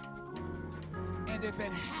through? And if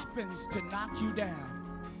it happens to knock you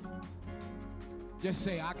down, just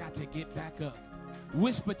say, I got to get back up.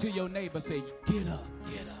 Whisper to your neighbor, say, get up,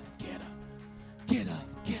 get up, get up, get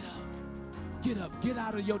up, get up, get up. Get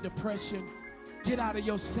out of your depression. Get out of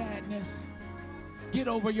your sadness. Get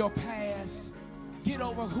over your past. Get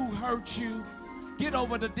over who hurt you. Get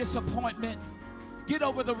over the disappointment. Get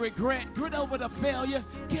over the regret. Get over the failure.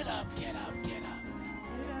 Get up, get up, get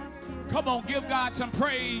up. Come on, give God some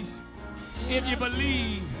praise if you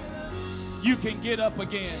believe you can get up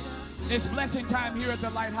again. It's blessing time here at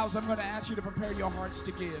the Lighthouse. I'm going to ask you to prepare your hearts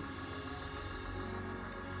to give.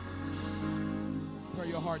 Prepare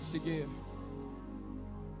your hearts to give.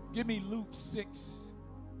 Give me Luke 6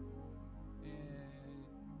 and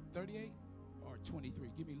 38 or 23.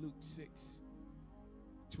 Give me Luke 6,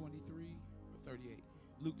 23 or 38.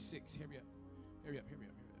 Luke 6, hurry up. Hurry up, hurry up, hurry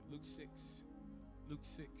up. Luke 6, Luke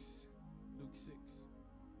 6, Luke 6,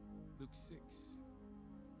 Luke 6.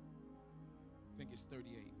 I think it's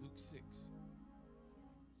 38. Luke 6.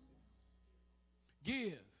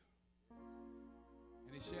 Give,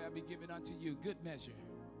 and it shall be given unto you. Good measure,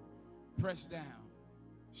 pressed down,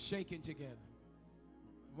 shaken together,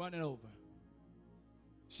 running over,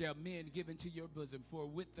 shall men give into your bosom. For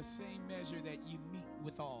with the same measure that you meet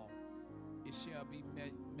withal, it shall be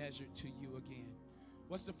measured to you again.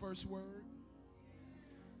 What's the first word?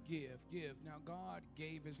 Give, give. Now God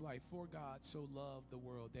gave his life. For God so loved the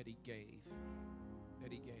world that he gave.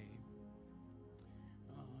 That he gave.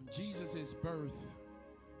 Jesus' birth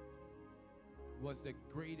was the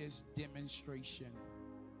greatest demonstration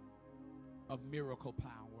of miracle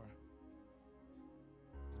power.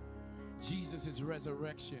 Jesus'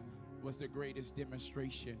 resurrection was the greatest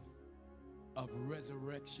demonstration of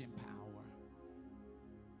resurrection power.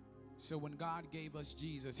 So when God gave us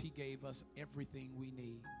Jesus, he gave us everything we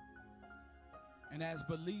need. And as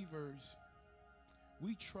believers,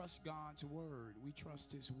 we trust God's word. We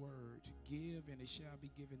trust his word. Give, and it shall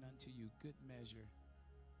be given unto you. Good measure.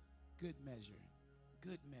 Good measure.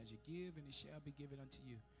 Good measure. Give, and it shall be given unto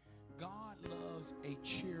you. God loves a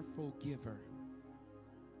cheerful giver.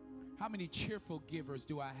 How many cheerful givers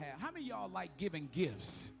do I have? How many of y'all like giving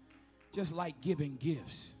gifts? Just like giving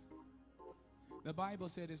gifts. The Bible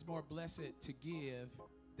said it's more blessed to give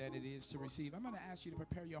than it is to receive. I'm going to ask you to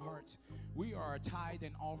prepare your hearts. We are a tithe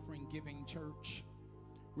and offering giving church.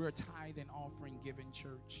 We're a tithe and offering giving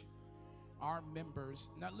church. Our members,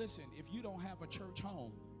 now listen, if you don't have a church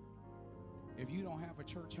home, and you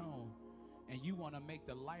want to make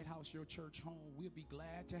the Lighthouse your church home, we'll be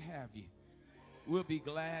glad to have you. We'll be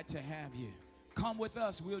glad to have you. Come with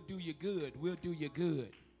us. We'll do you good. We'll do you good.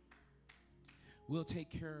 We'll take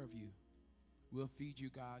care of you. We'll feed you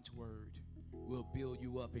God's word. We'll build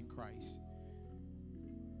you up in Christ.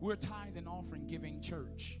 We're tithe and offering giving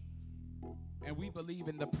church. And we believe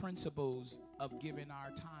in the principles of giving our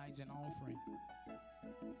tithes and offering.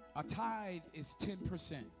 A tithe is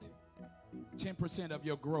 10%. 10% of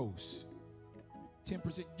your gross.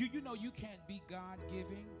 10%. Do you know you can't be God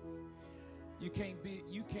giving? You can't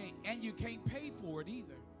pay for it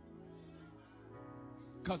either.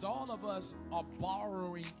 Because all of us are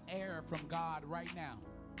borrowing air from God right now.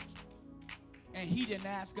 And he didn't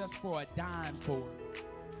ask us for a dime for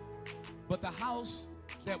it. But the house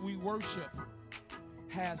that we worship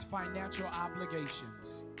has financial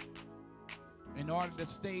obligations. In order to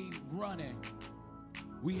stay running,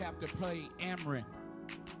 we have to pay Ameren,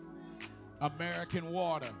 American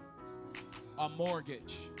Water, a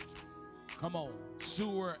mortgage. Come on,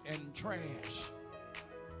 sewer and trash.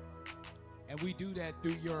 And we do that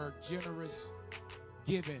through your generous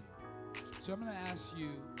giving. So I'm going to ask you,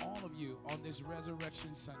 all of you, on this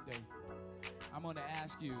Resurrection Sunday, I'm going to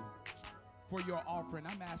ask you for your offering.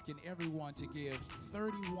 I'm asking everyone to give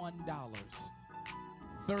 $31.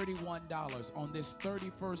 $31 on this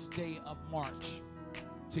 31st day of March.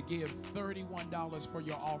 To give $31 for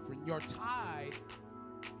your offering. Your tithe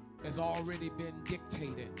has already been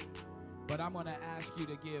dictated. But I'm going to ask you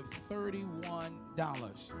to give $31.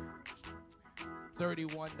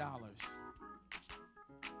 $31.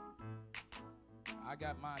 I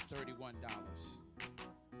got my $31.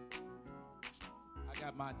 I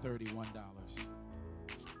got my $31.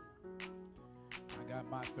 I got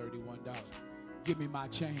my $31. Give me my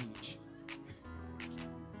change.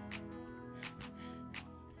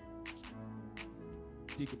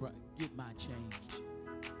 Deacon Brian, get my change.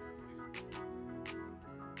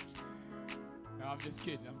 No, I'm just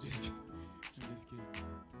kidding. I'm just kidding.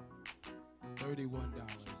 $31.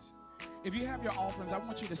 If you have your offerings, I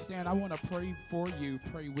want you to stand. I want to pray for you,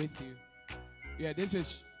 pray with you. Yeah, this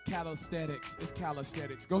is calisthenics. It's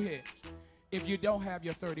calisthenics. Go ahead. If you don't have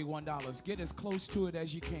your $31, get as close to it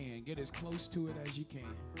as you can. Get as close to it as you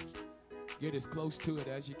can. Get as close to it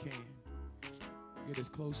as you can. Get as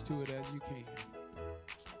close to it as you can.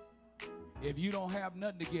 If you don't have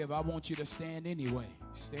nothing to give, I want you to stand anyway.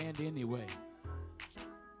 Stand anyway.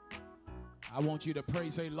 I want you to pray.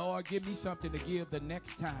 Say, Lord, give me something to give the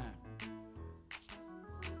next time.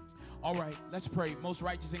 All right, let's pray. Most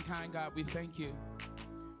righteous and kind God, we thank you.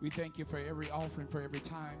 We thank you for every offering, for every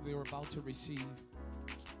time we are about to receive.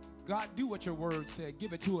 God, do what your word said.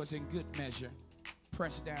 Give it to us in good measure.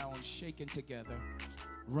 Pressed down, shaken together,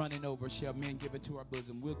 running over shall men give it to our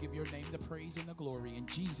bosom. We'll give your name the praise and the glory in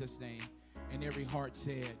Jesus' name. And every heart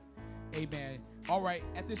said, amen. All right,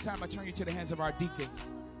 at this time, I turn you to the hands of our deacons.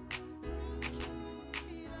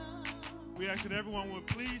 We ask that everyone would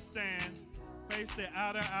please stand, face the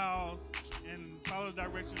outer aisles, and follow the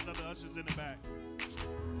directions of the ushers in the back.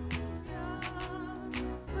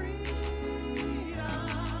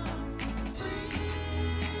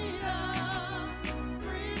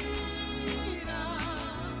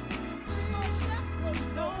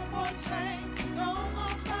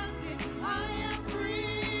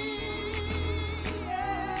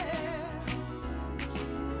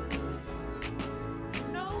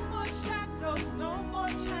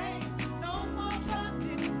 No more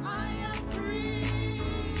bondage, I am free.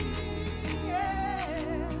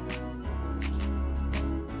 Yeah.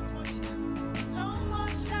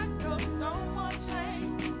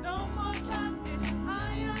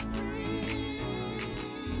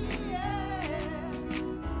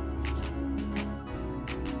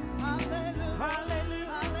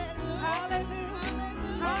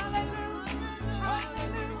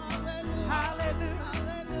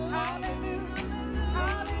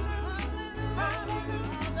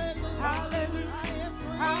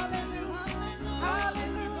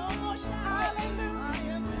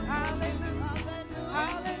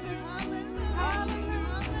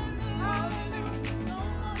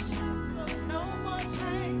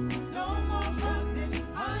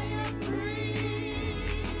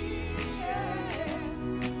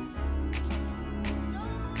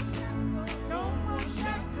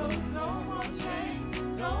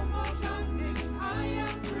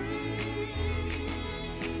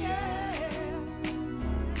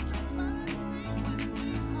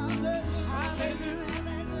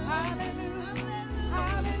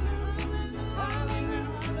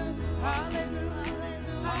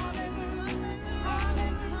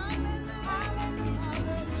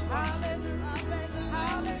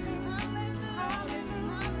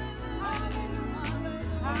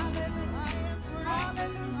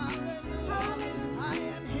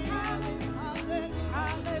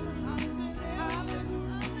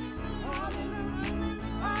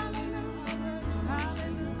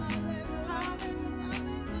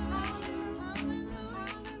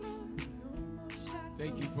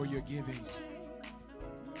 Thank you for your giving.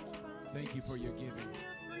 Thank you for your giving.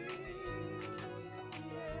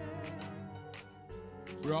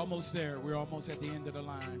 We're almost there. We're almost at the end of the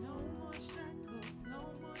line.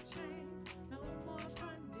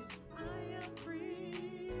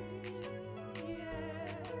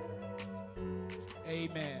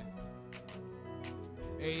 Amen.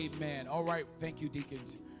 Amen. All right. Thank you,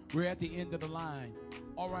 deacons. We're at the end of the line.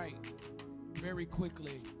 All right. Very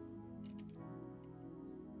quickly,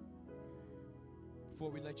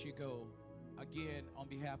 before we let you go, again, on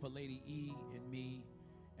behalf of Lady E and me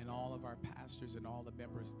and all of our pastors and all the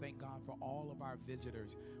members, thank God for all of our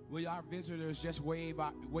visitors. Will our visitors just wave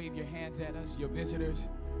your hands at us, your visitors?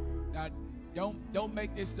 Now, don't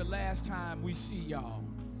make this the last time we see y'all.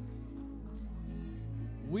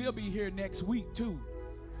 We'll be here next week, too.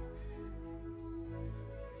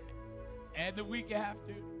 And the week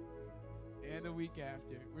after. And the week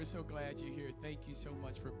after. We're so glad you're here. Thank you so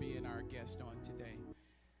much for being our guest on today.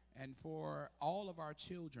 And for all of our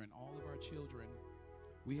children,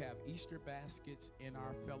 we have Easter baskets in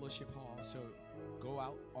our fellowship hall. So go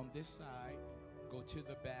out on this side, go to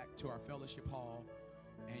the back to our fellowship hall,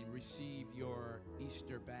 and receive your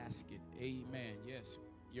Easter basket. Amen. Yes,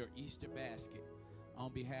 your Easter basket.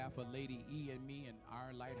 On behalf of Lady E and me and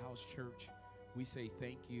our Lighthouse Church, we say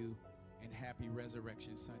thank you and happy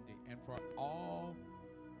Resurrection Sunday. And for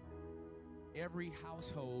every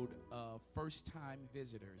household of first-time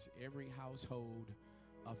visitors,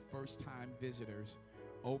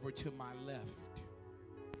 over to my left,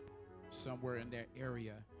 somewhere in that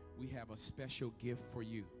area, we have a special gift for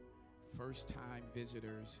you. First-time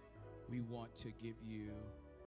visitors, we want to give you